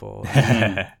beautiful.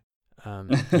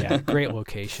 Mm-hmm. Great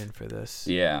location for this.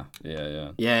 Yeah,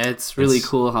 it's really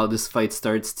cool how this fight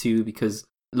starts too, because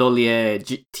Lolier,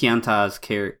 Tianta's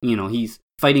character, he's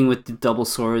fighting with the double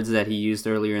swords that he used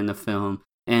earlier in the film,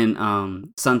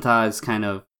 and Santa is kind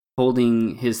of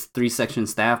holding his 3-section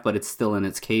staff, but it's still in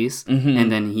its case,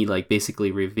 and then he like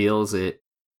basically reveals it,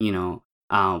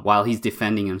 while he's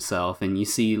defending himself, and you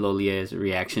see Lolier's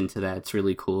reaction to that. It's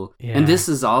really cool. And this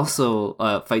is also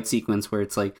a fight sequence where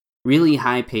it's like really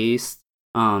high paced,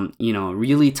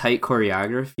 really tight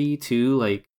choreography too.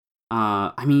 Like,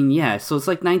 so it's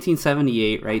like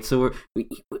 1978, right? So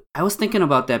I was thinking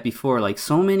about that before. Like,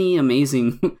 so many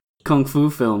amazing kung fu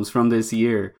films from this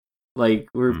year. Like,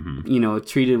 we're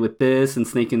treated with this and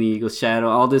Snake in the Eagle's Shadow.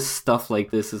 All this stuff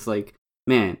like this is like,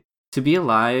 man, to be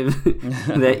alive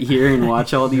that year and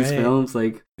watch all these films,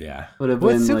 like, would have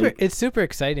been it's super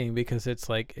exciting, because it's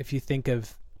like, if you think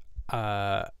of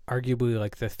arguably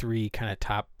like the 3 kind of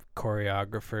top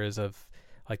choreographers of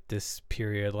like this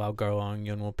period, Lau Garlong,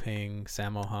 Yuen Woo-ping,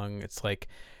 Sammo Hung, it's like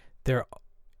they're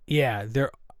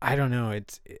I don't know,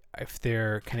 it's if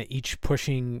they're kind of each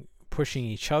pushing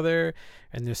each other,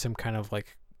 and there's some kind of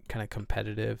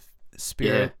competitive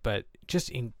spirit, but just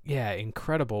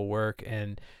incredible work.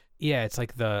 And it's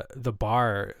like the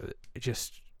bar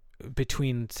just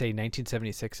between, say,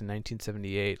 1976 and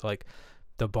 1978, like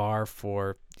the bar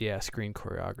for screen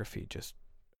choreography just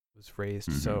was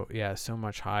raised so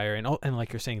much higher, and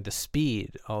like you're saying, the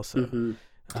speed also.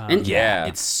 And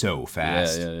it's so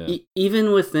fast.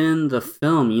 Even within the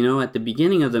film, at the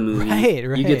beginning of the movie,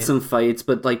 you get some fights,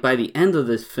 but like by the end of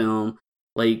this film,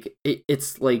 like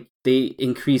it's like they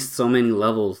increased so many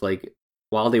levels, like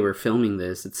while they were filming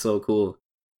this. It's so cool.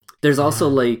 There's also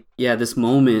like this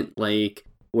moment like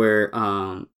where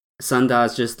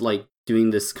Sanda's just like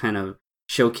doing this kind of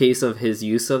showcase of his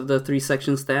use of the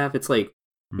 3-section staff. It's like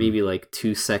maybe like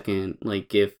 2-second like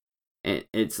gif.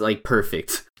 It's like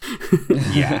perfect.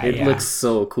 It looks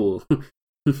so cool.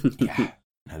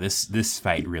 No, this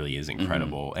fight really is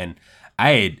incredible, and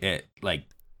I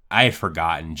had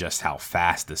forgotten just how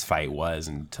fast this fight was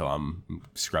until I'm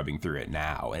scrubbing through it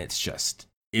now, and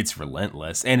it's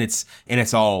relentless, and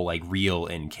it's all like real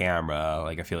in camera.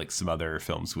 Like, I feel like some other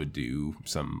films would do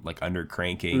some like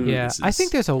undercranking. I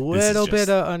think there's a little bit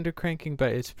of undercranking,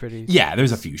 but it's pretty.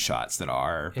 There's a few shots that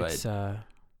are, but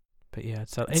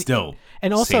it's still,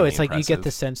 and also it's like impressive. You get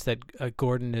the sense that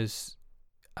Gordon is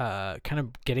kind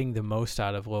of getting the most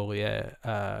out of Lolier,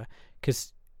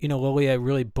 because Lolier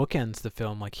really bookends the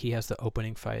film. Like, he has the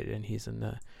opening fight and he's in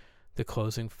the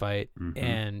closing fight,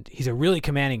 and he's a really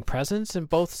commanding presence in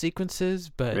both sequences.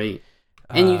 But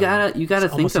and you gotta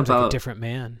think about like a different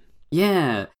man.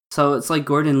 Yeah, so it's like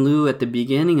Gordon Liu at the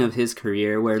beginning of his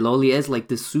career, where Lolier is like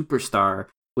this superstar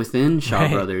within Shaw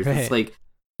Brothers. It's like,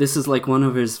 this is like one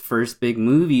of his first big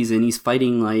movies, and he's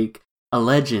fighting like a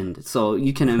legend. So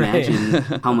you can imagine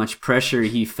how much pressure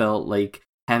he felt like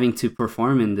having to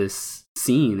perform in this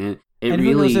scene. And really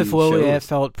who knows if Lolier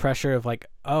felt pressure of like,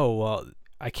 oh well,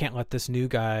 I can't let this new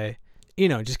guy,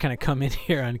 just kind of come in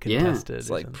here uncontested. It's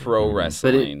like pro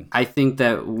wrestling. But I think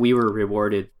that we were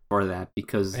rewarded for that,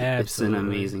 because it's an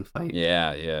amazing fight.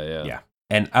 Yeah.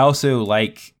 And I also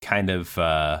like kind of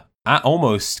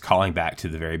almost calling back to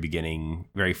the very beginning,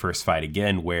 very first fight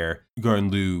again, where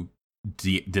Gordon Liu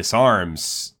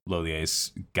disarms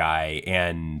Lolier's guy,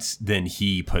 and then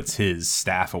he puts his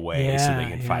staff away so they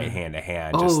can fight hand to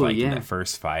hand, just like in that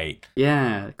first fight.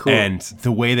 Yeah, cool. And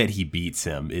the way that he beats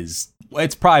him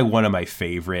it's probably one of my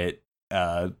favorite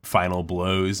final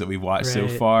blows that we've watched so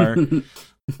far.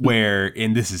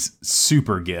 And this is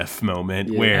super GIF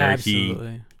moment where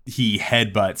he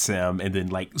headbutts him and then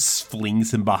like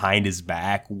flings him behind his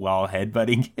back while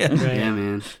headbutting him. Yeah,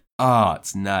 man. Oh,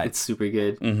 it's nuts. It's super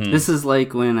good. This is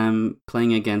like when I'm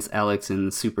playing against Alex in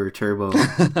Super Turbo.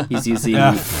 He's using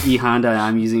E Honda,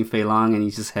 I'm using Fei Long, and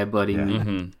he's just headbutting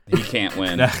me. He can't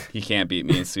win. He can't beat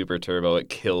me in Super Turbo. It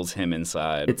kills him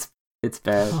inside. It's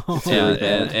bad. It's really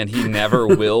bad. And he never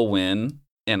will win.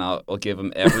 And I'll give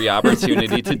him every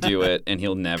opportunity to do it, and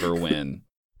he'll never win.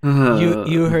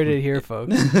 You heard it here,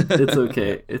 folks. It's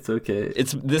okay. It's okay.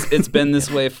 It's been this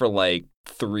way for like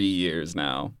 3 years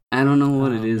now. I don't know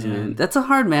what it is, man. That's a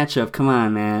hard matchup. Come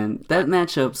on, man. That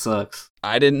matchup sucks.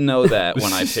 I didn't know that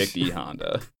when I picked E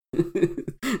Honda.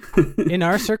 In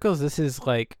our circles, this is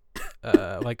like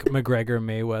McGregor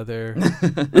Mayweather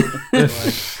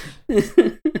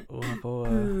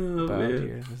level bout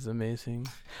here. This is amazing.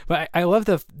 But I love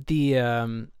the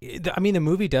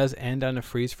movie does end on a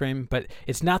freeze frame, but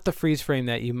it's not the freeze frame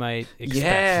that you might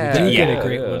expect. We do get a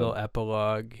great little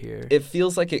epilogue here. It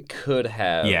feels like it could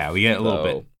have. Yeah, we get a little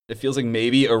bit. It feels like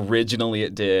maybe originally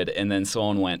it did, and then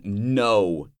someone went,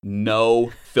 no,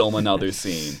 film another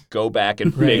scene. Go back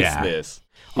and fix this.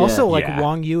 Also,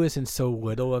 Wong Yu isn't so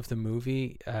little of the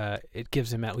movie. It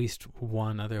gives him at least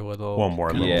one more little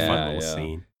fun little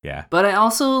scene. Yeah. But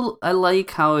I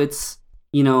like how it's,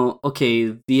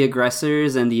 okay, the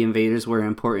aggressors and the invaders were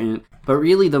important, but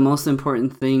really the most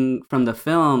important thing from the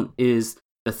film is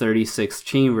the 36th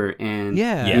chamber and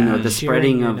the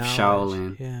spreading of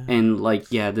Shaolin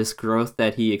and this growth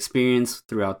that he experienced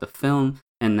throughout the film,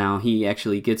 and now he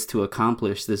actually gets to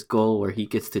accomplish this goal where he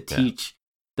gets to teach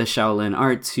the Shaolin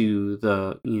art to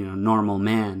the normal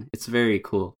man. It's very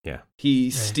cool. Yeah, he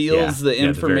steals the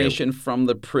information from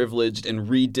the privileged and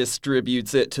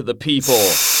redistributes it to the people.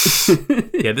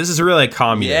 Yeah, this is really a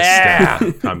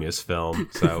communist film.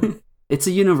 So. It's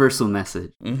a universal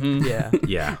message. Mm-hmm. Yeah.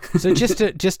 Yeah. So just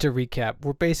to recap,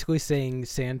 we're basically saying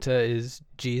Santa is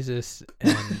Jesus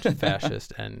and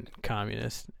fascist and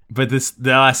communist. But the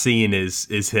last scene is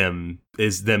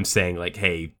them saying like,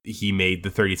 hey, he made the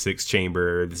 36th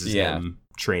chamber. This is him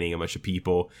training a bunch of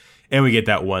people. And we get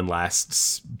that one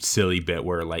last silly bit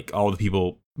where like all the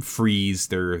people freeze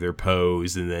their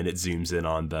pose, and then it zooms in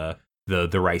on the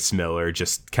rice miller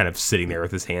just kind of sitting there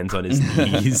with his hands on his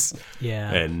knees.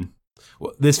 Yeah. And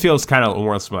this feels kind of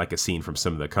more like a scene from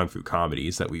some of the kung fu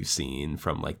comedies that we've seen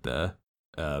from like the,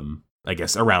 I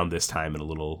guess around this time and a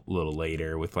little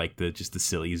later with like the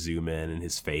silly zoom in and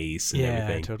his face and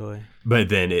everything. Yeah, totally. But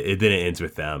then it ends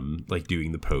with them like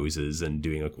doing the poses and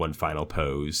doing like one final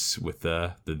pose with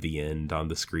the end on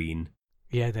the screen.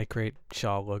 Yeah, that great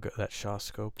Shaw logo, that Shaw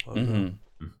scope logo.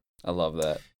 Mm-hmm. I love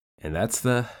that. And that's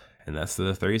the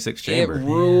 36th chamber. It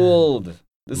ruled.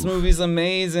 This movie's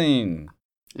amazing.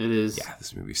 It is. Yeah,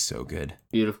 this movie's so good.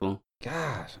 Beautiful.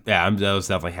 God. Yeah, I was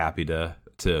definitely happy to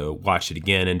watch it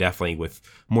again, and definitely with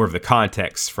more of the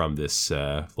context from this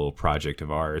little project of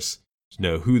ours, to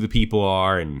know who the people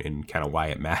are and kind of why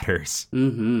it matters.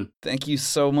 Mm-hmm. Thank you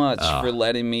so much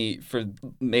for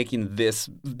making this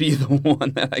be the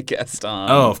one that I guessed on.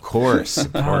 Oh, of course.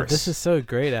 Of course. This is so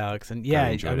great, Alex. And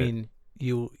I mean,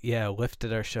 you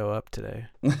lifted our show up today.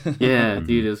 Yeah,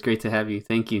 dude, it was great to have you.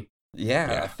 Thank you.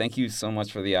 Yeah, thank you so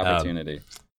much for the opportunity.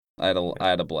 I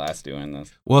had a blast doing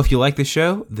this. Well, if you like the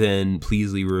show, then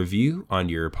please leave a review on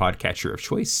your podcatcher of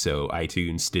choice. So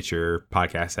iTunes, Stitcher,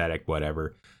 Podcast Addict,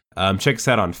 whatever. Check us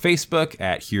out on Facebook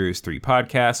at Heroes3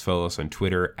 Podcast. Follow us on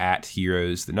Twitter at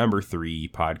Heroes3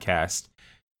 Podcast.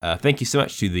 Thank you so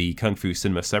much to the Kung Fu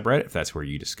Cinema subreddit, if that's where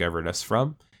you discovered us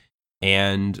from.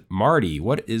 And Marty,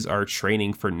 what is our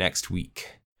training for next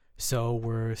week? So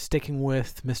we're sticking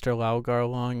with Mr. Lau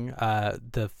Garlong.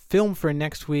 The film for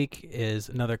next week is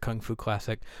another Kung Fu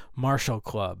classic, Martial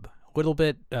Club. A little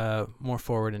bit more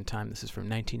forward in time. This is from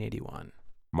 1981.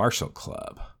 Martial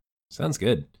Club. Sounds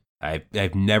good.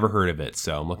 I've never heard of it,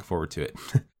 so I'm looking forward to it.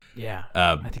 Yeah,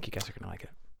 I think you guys are going to like it.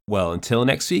 Well, until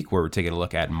next week, where we're taking a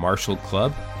look at Martial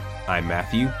Club, I'm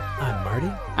Matthew. I'm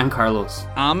Marty. I'm Carlos.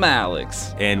 I'm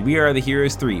Alex. And we are the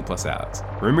Heroes 3 plus Alex.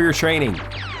 Remember your training.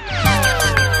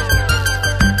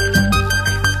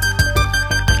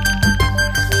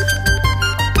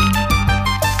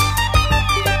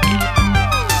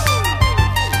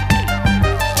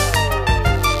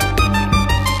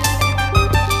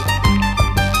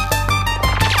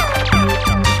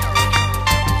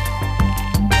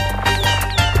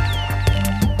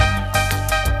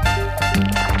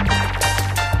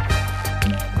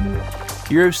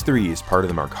 Heroes 3 is part of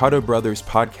the Mercado Brothers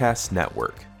Podcast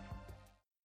Network.